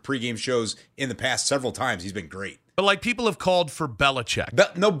shows or pregame shows in the past several times. He's been great. But like people have called for Belichick.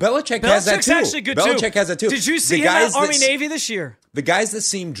 Belichick has that too. Actually good Belichick has that too. Did you see him at Army-Navy this year? The guys that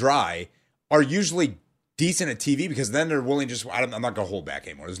seem dry are usually decent at TV because then they're willing to just, I'm not going to hold back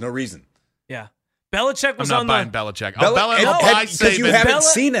anymore. There's no reason. Yeah. Belichick was I'm not buying Belichick. Because you haven't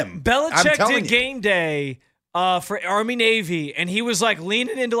seen him. Belichick did game day for Army-Navy, and he was like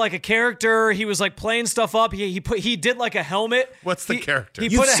leaning into like a character. He was like playing stuff up. He did like a helmet. What's the character? He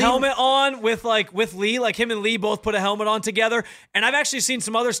put a helmet on with Lee. Like him and Lee both put a helmet on together. And I've actually seen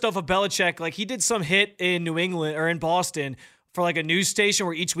some other stuff of Belichick. Like he did some hit in New England or in Boston for like a news station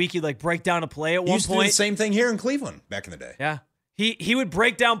where each week he'd like break down a play at one used point. To do the same thing here in Cleveland back in the day. Yeah. He would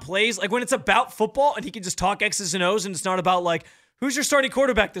break down plays like when it's about football and he can just talk X's and O's and it's not about like Who's your starting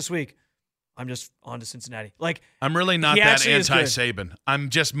quarterback this week? I'm just on to Cincinnati. Like, I'm really not he that actually is good. anti-Saban. I'm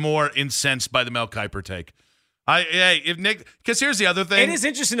just more incensed by the Mel Kiper take. If Nick, because here's the other thing. It is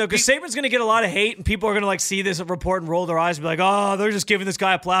interesting though, because Saban's going to get a lot of hate, and people are going to like see this report and roll their eyes and be like, "Oh, they're just giving this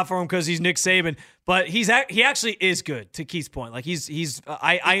guy a platform because he's Nick Saban." But he actually is good. To Keith's point, like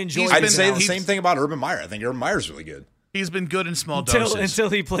I enjoy. I'd say the same thing about Urban Meyer. I think Urban Meyer's really good. He's been good in small doses until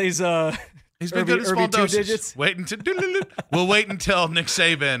he plays. He's been good in small doses. We'll wait until Nick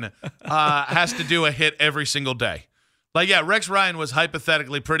Saban has to do a hit every single day. Like, yeah, Rex Ryan was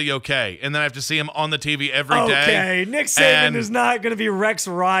hypothetically pretty okay, and then I have to see him on the TV every day. Okay, Nick Saban is not going to be Rex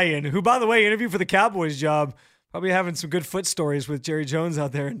Ryan, who, by the way, interviewed for the Cowboys job, probably having some good foot stories with Jerry Jones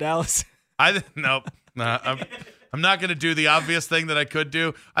out there in Dallas. No, I'm not going to do the obvious thing that I could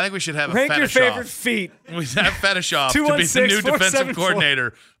do. I think we should have Rank a your fetish favorite off. feet. We have fetish off to be the new defensive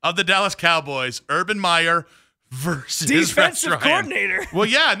coordinator of the Dallas Cowboys, Urban Meyer versus defensive Rex Ryan. coordinator. Well,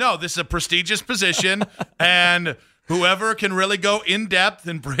 yeah, no, this is a prestigious position, and whoever can really go in depth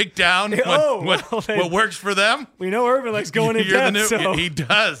and break down what works for them. We know Urban likes going in depth. He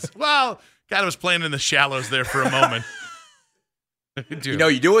does. Well, God, I was playing in the shallows there for a moment. You know,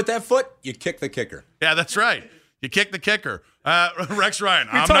 you do it with that foot, you kick the kicker. Yeah, that's right. You kick the kicker. Rex Ryan,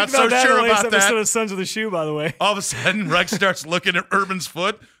 I'm not so sure about that. Episode of Sons of the Shoe, by the way. All of a sudden, Rex starts looking at Urban's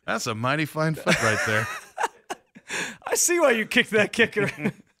foot. That's a mighty fine foot right there. I see why you kicked that kicker.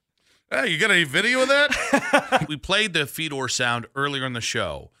 Hey, you got any video of that? We played the Fedor sound earlier in the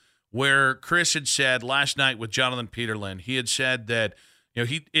show where Chris had said last night with Jonathan Peterlin, he had said that, you know,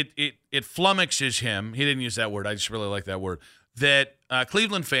 it flummoxes him. He didn't use that word. I just really like that word. That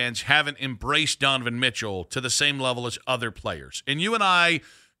Cleveland fans haven't embraced Donovan Mitchell to the same level as other players. And you and I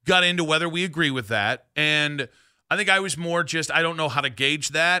got into whether we agree with that. And I think I was more just, I don't know how to gauge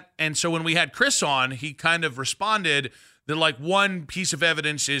that. And so when we had Chris on, he kind of responded that like one piece of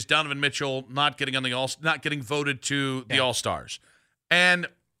evidence is Donovan Mitchell not getting voted to the All-Stars. And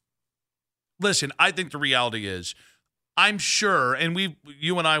listen, I think the reality is, I'm sure, and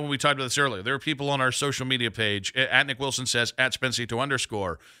you and I, when we talked about this earlier, there are people on our social media page, at Nick Wilson says, at Spencito_,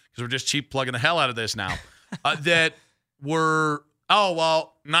 because we're just cheap plugging the hell out of this now, that were,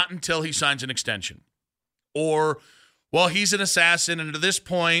 not until he signs an extension. Or, well, he's an assassin, and to this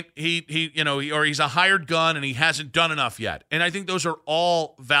point, or he's a hired gun, and he hasn't done enough yet. And I think those are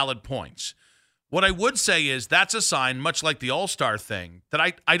all valid points. What I would say is that's a sign, much like the All-Star thing, that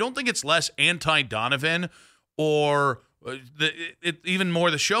I don't think it's less anti-Donovan or even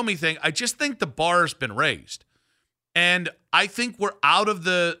more the show me thing. I just think the bar has been raised. And I think we're out of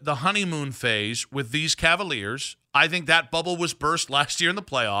the honeymoon phase with these Cavaliers. I think that bubble was burst last year in the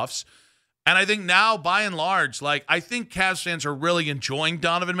playoffs. And I think now, by and large, I think Cavs fans are really enjoying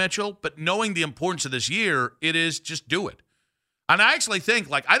Donovan Mitchell, but knowing the importance of this year, it is just do it. And I actually think,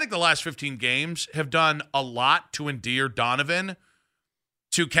 I think the last 15 games have done a lot to endear Donovan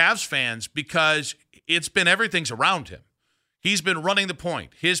to Cavs fans because it's been everything's around him. He's been running the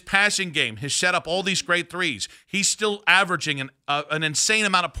point. His passing game has set up all these great threes. He's still averaging an insane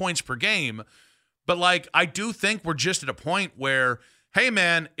amount of points per game. But, I do think we're just at a point where, hey,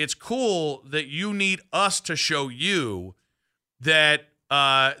 man, it's cool that you need us to show you that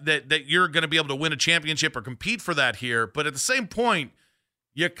that you're going to be able to win a championship or compete for that here. But at the same point,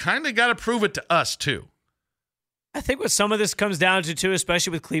 you kind of got to prove it to us, too. I think what some of this comes down to, too,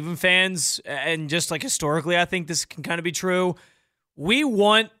 especially with Cleveland fans, and just historically, I think this can kind of be true. We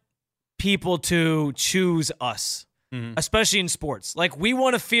want people to choose us, especially in sports. We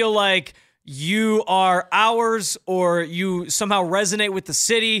want to feel like you are ours or you somehow resonate with the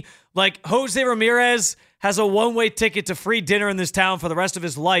city. Jose Ramirez has a one-way ticket to free dinner in this town for the rest of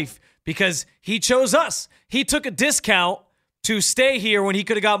his life because he chose us. He took a discount to stay here when he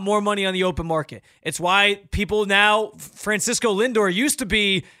could have got more money on the open market. It's why people now, Francisco Lindor used to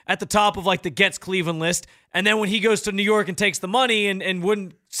be at the top of the Gets Cleveland list. And then when he goes to New York and takes the money and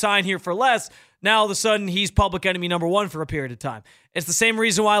wouldn't sign here for less, now all of a sudden he's public enemy number one for a period of time. It's the same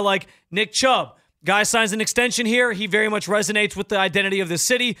reason why Nick Chubb, guy signs an extension here. He very much resonates with the identity of the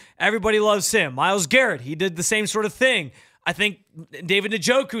city. Everybody loves him. Myles Garrett, he did the same sort of thing. I think David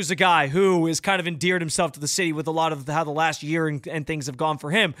Njoku's a guy who has kind of endeared himself to the city with a lot of how the last year and things have gone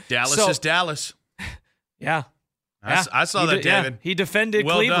for him. Dallas is Dallas. Yeah. I saw that, David. Yeah. He defended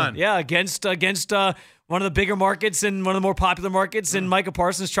Cleveland. Done. Yeah, against one of the bigger markets and one of the more popular markets, and Micah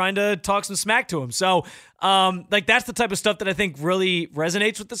Parsons trying to talk some smack to him. So, that's the type of stuff that I think really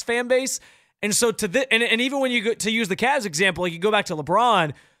resonates with this fan base. And so and even when you go to use the Cavs example, you go back to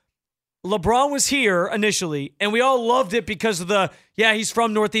LeBron. LeBron was here initially, and we all loved it because of he's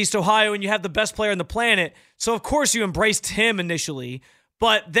from Northeast Ohio, and you have the best player on the planet. So, of course, you embraced him initially.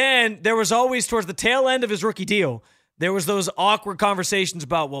 But then there was always, towards the tail end of his rookie deal, there was those awkward conversations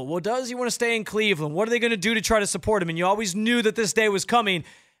about, well, does he want to stay in Cleveland? What are they going to do to try to support him? And you always knew that this day was coming.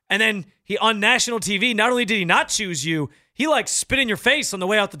 And then he, on national TV, not only did he not choose you, he spit in your face on the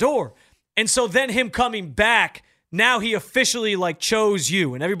way out the door. And so then him coming back, now he officially chose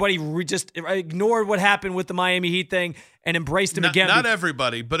you, and everybody just ignored what happened with the Miami Heat thing and embraced him again. Not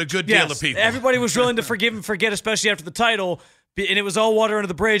everybody, but a good deal of people. Everybody was willing to forgive and forget, especially after the title, and it was all water under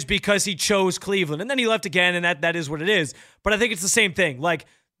the bridge because he chose Cleveland. And then he left again, and that is what it is. But I think it's the same thing.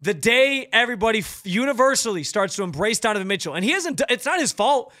 The day everybody universally starts to embrace Donovan Mitchell, and it's not his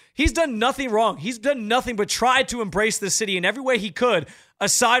fault. He's done nothing wrong. He's done nothing but try to embrace this city in every way he could,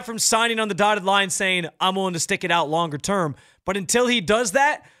 aside from signing on the dotted line saying, I'm willing to stick it out longer term. But until he does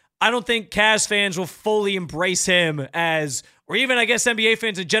that, I don't think Cavs fans will fully embrace him or even I guess NBA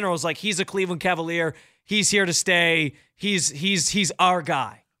fans in general, is he's a Cleveland Cavalier. He's here to stay. He's our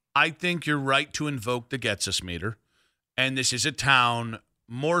guy. I think you're right to invoke the Getsus meter, and this is a town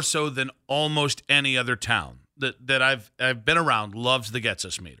more so than almost any other town that I've been around loves the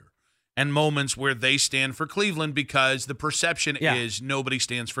Getsus meter. And moments where they stand for Cleveland because the perception is nobody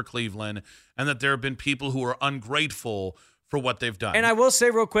stands for Cleveland, and that there have been people who are ungrateful for what they've done. And I will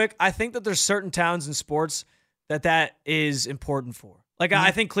say real quick, I think that there's certain towns in sports that is important for.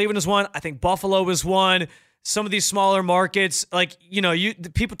 I think Cleveland is one. I think Buffalo is one. Some of these smaller markets,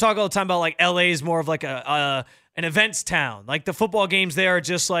 people talk all the time about LA is more of an events town. The football games there are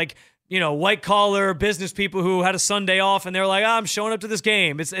just white collar business people who had a Sunday off and they're I'm showing up to this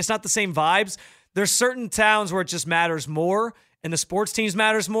game. It's not the same vibes. There's certain towns where it just matters more, and the sports teams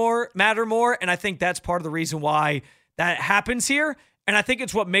matter more. And I think that's part of the reason why that happens here. And I think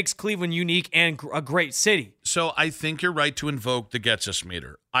it's what makes Cleveland unique and a great city. So I think you're right to invoke the Getsus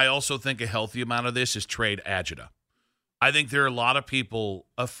meter. I also think a healthy amount of this is trade agita. I think there are a lot of people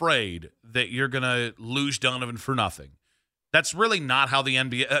afraid that you're going to lose Donovan for nothing. That's really not how the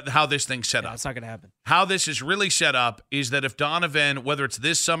NBA, how this thing's set up. It's not going to happen. How this is really set up is that if Donovan, whether it's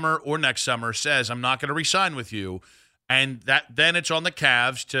this summer or next summer, says, I'm not going to re-sign with you, and then it's on the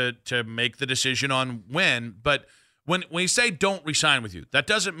Cavs to make the decision on when. But when you say don't re-sign with you, that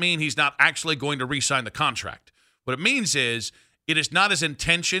doesn't mean he's not actually going to re-sign the contract. What it means is it is not his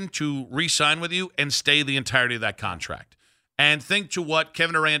intention to re-sign with you and stay the entirety of that contract. And think to what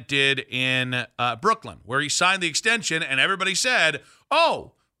Kevin Durant did in Brooklyn, where he signed the extension and everybody said,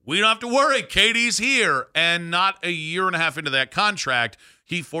 oh, we don't have to worry, KD's here. And not a year and a half into that contract,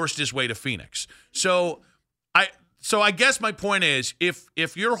 he forced his way to Phoenix. So I guess my point is,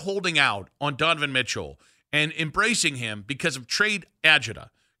 if you're holding out on Donovan Mitchell and embracing him because of trade agita,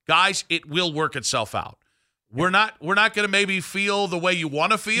 guys, it will work itself out. We're not going to maybe feel the way you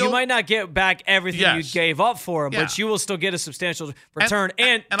want to feel. You might not get back everything you gave up for him, but you will still get a substantial return.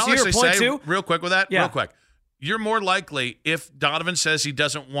 And I'll to your point too, real quick with that, real quick, you're more likely if Donovan says he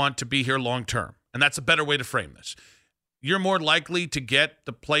doesn't want to be here long term, and that's a better way to frame this. You're more likely to get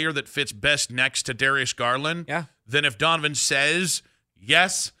the player that fits best next to Darius Garland than if Donovan says,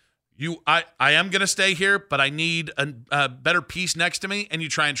 yes, I am going to stay here, but I need a better piece next to me, and you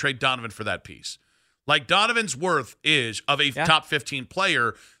try and trade Donovan for that piece. Like Donovan's worth is of a top 15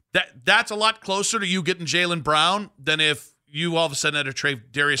 player. That's a lot closer to you getting Jaylen Brown than if you all of a sudden had to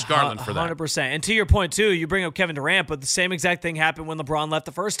trade Darius Garland for that. 100%. And to your point, too, you bring up Kevin Durant, but the same exact thing happened when LeBron left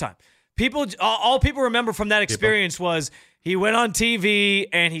the first time. All people remember from that experience was he went on TV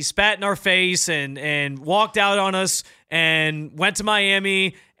and he spat in our face and walked out on us and went to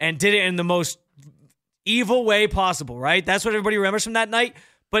Miami and did it in the most evil way possible, right? That's what everybody remembers from that night.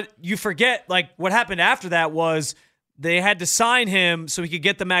 But you forget, what happened after that was they had to sign him so he could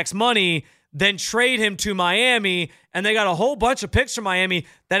get the max money, then trade him to Miami, and they got a whole bunch of picks from Miami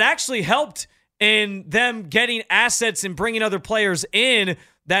that actually helped in them getting assets and bringing other players in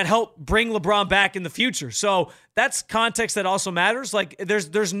that helped bring LeBron back in the future. So that's context that also matters.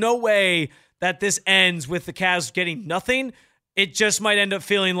 There's no way that this ends with the Cavs getting nothing. It just might end up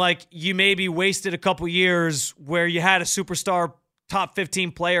feeling like you maybe wasted a couple years where you had a superstar top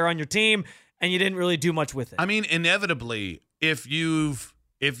 15 player on your team and you didn't really do much with it. I mean, inevitably, if you've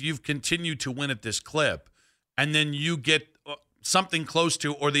continued to win at this clip and then you get something close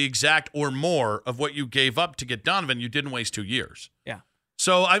to or the exact or more of what you gave up to get Donovan, you didn't waste 2 years. Yeah.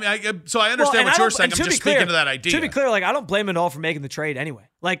 So I understand what you're saying. I'm just speaking to that idea. To be clear, I don't blame him at all for making the trade anyway.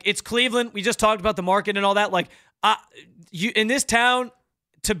 It's Cleveland. We just talked about the market and all that. In this town,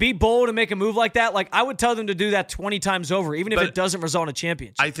 to be bold and make a move like that, like I would tell them to do that 20 times over, even if it doesn't result in a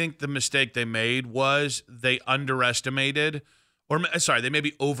championship. I think the mistake they made was they underestimated, they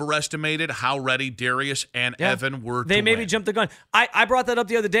maybe overestimated how ready Darius and Evan were. They maybe jumped the gun. I brought that up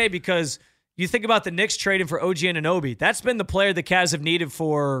the other day because you think about the Knicks trading for OG Anunoby. That's been the player the Cavs have needed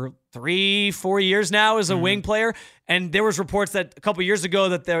for 3-4 years now as a wing player. And there was reports that a couple years ago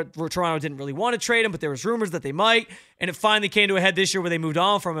that Toronto didn't really want to trade him, but there was rumors that they might. And it finally came to a head this year where they moved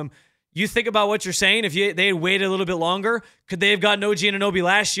on from him. You think about what you're saying. If they had waited a little bit longer, could they have gotten OG Anunoby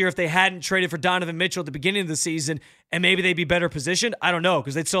last year if they hadn't traded for Donovan Mitchell at the beginning of the season, and maybe they'd be better positioned? I don't know,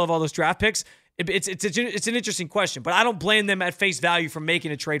 because they'd still have all those draft picks. It's an interesting question, but I don't blame them at face value for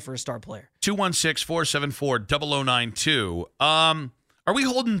making a trade for a star player. 216-474-0092. Are we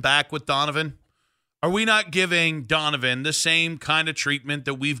holding back with Donovan? Are we not giving Donovan the same kind of treatment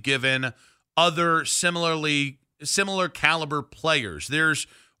that we've given other similar caliber players? There's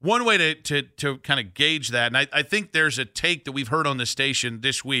one way to kind of gauge that, and I think there's a take that we've heard on the station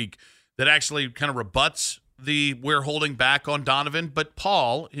this week that actually kind of rebuts we're holding back on Donovan. But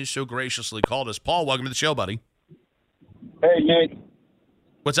Paul has so graciously called us. Paul, welcome to the show, buddy. Hey, Nick.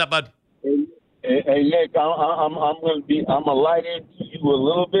 What's up, bud? Hey, Nick. I'm gonna light into you a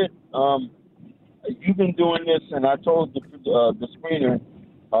little bit. You've been doing this, and I told the screener,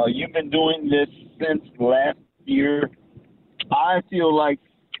 you've been doing this since last year. I feel like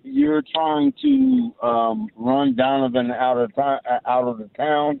you're trying to run Donovan out of the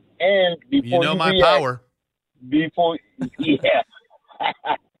town, and before my power. Before, can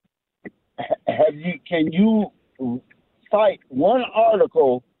you cite one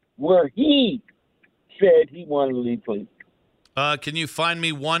article where he said he wanted to leave Cleveland? Can you find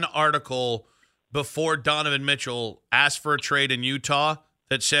me one article before Donovan Mitchell asked for a trade in Utah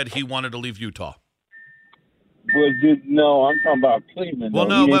that said he wanted to leave Utah? No, I'm talking about Cleveland. Well,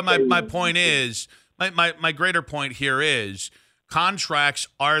 no, but my point is, my greater point here is contracts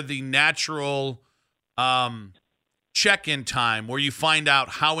are the natural check-in time where you find out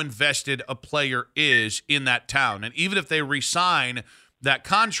how invested a player is in that town. And even if they re-sign that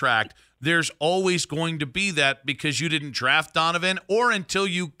contract, there's always going to be that because you didn't draft Donovan or until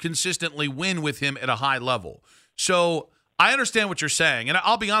you consistently win with him at a high level. So I understand what you're saying, and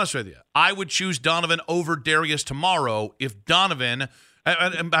I'll be honest with you. I would choose Donovan over Darius tomorrow if Donovan –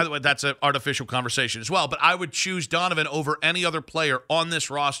 and by the way, that's an artificial conversation as well, but I would choose Donovan over any other player on this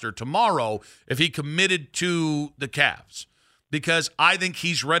roster tomorrow if he committed to the Cavs because I think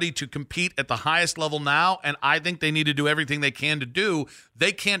he's ready to compete at the highest level now, and I think they need to do everything they can to do.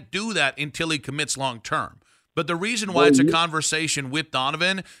 They can't do that until he commits long-term. But the reason why it's a conversation with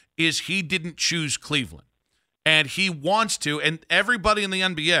Donovan is he didn't choose Cleveland. And he wants to, and everybody in the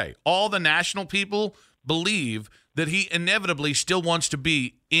NBA, all the national people believe that he inevitably still wants to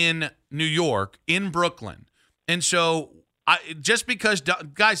be in New York, in Brooklyn. And so just because,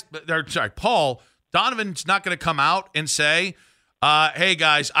 Paul, Donovan's not going to come out and say, hey,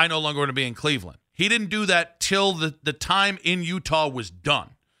 guys, I no longer want to be in Cleveland. He didn't do that till the time in Utah was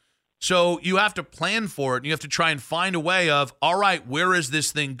done. So you have to plan for it, and you have to try and find a way of, all right, where is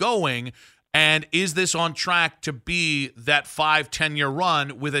this thing going? And is this on track to be that 5-10-year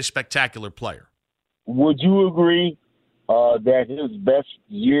run with a spectacular player? Would you agree that his best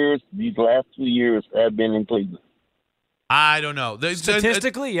years, these last 2 years, have been in Cleveland? I don't know.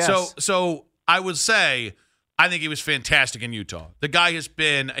 Statistically, yes. So I would say I think he was fantastic in Utah. The guy he's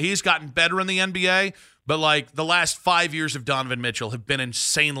gotten better in the NBA, but like the last 5 years of Donovan Mitchell have been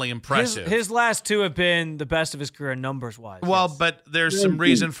insanely impressive. His last two have been the best of his career numbers-wise. Well, yes. But there's some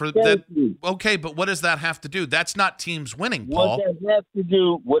reason for that. Okay, but what does that have to do? That's not teams winning, Paul. What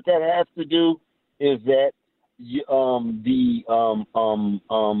that has to do is that the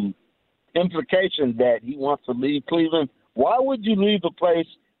implication that he wants to leave Cleveland. Why would you leave a place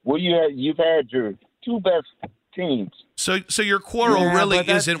where you've had your two best teams? So your quarrel really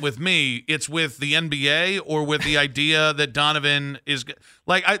isn't with me. It's with the NBA or with the idea that Donovan is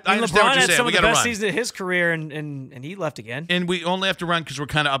like I understand what you're saying. Had some we of the best run. season of his career, and he left again. And we only have to run because we're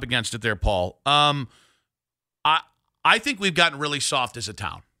kind of up against it there, Paul. I think we've gotten really soft as a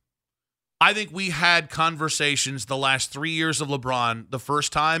town. I think we had conversations the last 3 years of LeBron the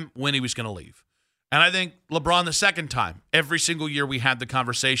first time when he was going to leave. And I think LeBron the second time, every single year we had the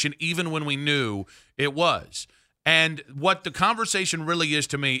conversation, even when we knew it was. And what the conversation really is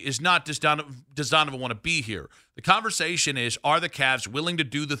to me is not does Donovan want to be here? The conversation is, are the Cavs willing to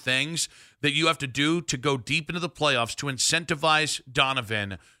do the things that you have to do to go deep into the playoffs to incentivize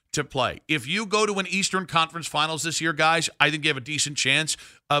Donovan to play? If you go to an Eastern Conference Finals this year, guys, I think you have a decent chance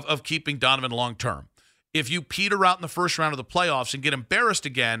of keeping Donovan long term. if you peter out in the first round of the playoffs and get embarrassed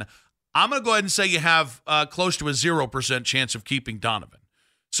again, I'm going to go ahead and say you have close to a 0% chance of keeping Donovan.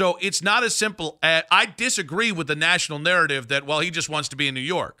 So it's not as simple. I disagree with the national narrative that, well, he just wants to be in New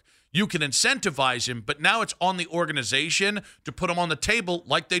York. You can incentivize him, but now it's on the organization to put him on the table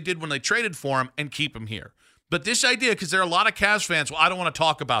like they did when they traded for him and keep him here. But this idea, because there are a lot of Cavs fans, well, I don't want to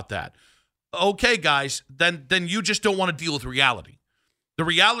talk about that. Okay, guys, then you just don't want to deal with reality. The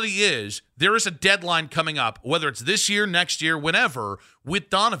reality is there is a deadline coming up, whether it's this year, next year, whenever, with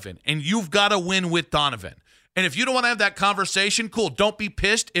Donovan, and you've got to win with Donovan. And if you don't want to have that conversation, cool. Don't be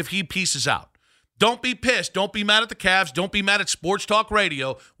pissed if he pieces out. Don't be pissed. Don't be mad at the Cavs. Don't be mad at Sports Talk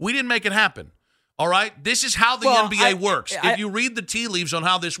Radio. We didn't make it happen. All right? This is how the NBA works. If you read the tea leaves on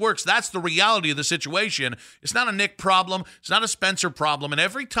how this works, that's the reality of the situation. It's not a Nick problem. It's not a Spencer problem. And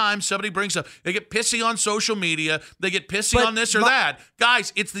every time somebody brings up, they get pissy on social media. They get pissy on this or that.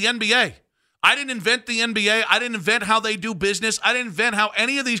 Guys, it's the NBA. I didn't invent the NBA. I didn't invent how they do business. I didn't invent how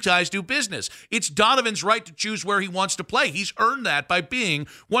any of these guys do business. It's Donovan's right to choose where he wants to play. He's earned that by being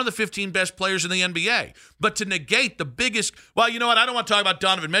one of the 15 best players in the NBA. But to negate the biggest, well, you know what? I don't want to talk about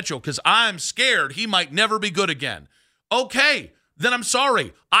Donovan Mitchell because I'm scared he might never be good again. Okay, then I'm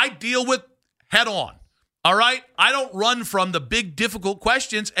sorry. I deal with head on. All right? I don't run from the big, difficult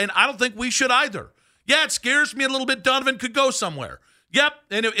questions, and I don't think we should either. Yeah, it scares me a little bit Donovan could go somewhere. Yep,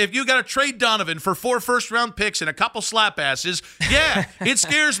 and if you got to trade Donovan for 4 first-round picks and a couple slap asses, yeah, it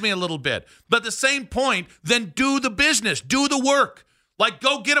scares me a little bit. But at the same point, then do the business, do the work. Like,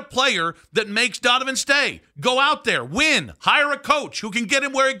 go get a player that makes Donovan stay. Go out there, win, hire a coach who can get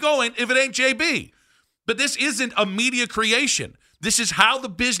him where he's going if it ain't JB. But this isn't a media creation. This is how the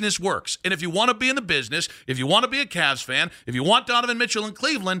business works. And if you want to be in the business, if you want to be a Cavs fan, if you want Donovan Mitchell in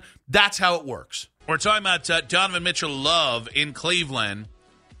Cleveland, that's how it works. We're talking about Donovan Mitchell love in Cleveland,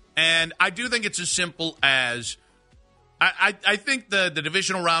 and I do think it's as simple as I think the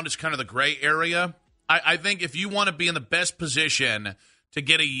divisional round is kind of the gray area. I think if you want to be in the best position to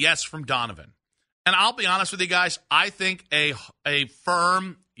get a yes from Donovan, and I'll be honest with you guys, I think a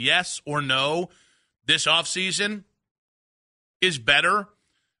firm yes or no this offseason is better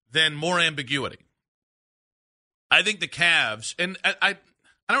than more ambiguity. I think the Cavs, and I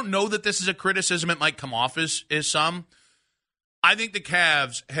don't know that this is a criticism. It might come off as some. I think the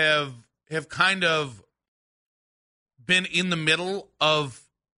Cavs have kind of been in the middle of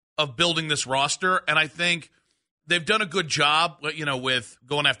building this roster, and I think they've done a good job, with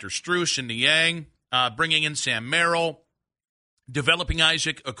going after Strus and Niang, bringing in Sam Merrill, developing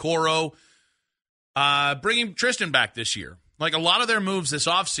Isaac Okoro, bringing Tristan back this year. Like a lot of their moves this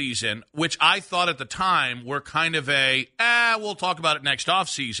offseason, which I thought at the time were kind of we'll talk about it next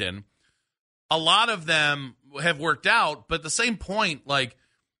offseason. A lot of them have worked out, but at the same point, like,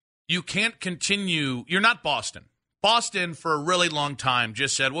 you can't continue. You're not Boston. Boston, for a really long time,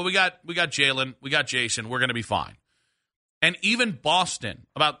 just said, well, we got Jalen, we got Jason, we're going to be fine. And even Boston,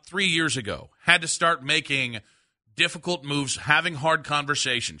 about 3 years ago, had to start making difficult moves, having hard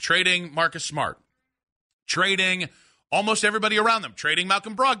conversations, trading Marcus Smart, trading almost everybody around them, trading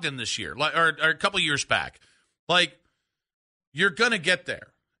Malcolm Brogdon this year, or a couple years back. Like, you're going to get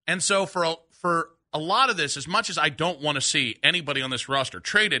there. And so for a lot of this, as much as I don't want to see anybody on this roster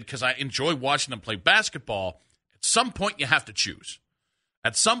traded because I enjoy watching them play basketball, at some point you have to choose.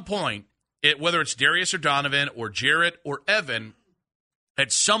 At some point, whether it's Darius or Donovan or Jarrett or Evan,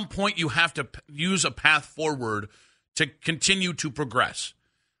 at some point you have to use a path forward to continue to progress.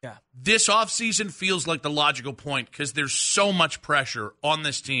 Yeah. This offseason feels like the logical point because there's so much pressure on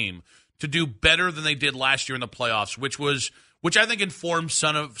this team to do better than they did last year in the playoffs, which I think informs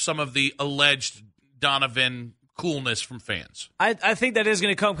some of the alleged Donovan coolness from fans. I think that is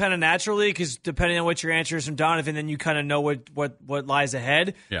going to come kind of naturally because depending on what your answer is from Donovan, then you kind of know what lies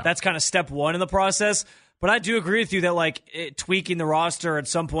ahead. Yeah. That's kind of step one in the process. But I do agree with you that tweaking the roster at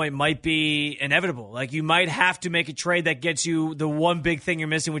some point might be inevitable. Like, you might have to make a trade that gets you the one big thing you're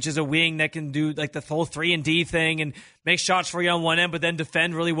missing, which is a wing that can do like the whole 3-and-D thing and make shots for you on one end, but then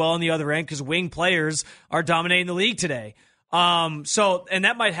defend really well on the other end because wing players are dominating the league today. And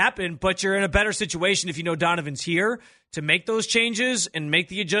that might happen, but you're in a better situation if you know Donovan's here to make those changes and make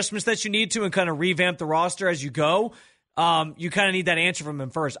the adjustments that you need to and kind of revamp the roster as you go. You kind of need that answer from him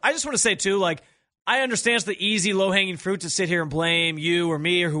first. I just want to say too, I understand it's the easy, low-hanging fruit to sit here and blame you or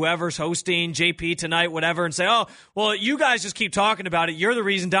me or whoever's hosting, JP tonight, whatever, and say, oh, well, you guys just keep talking about it. You're the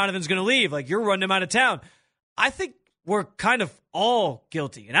reason Donovan's going to leave. Like, you're running him out of town. I think we're kind of all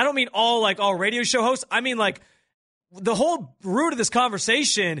guilty. And I don't mean all radio show hosts. I mean, the whole root of this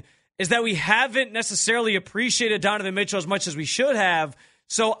conversation is that we haven't necessarily appreciated Donovan Mitchell as much as we should have.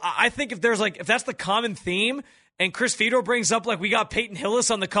 So I think if that's the common theme, and Chris Fedor brings up, like, we got Peyton Hillis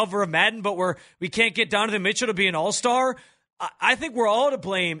on the cover of Madden, but we can't get Donovan Mitchell to be an all-star, I think we're all to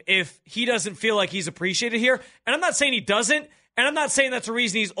blame if he doesn't feel like he's appreciated here. And I'm not saying he doesn't, and I'm not saying that's the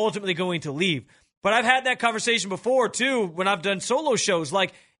reason he's ultimately going to leave. But I've had that conversation before, too, when I've done solo shows.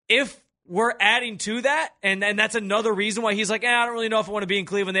 Like, if we're adding to that, and that's another reason why he's like, I don't really know if I want to be in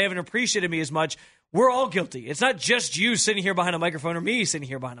Cleveland. They haven't appreciated me as much. We're all guilty. It's not just you sitting here behind a microphone or me sitting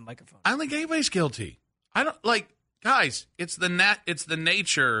here behind a microphone. I don't think anybody's guilty. I don't guys. It's the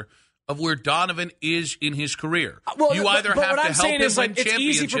nature of where Donovan is in his career. Well, you either but have what to I'm help saying him is, win like, it's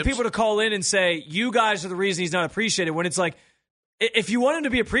easy for people to call in and say you guys are the reason he's not appreciated. When it's like, if you want him to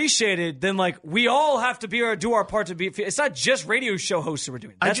be appreciated, then like we all have to do our part to be. It's not just radio show hosts that we're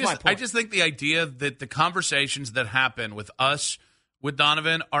doing. That's my point. I just think the idea that the conversations that happen with us with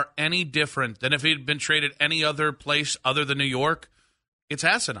Donovan are any different than if he'd been traded any other place other than New York, it's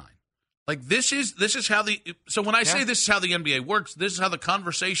asinine. Like, this is how so when I say this is how the NBA works, this is how the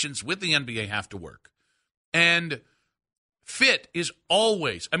conversations with the NBA have to work. And fit is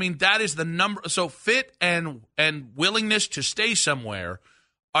always, that is the number. So fit and willingness to stay somewhere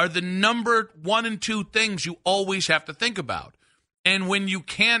are the number 1 and 2 things you always have to think about. And when you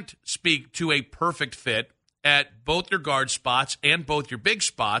can't speak to a perfect fit at both your guard spots and both your big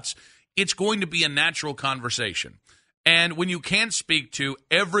spots, it's going to be a natural conversation. And when you can't speak to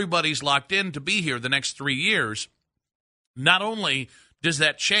everybody's locked in to be here the next 3 years, not only does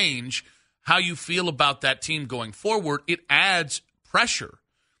that change how you feel about that team going forward, it adds pressure.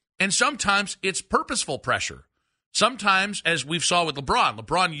 And sometimes it's purposeful pressure. Sometimes, as we've saw with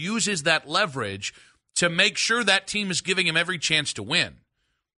LeBron uses that leverage to make sure that team is giving him every chance to win.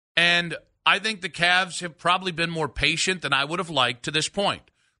 And I think the Cavs have probably been more patient than I would have liked to this point.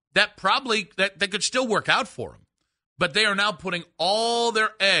 That could still work out for them. But they are now putting all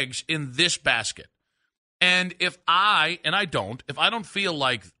their eggs in this basket. And if I don't feel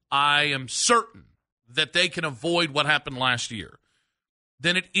like I am certain that they can avoid what happened last year,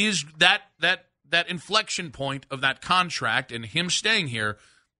 then it is that inflection point of that contract and him staying here.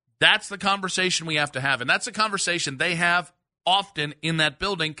 That's the conversation we have to have. And that's a conversation they have often in that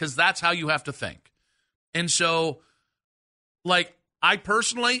building because that's how you have to think. And so,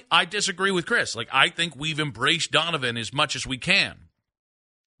 I disagree with Chris. I think we've embraced Donovan as much as we can.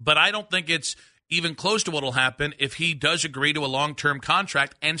 But I don't think it's even close to what will happen if he does agree to a long-term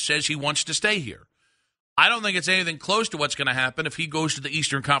contract and says he wants to stay here. I don't think it's anything close to what's going to happen if he goes to the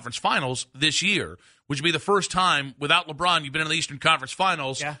Eastern Conference Finals this year, which would be the first time without LeBron you've been in the Eastern Conference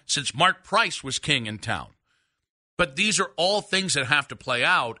Finals since Mark Price was king in town. But these are all things that have to play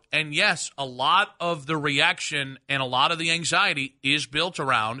out. And yes, a lot of the reaction and a lot of the anxiety is built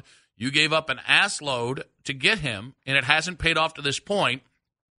around you gave up an ass load to get him, and it hasn't paid off to this point.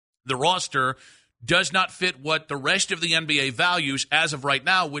 The roster does not fit what the rest of the NBA values as of right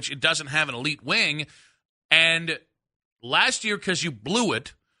now, which it doesn't have an elite wing. And last year, because you blew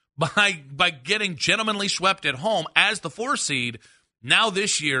it by getting gentlemanly swept at home as the 4 seed, now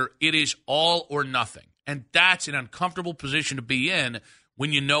this year it is all or nothing. And that's an uncomfortable position to be in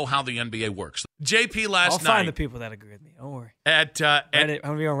when you know how the NBA works. JP last night. I'll find the people that agree with me. Don't worry. Reddit, I'm going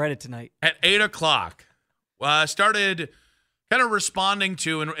to be on Reddit tonight. At 8 o'clock, started kind of responding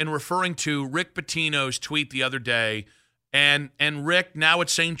to and referring to Rick Pitino's tweet the other day. And Rick, now at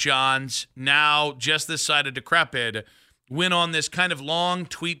St. John's, now just this side of decrepit, went on this kind of long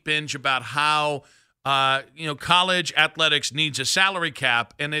tweet binge about how college athletics needs a salary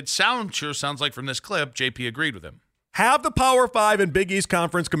cap, and it sounds like from this clip, JP agreed with him. Have the Power 5 and Big East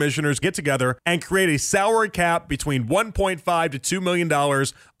Conference commissioners get together and create a salary cap between $1.5 to $2 million,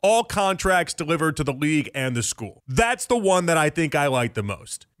 all contracts delivered to the league and the school. That's the one that I think I like the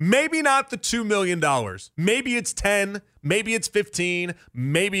most. Maybe not the $2 million. Maybe it's 10, maybe it's 15,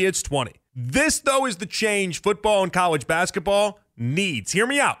 maybe it's 20. This, though, is the change football and college basketball needs. Hear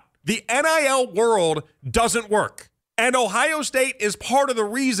me out. The NIL world doesn't work. And Ohio State is part of the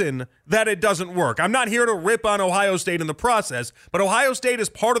reason that it doesn't work. I'm not here to rip on Ohio State in the process, but Ohio State is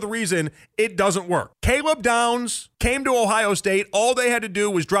part of the reason it doesn't work. Caleb Downs came to Ohio State. All they had to do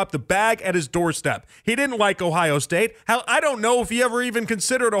was drop the bag at his doorstep. He didn't like Ohio State. Hell, I don't know if he ever even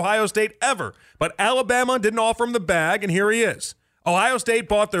considered Ohio State ever. But Alabama didn't offer him the bag, and here he is. Ohio State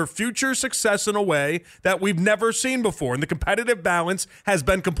bought their future success in a way that we've never seen before, and the competitive balance has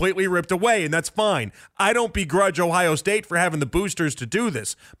been completely ripped away, and that's fine. I don't begrudge Ohio State for having the boosters to do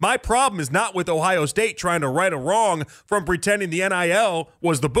this. My problem is not with Ohio State trying to right a wrong from pretending the NIL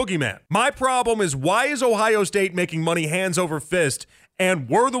was the boogeyman. My problem is, why is Ohio State making money hands over fist and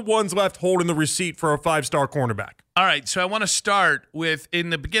we're the ones left holding the receipt for a 5-star cornerback. All right, so I want to start with, in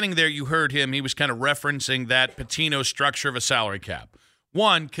the beginning there, you heard him. He was kind of referencing that Pitino structure of a salary cap.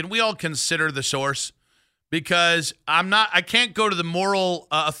 One, can we all consider the source? Because I can't go to the moral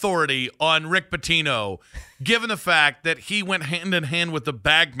authority on Rick Pitino, given the fact that he went hand in hand with the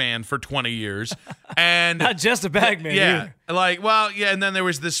bag man for 20 years. And not just a bag man. Yeah. And then there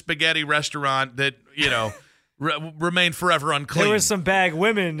was this spaghetti restaurant that, remained forever unclean. There was some bag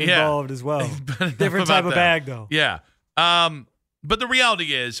women involved as well. Different type of bag, though. Yeah. But the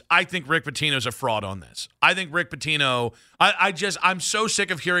reality is, I think Rick Pitino's a fraud on this. I think Rick Pitino, I'm so sick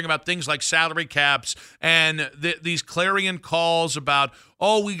of hearing about things like salary caps and these clarion calls about,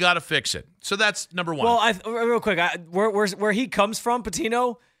 we got to fix it. So that's number one. Well, real quick, where he comes from,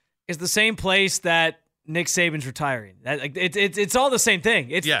 Pitino, is the same place that Nick Saban's retiring. It's all the same thing.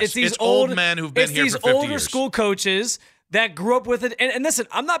 It's these old men who've been here for 50 years. Older school coaches that grew up with it. And listen,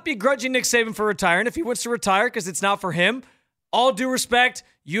 I'm not begrudging Nick Saban for retiring if he wants to retire because it's not for him. All due respect,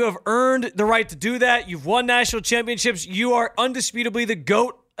 you have earned the right to do that. You've won national championships. You are undisputably the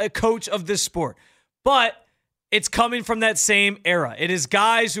GOAT coach of this sport. But it's coming from that same era. It is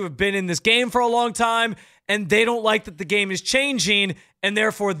guys who have been in this game for a long time, and they don't like that the game is changing, and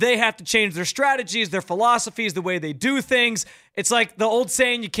therefore they have to change their strategies, their philosophies, the way they do things. It's like the old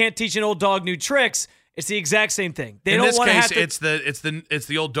saying, you can't teach an old dog new tricks. It's the exact same thing. In this case, it's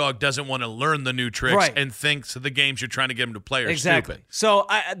the old dog doesn't want to learn the new tricks and thinks the games you're trying to get him to play are stupid. So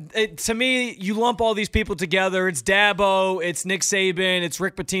to me, you lump all these people together. It's Dabo, it's Nick Saban, it's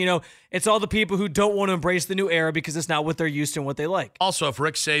Rick Pitino. It's all the people who don't want to embrace the new era because it's not what they're used to and what they like. Also, if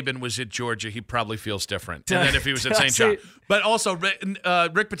Rick Saban was at Georgia, he probably feels different. And then if he was at St. John. But also, Rick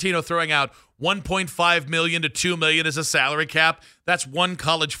Pitino throwing out $1.5 million to $2 million as a salary cap, that's one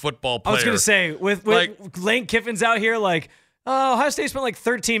college football player. I was going to say, with Lane Kiffin's out here Ohio State spent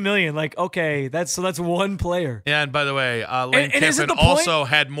 $13 million. Okay, that's one player. Yeah, and by the way, Lane Kiffin also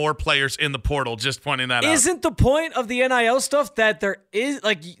had more players in the portal, just pointing that out. Isn't the point of the NIL stuff that there is,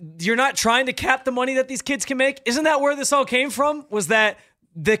 you're not trying to cap the money that these kids can make? Isn't that where this all came from? Was that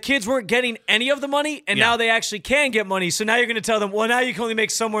the kids weren't getting any of the money, and now they actually can get money. So now you're going to tell them, well, now you can only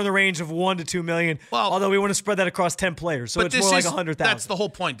make somewhere in the range of $1 to $2 million. Well, although we want to spread that across 10 players, so it's more like 100,000. That's the whole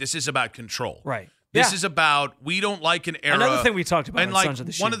point. This is about control, right? This is about, we don't like an era. Another thing we talked about, and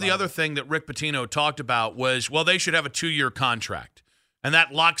one of the other thing that Rick Pitino talked about was, they should have a 2-year contract, and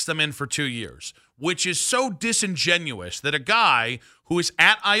that locks them in for 2 years, which is so disingenuous that a guy who is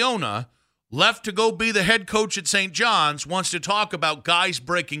at Iona, left to go be the head coach at St. John's, wants to talk about guys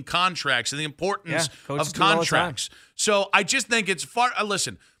breaking contracts and the importance of contracts. So I just think it's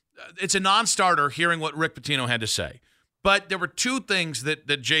listen, it's a non-starter hearing what Rick Pitino had to say. But there were two things that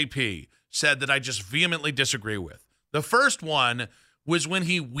JP said that I just vehemently disagree with. The first one was when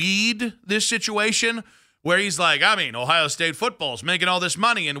he weed this situation where he's like, Ohio State football's making all this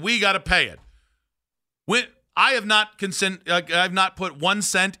money and we got to pay it. I have not put 1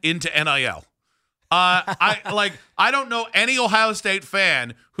 cent into NIL. I don't know any Ohio State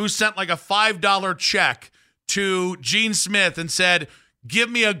fan who sent a $5 check to Gene Smith and said,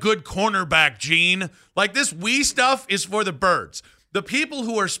 "Give me a good cornerback, Gene." This stuff is for the birds. The people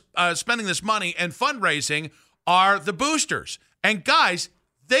who are spending this money and fundraising are the boosters. And guys,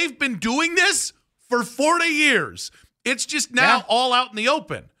 they've been doing this for 40 years. It's just now all out in the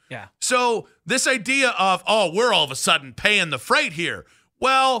open. Yeah. So this idea of, we're all of a sudden paying the freight here.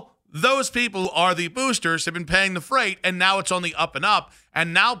 Well, those people who are the boosters have been paying the freight, and now it's on the up and up,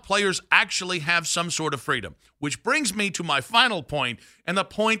 and now players actually have some sort of freedom. Which brings me to my final point, and the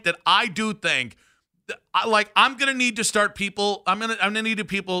point that I do think, I'm going to need to start people, I'm going to need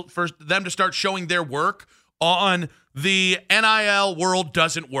people for them to start showing their work on the NIL world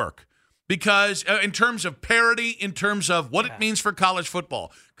doesn't work. Because in terms of parity, in terms of what it means for college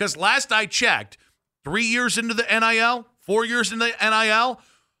football. Because last I checked, 3 years into the NIL, 4 years into the NIL,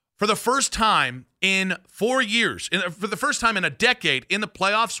 for the first time in 4 years, for the first time in a decade in the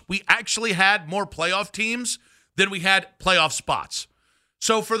playoffs, we actually had more playoff teams than we had playoff spots.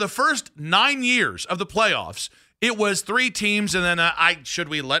 So for the first 9 years of the playoffs, it was 3 teams, and then should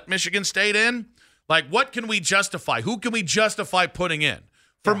we let Michigan State in? What can we justify? Who can we justify putting in?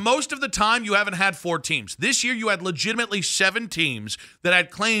 For most of the time, you haven't had 4 teams. This year, you had legitimately 7 teams that had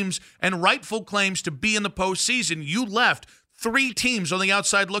claims and rightful claims to be in the postseason. You left 3 teams on the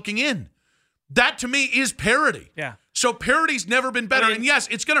outside looking in. That, to me, is parity. Yeah. So parity's never been better. And yes,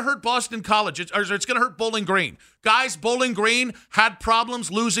 it's going to hurt Boston College. It's going to hurt Bowling Green. Guys, Bowling Green had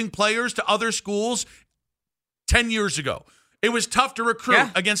problems losing players to other schools 10 years ago. It was tough to recruit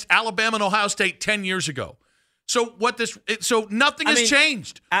against Alabama and Ohio State 10 years ago. So nothing has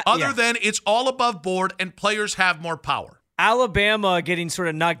changed other than it's all above board and players have more power. Alabama getting sort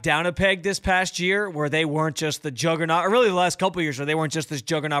of knocked down a peg this past year where they weren't just the juggernaut, or really the last couple of years where they weren't just this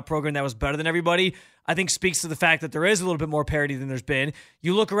juggernaut program that was better than everybody, I think speaks to the fact that there is a little bit more parity than there's been.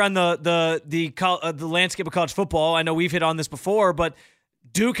 You look around the landscape of college football, I know we've hit on this before, but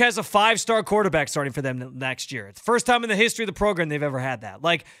Duke has a 5-star quarterback starting for them next year. It's the first time in the history of the program they've ever had that.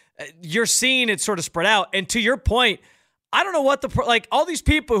 Like, you're seeing it sort of spread out. And to your point, I don't know what all these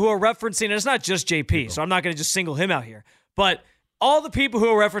people who are referencing, and it's not just JP, so I'm not going to just single him out here, but all the people who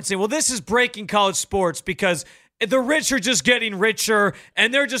are referencing, well, this is breaking college sports because the rich are just getting richer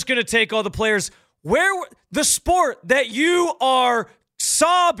and they're just going to take all the players. Where the sport that you are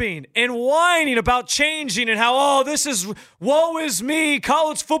sobbing and whining about changing and how, this is, woe is me,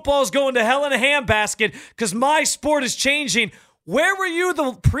 college football is going to hell in a handbasket because my sport is changing. Where were you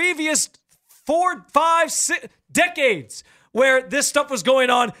the previous 4, 5, 6 decades where this stuff was going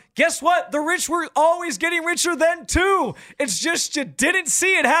on? Guess what? The rich were always getting richer then too. It's just you didn't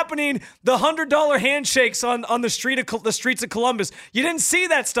see it happening. The $100 handshakes on the streets of Columbus. You didn't see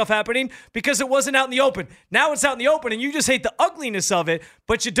that stuff happening because it wasn't out in the open. Now it's out in the open, and you just hate the ugliness of it,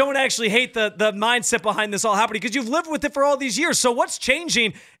 but you don't actually hate the mindset behind this all happening because you've lived with it for all these years. So what's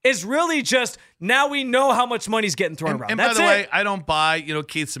changing is really just now we know how much money's getting thrown around. And by the way, I don't buy,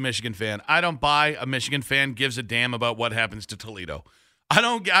 Keith's a Michigan fan. I don't buy a Michigan fan gives a damn about what happens to Toledo. I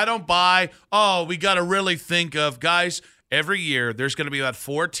don't buy, we got to really think of, guys, every year there's going to be about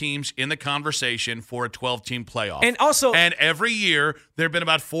 4 teams in the conversation for a 12-team playoff. And every year there have been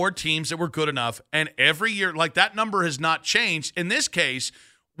about 4 teams that were good enough. And every year, that number has not changed. In this case,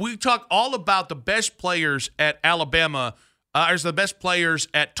 we talk all about the best players at Alabama, the best players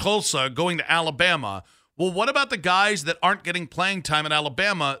at Tulsa going to Alabama. Well, what about the guys that aren't getting playing time at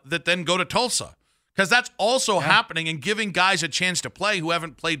Alabama that then go to Tulsa? Because that's also happening and giving guys a chance to play who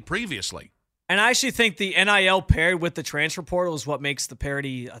haven't played previously. And I actually think the NIL paired with the transfer portal is what makes the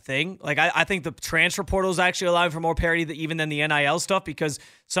parity a thing. I think the transfer portal is actually allowing for more parity even than the NIL stuff because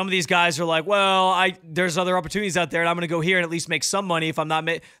some of these guys are like, there's other opportunities out there and I'm going to go here and at least make some money if I'm not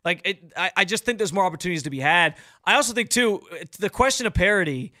I just think there's more opportunities to be had. I also think, too, the question of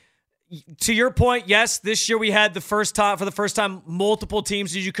parity, to your point, yes, this year we had for the first time, multiple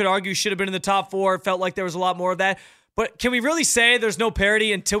teams that you could argue should have been in the top 4. It felt like there was a lot more of that. But can we really say there's no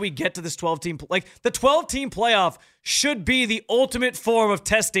parity until we get to this 12-team? The 12-team playoff should be the ultimate form of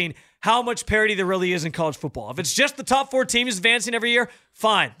testing how much parity there really is in college football. If it's just the top 4 teams advancing every year,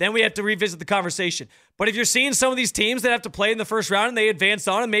 fine. Then we have to revisit the conversation. But if you're seeing some of these teams that have to play in the first round and they advance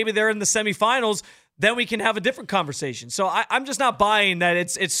on and maybe they're in the semifinals, then we can have a different conversation. So I'm just not buying that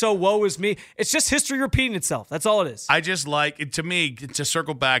it's so woe is me. It's just history repeating itself. That's all it is. I just to me, to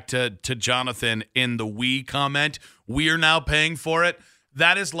circle back to Jonathan in the we comment, we are now paying for it.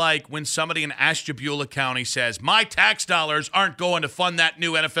 That is like when somebody in Ashtabula County says, my tax dollars aren't going to fund that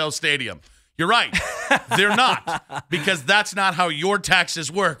new NFL stadium. You're right. They're not, because that's not how your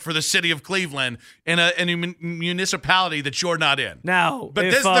taxes work for the city of Cleveland in a municipality that you're not in. Now,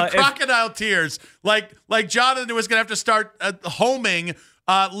 but the crocodile tears, like Jonathan was going to have to start homing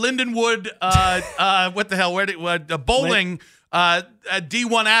Lindenwood, what the hell, bowling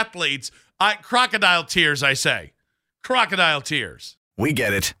D1 athletes. Crocodile tears, I say. Crocodile tears. We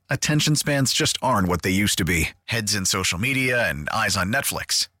get it. Attention spans just aren't what they used to be. Heads in social media and eyes on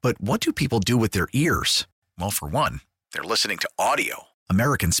Netflix. But what do people do with their ears? Well, for one, they're listening to audio.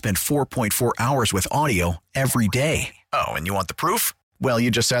 Americans spend 4.4 hours with audio every day. Oh, and you want the proof? Well, you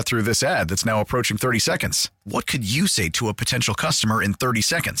just sat through this ad that's now approaching 30 seconds. What could you say to a potential customer in 30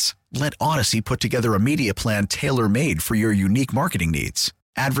 seconds? Let Odyssey put together a media plan tailor-made for your unique marketing needs.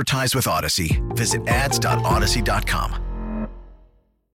 Advertise with Odyssey. Visit ads.odyssey.com.